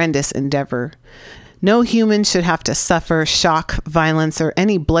horrendous endeavor. No human should have to suffer shock, violence, or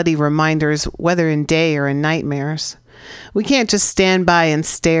any bloody reminders, whether in day or in nightmares. We can't just stand by and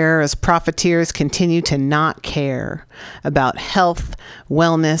stare as profiteers continue to not care about health,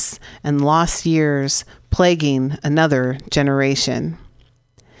 wellness, and lost years plaguing another generation.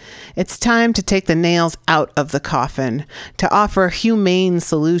 It's time to take the nails out of the coffin, to offer humane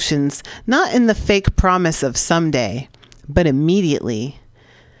solutions, not in the fake promise of someday, but immediately.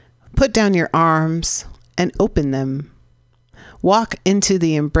 Put down your arms and open them. Walk into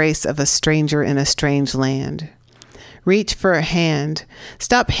the embrace of a stranger in a strange land. Reach for a hand.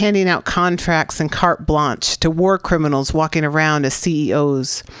 Stop handing out contracts and carte blanche to war criminals walking around as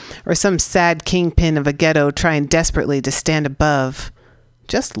CEOs, or some sad kingpin of a ghetto trying desperately to stand above.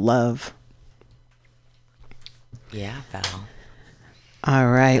 Just love. Yeah, Val. All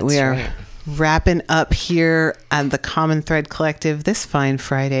right. That's we are right. Wrapping up here at the Common Thread Collective this fine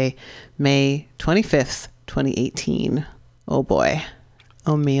Friday, May 25th, 2018. Oh boy.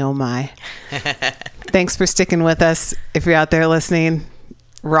 Oh me, oh my. Thanks for sticking with us. If you're out there listening,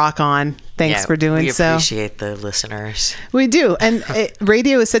 rock on. Thanks for doing so. We appreciate the listeners. We do. And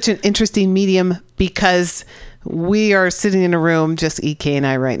radio is such an interesting medium because we are sitting in a room, just EK and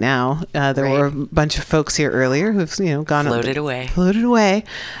I right now. There were a bunch of folks here earlier who've, gone floated away.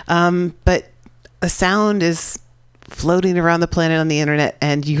 But the sound is floating around the planet on the internet,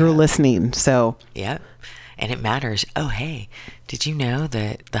 and you're listening. So Yep. And it matters. Oh, hey, did you know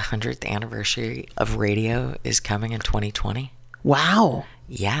that the 100th anniversary of radio is coming in 2020? Wow.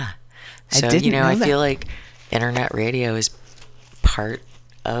 Yeah. So, I didn't know I that. feel like internet radio is part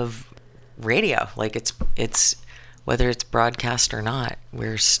of radio. Like it's whether it's broadcast or not,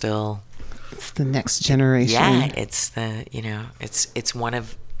 we're still, it's the next generation. yeah, it's the, it's one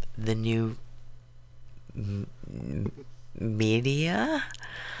of the new media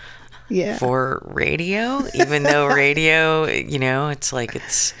for radio, even though radio, it's like,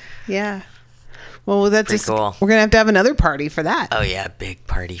 it's yeah. Well, that's pretty just cool. We're gonna have to have another party for that. Oh yeah, big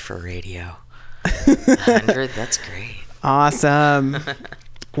party for radio. 100, that's great. Awesome.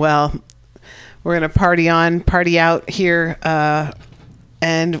 Well, we're going to party out here,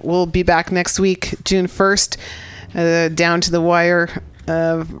 and we'll be back next week, June 1st, down to the wire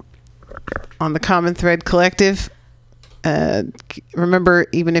on the Common Thread Collective. Remember,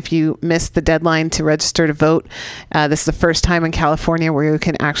 even if you missed the deadline to register to vote, this is the first time in California where you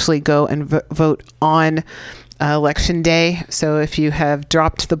can actually go and vote on Election Day. So if you have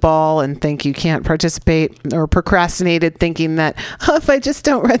dropped the ball and think you can't participate, or procrastinated thinking that, if I just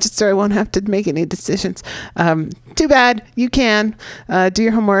don't register, I won't have to make any decisions. Too bad. You can do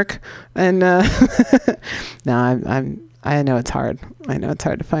your homework. And no, I know it's hard. I know it's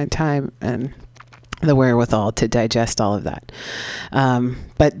hard to find time and the wherewithal to digest all of that.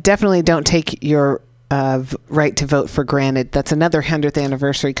 But definitely don't take your right to vote for granted. That's another 100th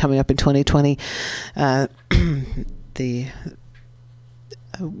anniversary coming up in 2020. The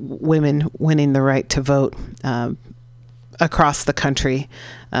women winning the right to vote across the country.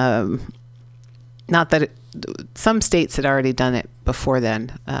 Not that some states had already done it before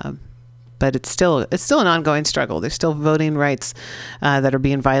then, but it's still an ongoing struggle. There's still voting rights that are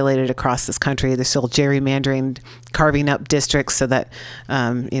being violated across this country. There's still gerrymandering, carving up districts so that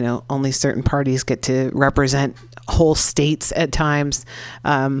only certain parties get to represent whole states at times.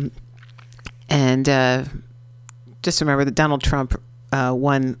 And just remember that Donald Trump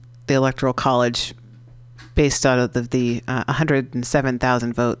won the Electoral College based out of the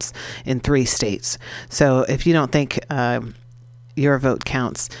 107,000 votes in 3 states. So if you don't think your vote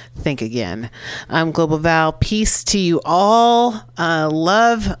counts, think again. I'm Global Val. Peace to you all.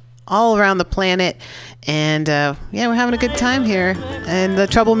 Love all around the planet. And we're having a good time here. And the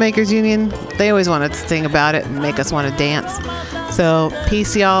Troublemakers Union, they always want to sing about it and make us want to dance. So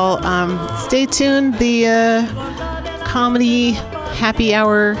peace, y'all. Stay tuned. The comedy happy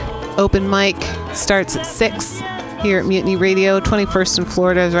hour open mic starts at 6 here at Mutiny Radio. 21st in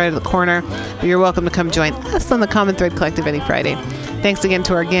Florida is right at the corner. But you're welcome to come join us on the Common Thread Collective any Friday. Thanks again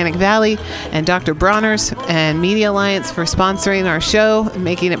to Organic Valley and Dr. Bronner's and Media Alliance for sponsoring our show and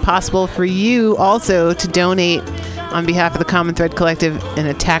making it possible for you also to donate on behalf of the Common Thread Collective in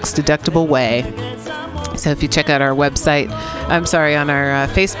a tax-deductible way. So if you check out our website, on our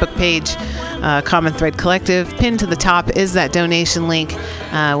Facebook page, Common Thread Collective, pinned to the top is that donation link.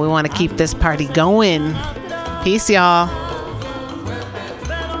 We want to keep this party going. Peace, y'all.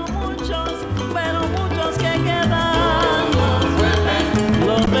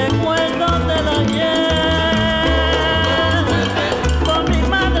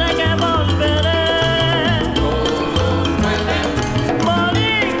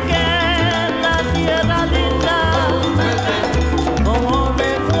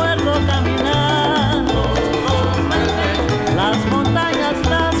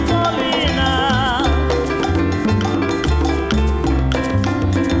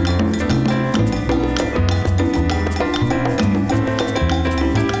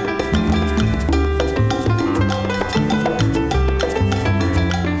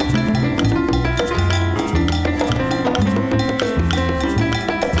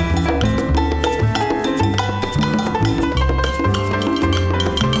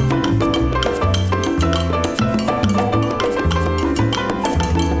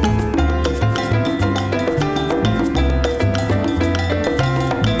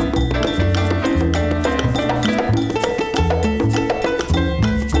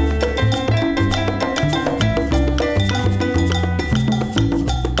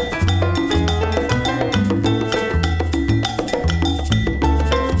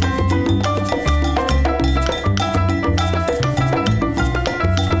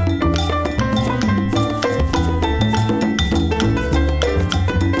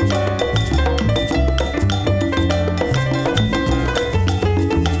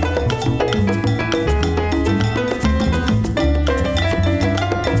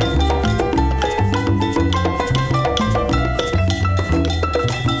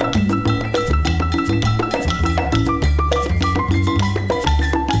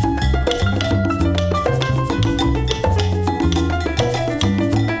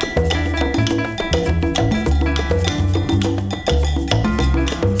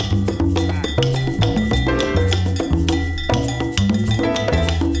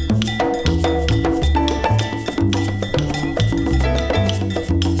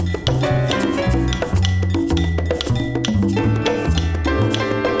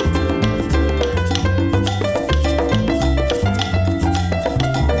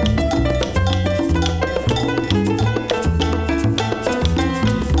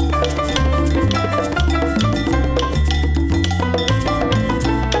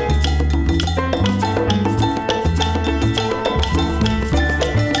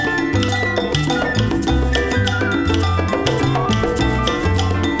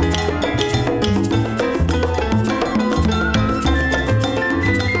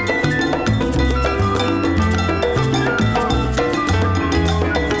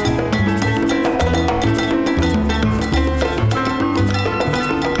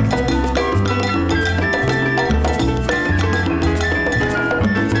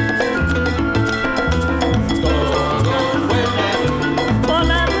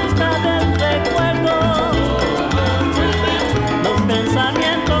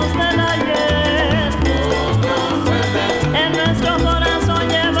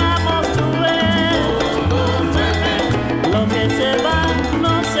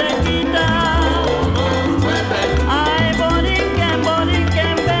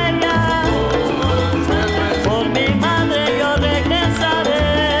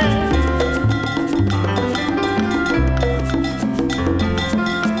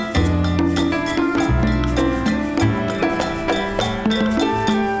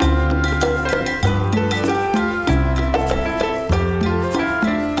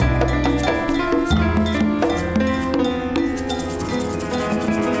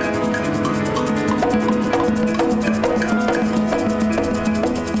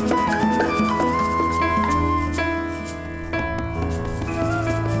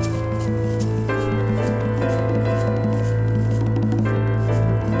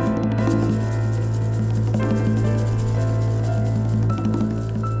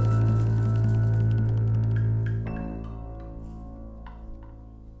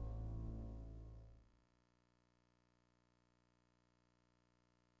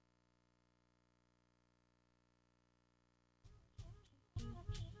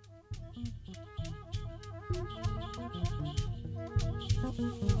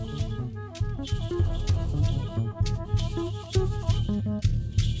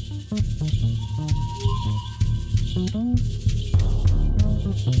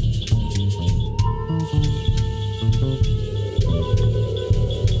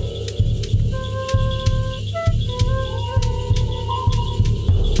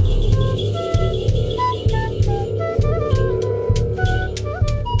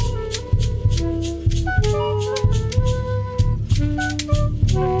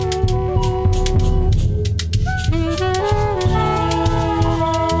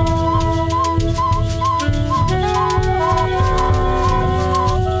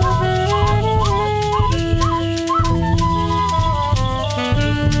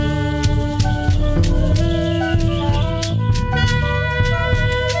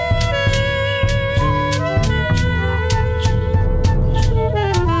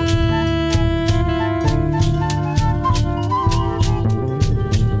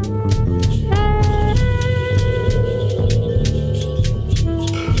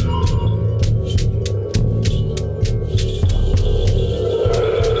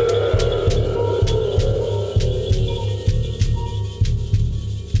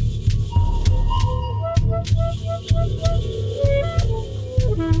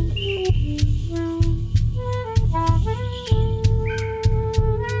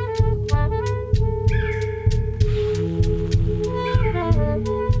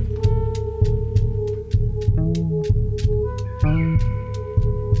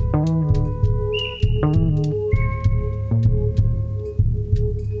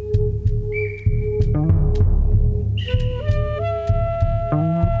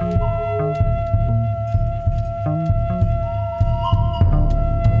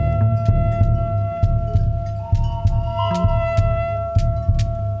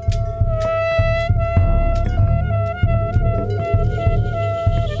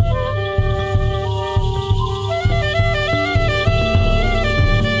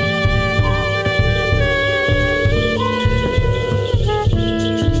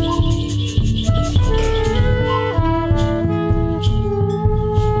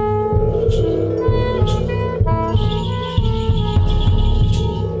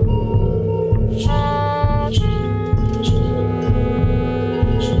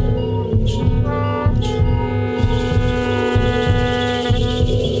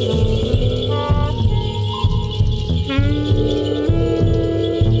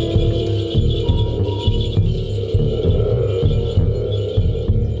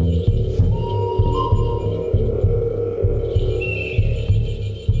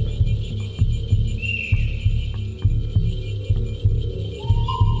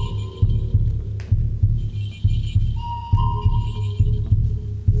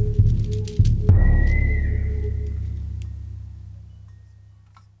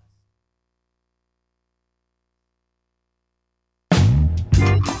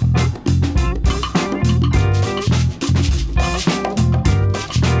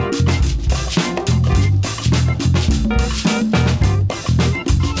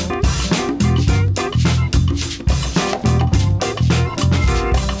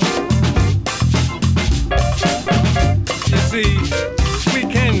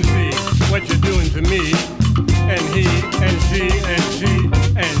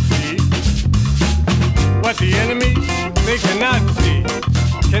 what the enemy, they cannot see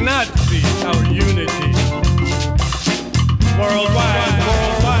our unity. Worldwide,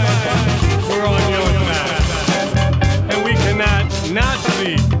 we're on your side. And we cannot not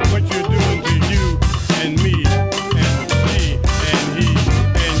see what you're doing to you and me and she and he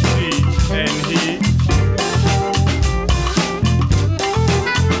and she and he.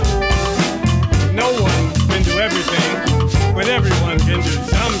 No one can do everything, but everyone can do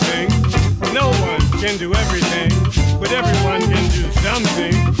something. No one can do everything, but everyone can do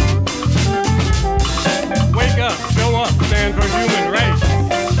something. Wake up, show up, stand for human rights.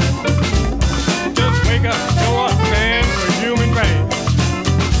 Just wake up, show up, stand for human rights.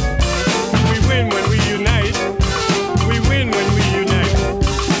 We win when we unite. We win when we unite.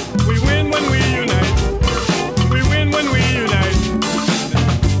 We win when we unite. We win when we unite.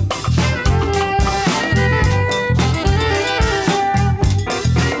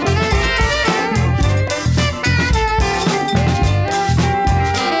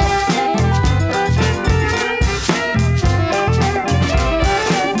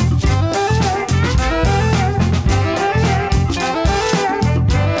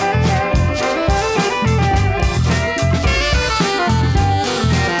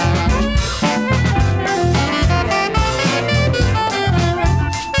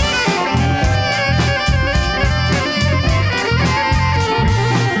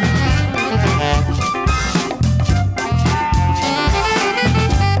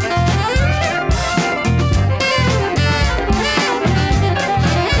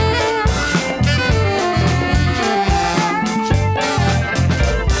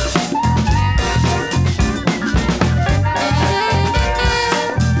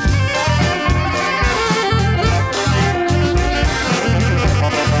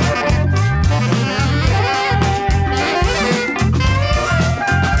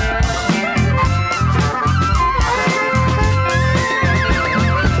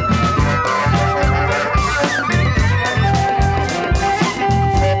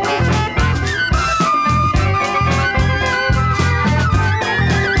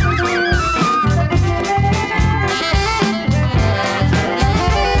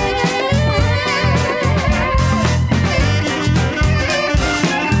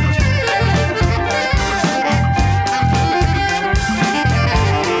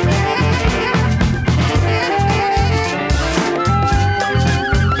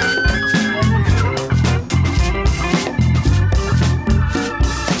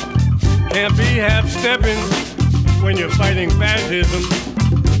 Can't be half-stepping when you're fighting fascism.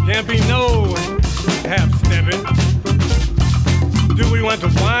 Can't be no half-stepping. Do we want to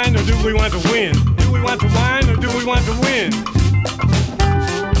whine or do we want to win? Do we want to whine or do we want to win?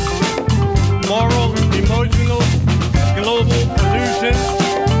 Moral, emotional, global pollution.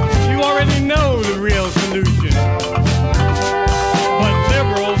 You already know the real solution. But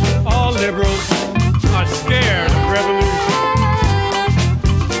liberals, all liberals, are scared of revolution.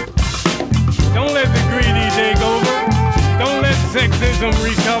 Don't let the greedy take over. Don't let sexism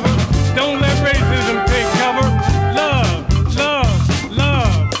recover. Don't let racism take cover. Love, love,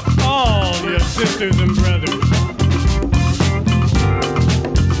 love all your sisters and brothers.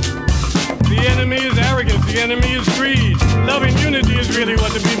 The enemy is arrogance. The enemy is greed. Love and unity is really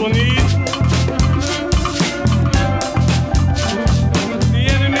what the people need. The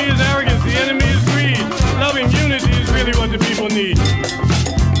enemy is arrogance. The enemy is greed. Love and unity is really what the people need.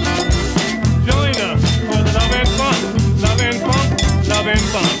 Join us for love and fun, love and fun, love and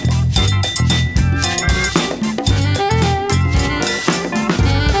fun.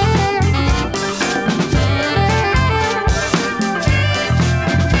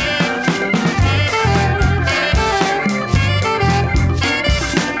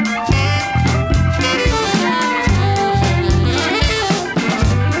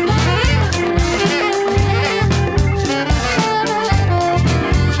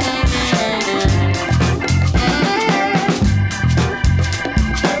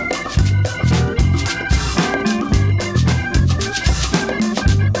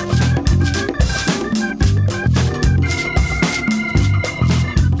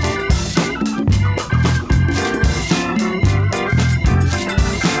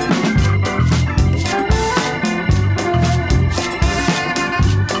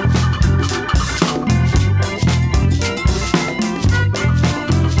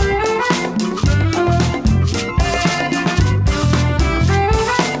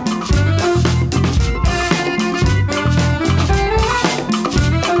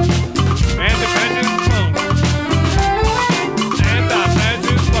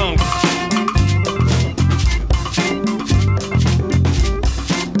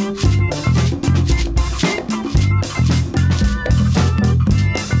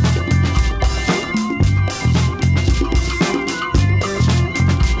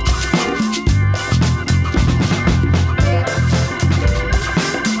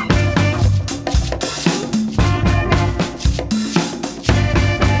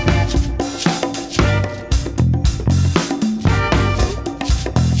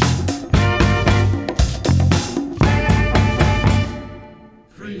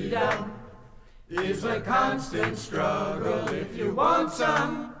 freedom is a constant struggle. If you want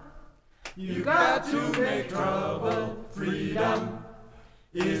some, you got to make trouble. Freedom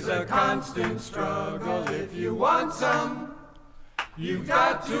is a constant struggle. If you want some, you've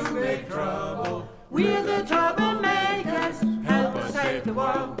got to make trouble. We're the troublemakers, help us save the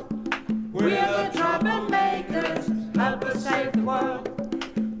world. We're the troublemakers, help us save the world.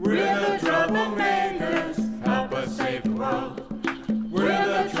 We're the troublemakers, help us save the world. We're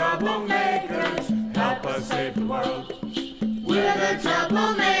the troublemakers, help us save the world. We're the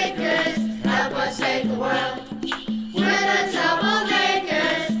troublemakers, help us save the world. We're the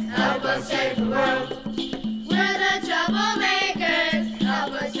troublemakers, help us save the world. We're the troublemakers,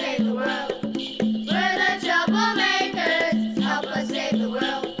 help us save the world. We're the troublemakers, help us save the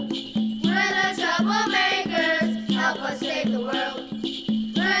world. We're the troublemakers, help us save the world.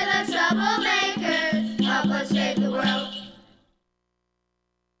 We're the troublemakers, help us save the world.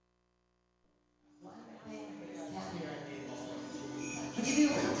 Would you be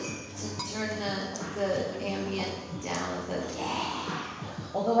willing to turn the ambient down a bit?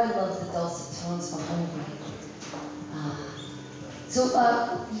 Although I love the dulcet tones from Ovi. So,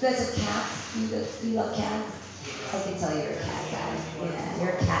 you guys have cats? You love cats? I can tell you're a cat guy. Yeah,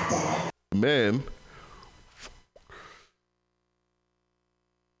 you're a cat dad. Man.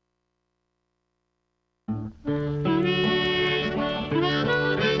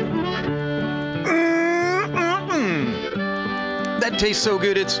 That tastes so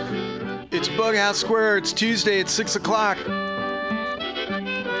good. It's Bughouse Square. It's Tuesday at 6 o'clock.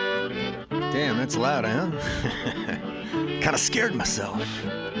 Damn, that's loud, huh? Kind of scared myself.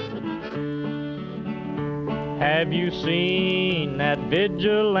 Have you seen that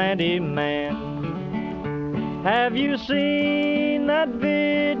vigilante man? Have you seen that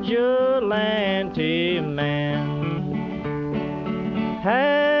vigilante man?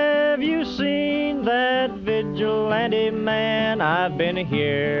 Have you seen that vigilante man? I've been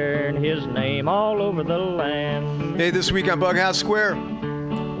hearing his name all over the land. Hey, this week on Bughouse Square.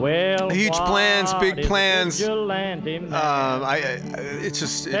 Well, huge plans, big plans. Tell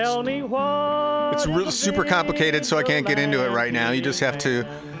me what it's really super complicated, so I can't get into it right now. You just have to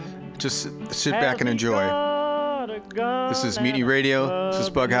sit back and enjoy. This is Mutiny Radio. This is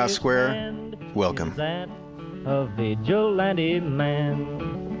Bughouse Square. Welcome. A vigilante man.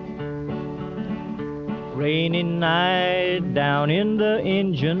 Rainy night down in the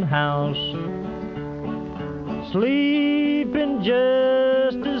engine house, sleeping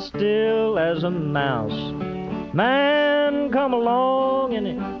just as still as a mouse. Man come along and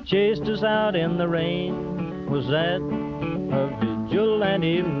he chased us out in the rain. Was that a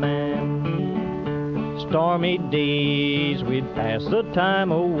vigilante man? Stormy days we'd pass the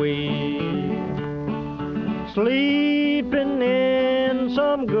time away, sleeping in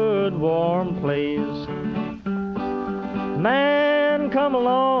some good warm place. Man come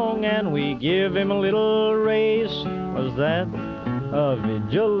along and we give him a little race. Was that a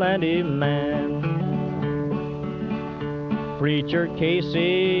vigilante man? Preacher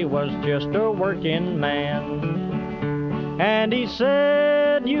Casey was just a working man, and he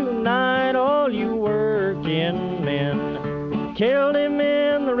said, unite all you working men. Killed him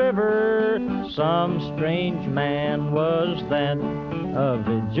in the river, some strange man. Was that a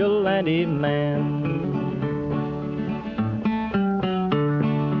vigilante man?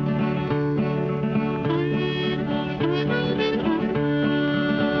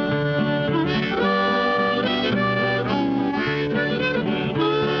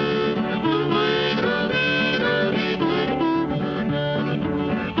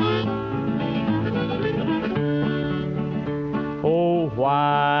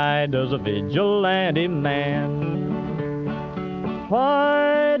 Why does a vigilante man,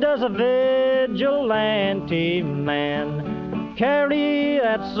 why does a vigilante man carry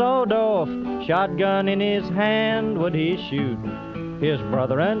that sawed-off shotgun in his hand? Would he shoot his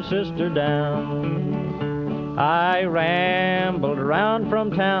brother and sister down? I rambled around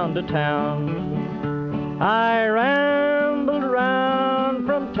from town to town, I rambled around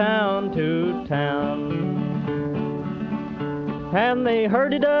from town to town, and they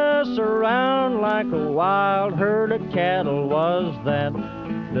herded us around like a wild herd of cattle. Was that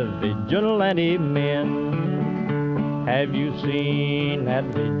the vigilante men? Have you seen that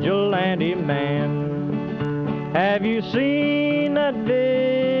vigilante man? Have you seen that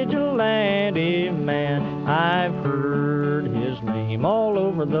vigilante man? I've heard his name all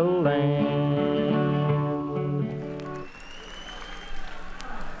over the land.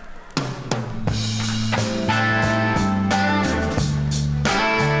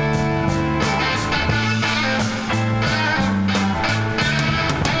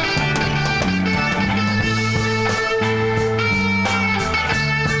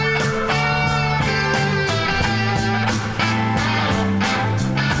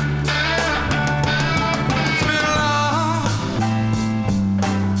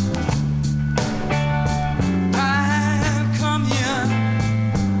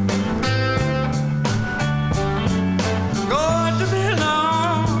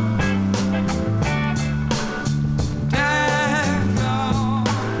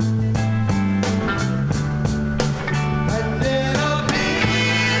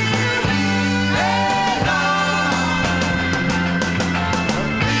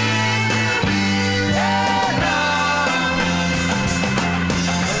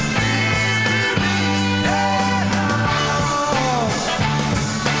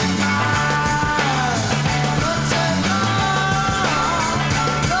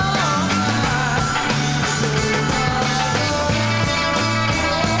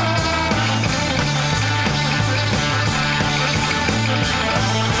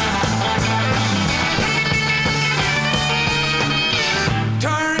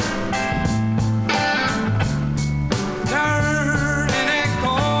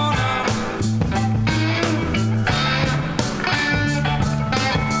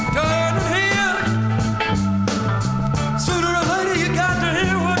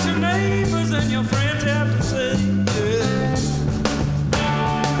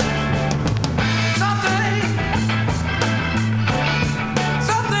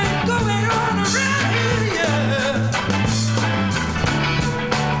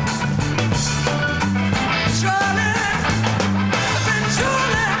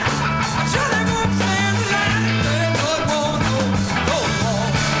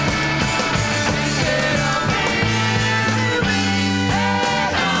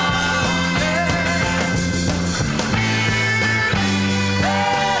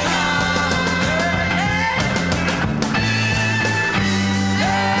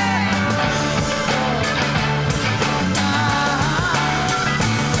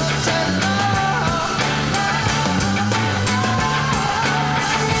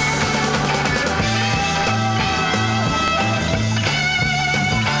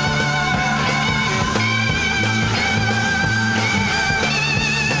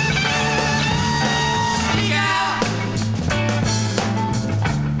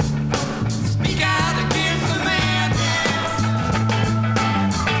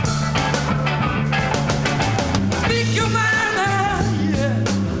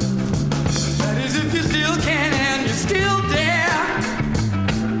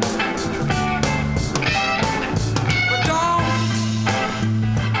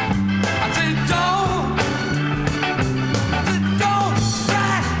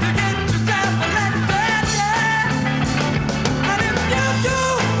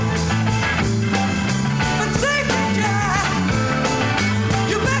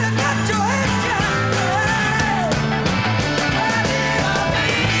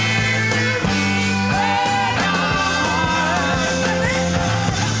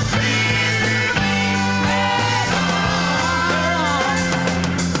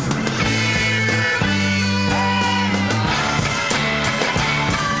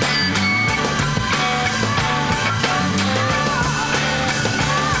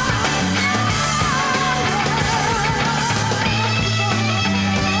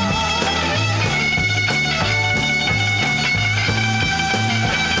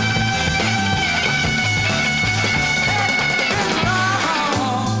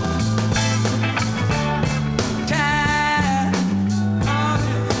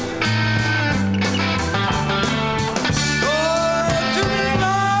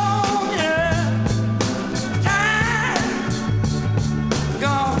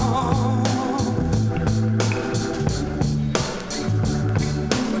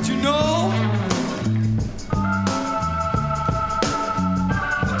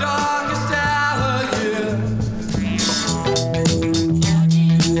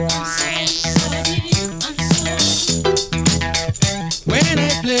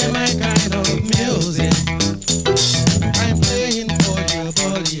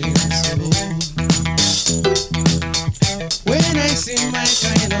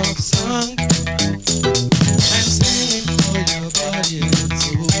 love song. I'm singing for your body and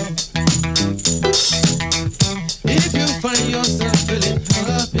soul. If you find yourself feeling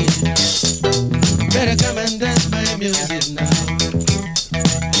happy, better come and dance my music now.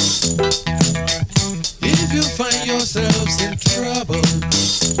 If you find yourselves in trouble,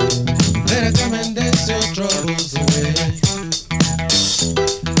 better come and dance your troubles away.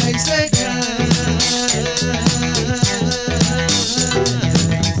 I say dance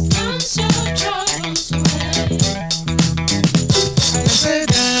your troubles away. I say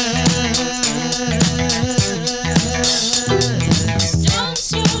dance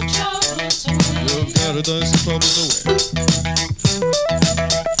your troubles away. You gotta dance your troubles away.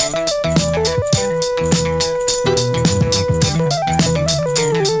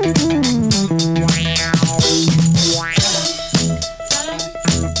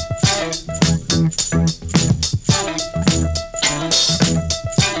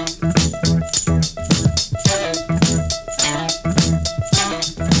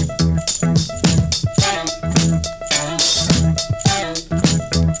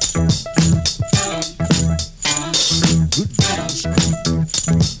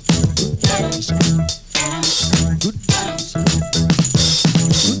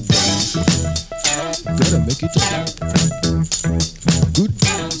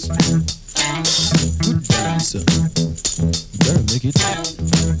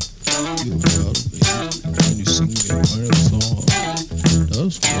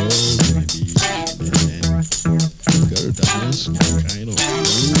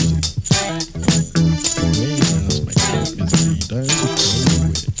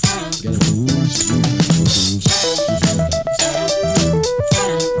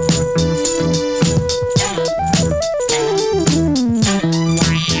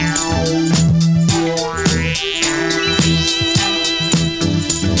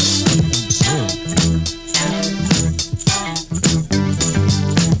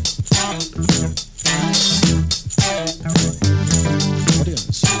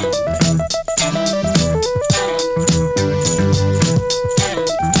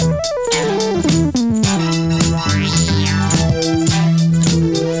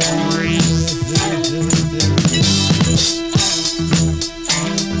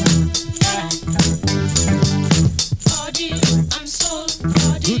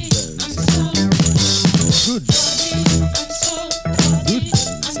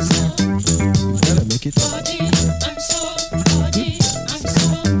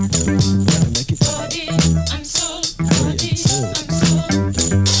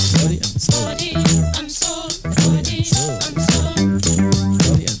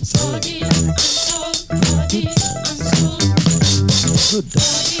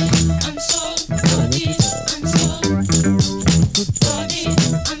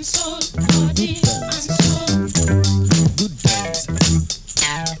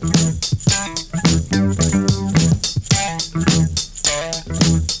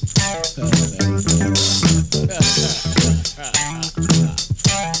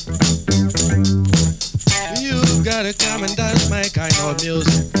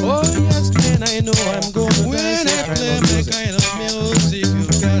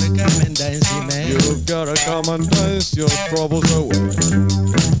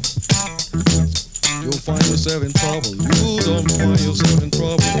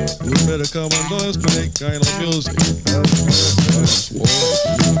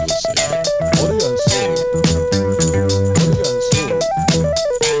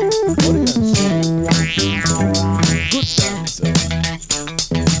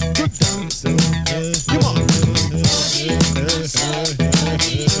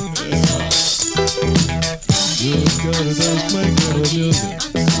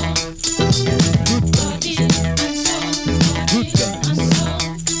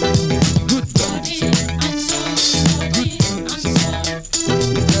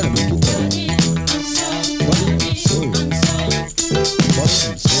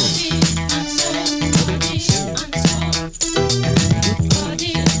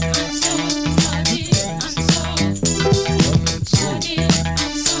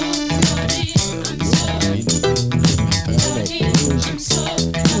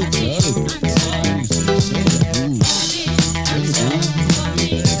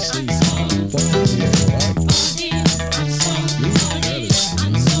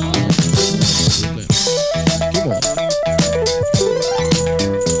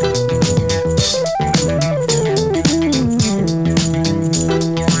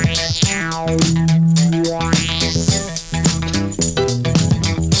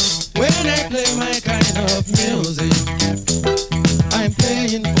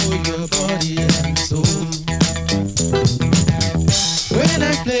 for your body and soul. When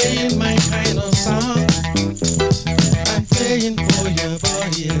I'm playing my kind of song, I'm playing for your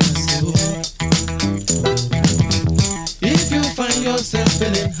body and soul. If you find yourself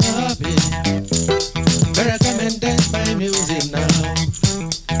feeling happy, better come and dance my music now.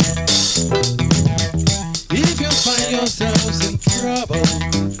 If you find yourselves in trouble,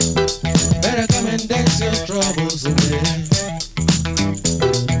 better come and dance your troubles away.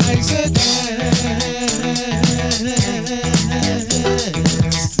 I said dance.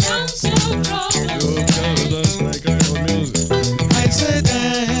 Dance your troubles away. That's my kind of music. I said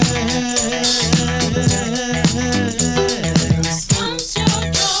dance. Dance your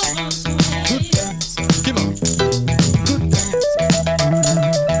troubles away. Good dance. Come on. Good dance.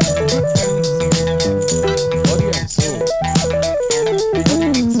 Good dance. Body and soul. Body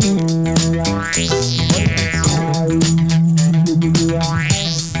and soul.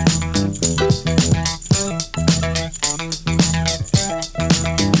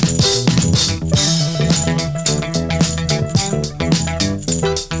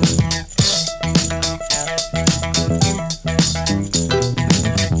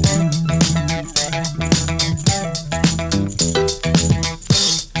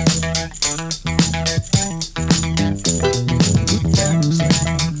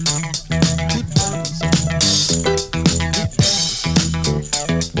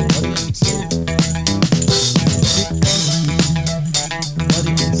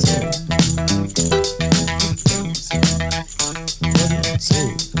 Body and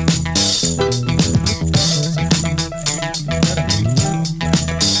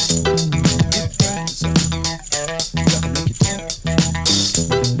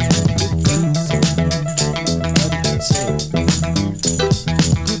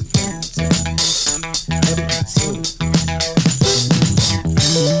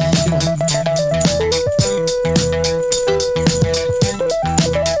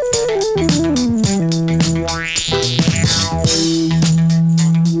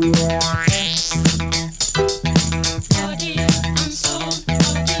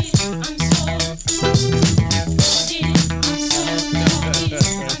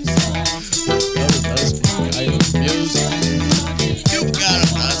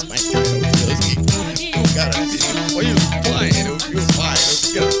What are you playing?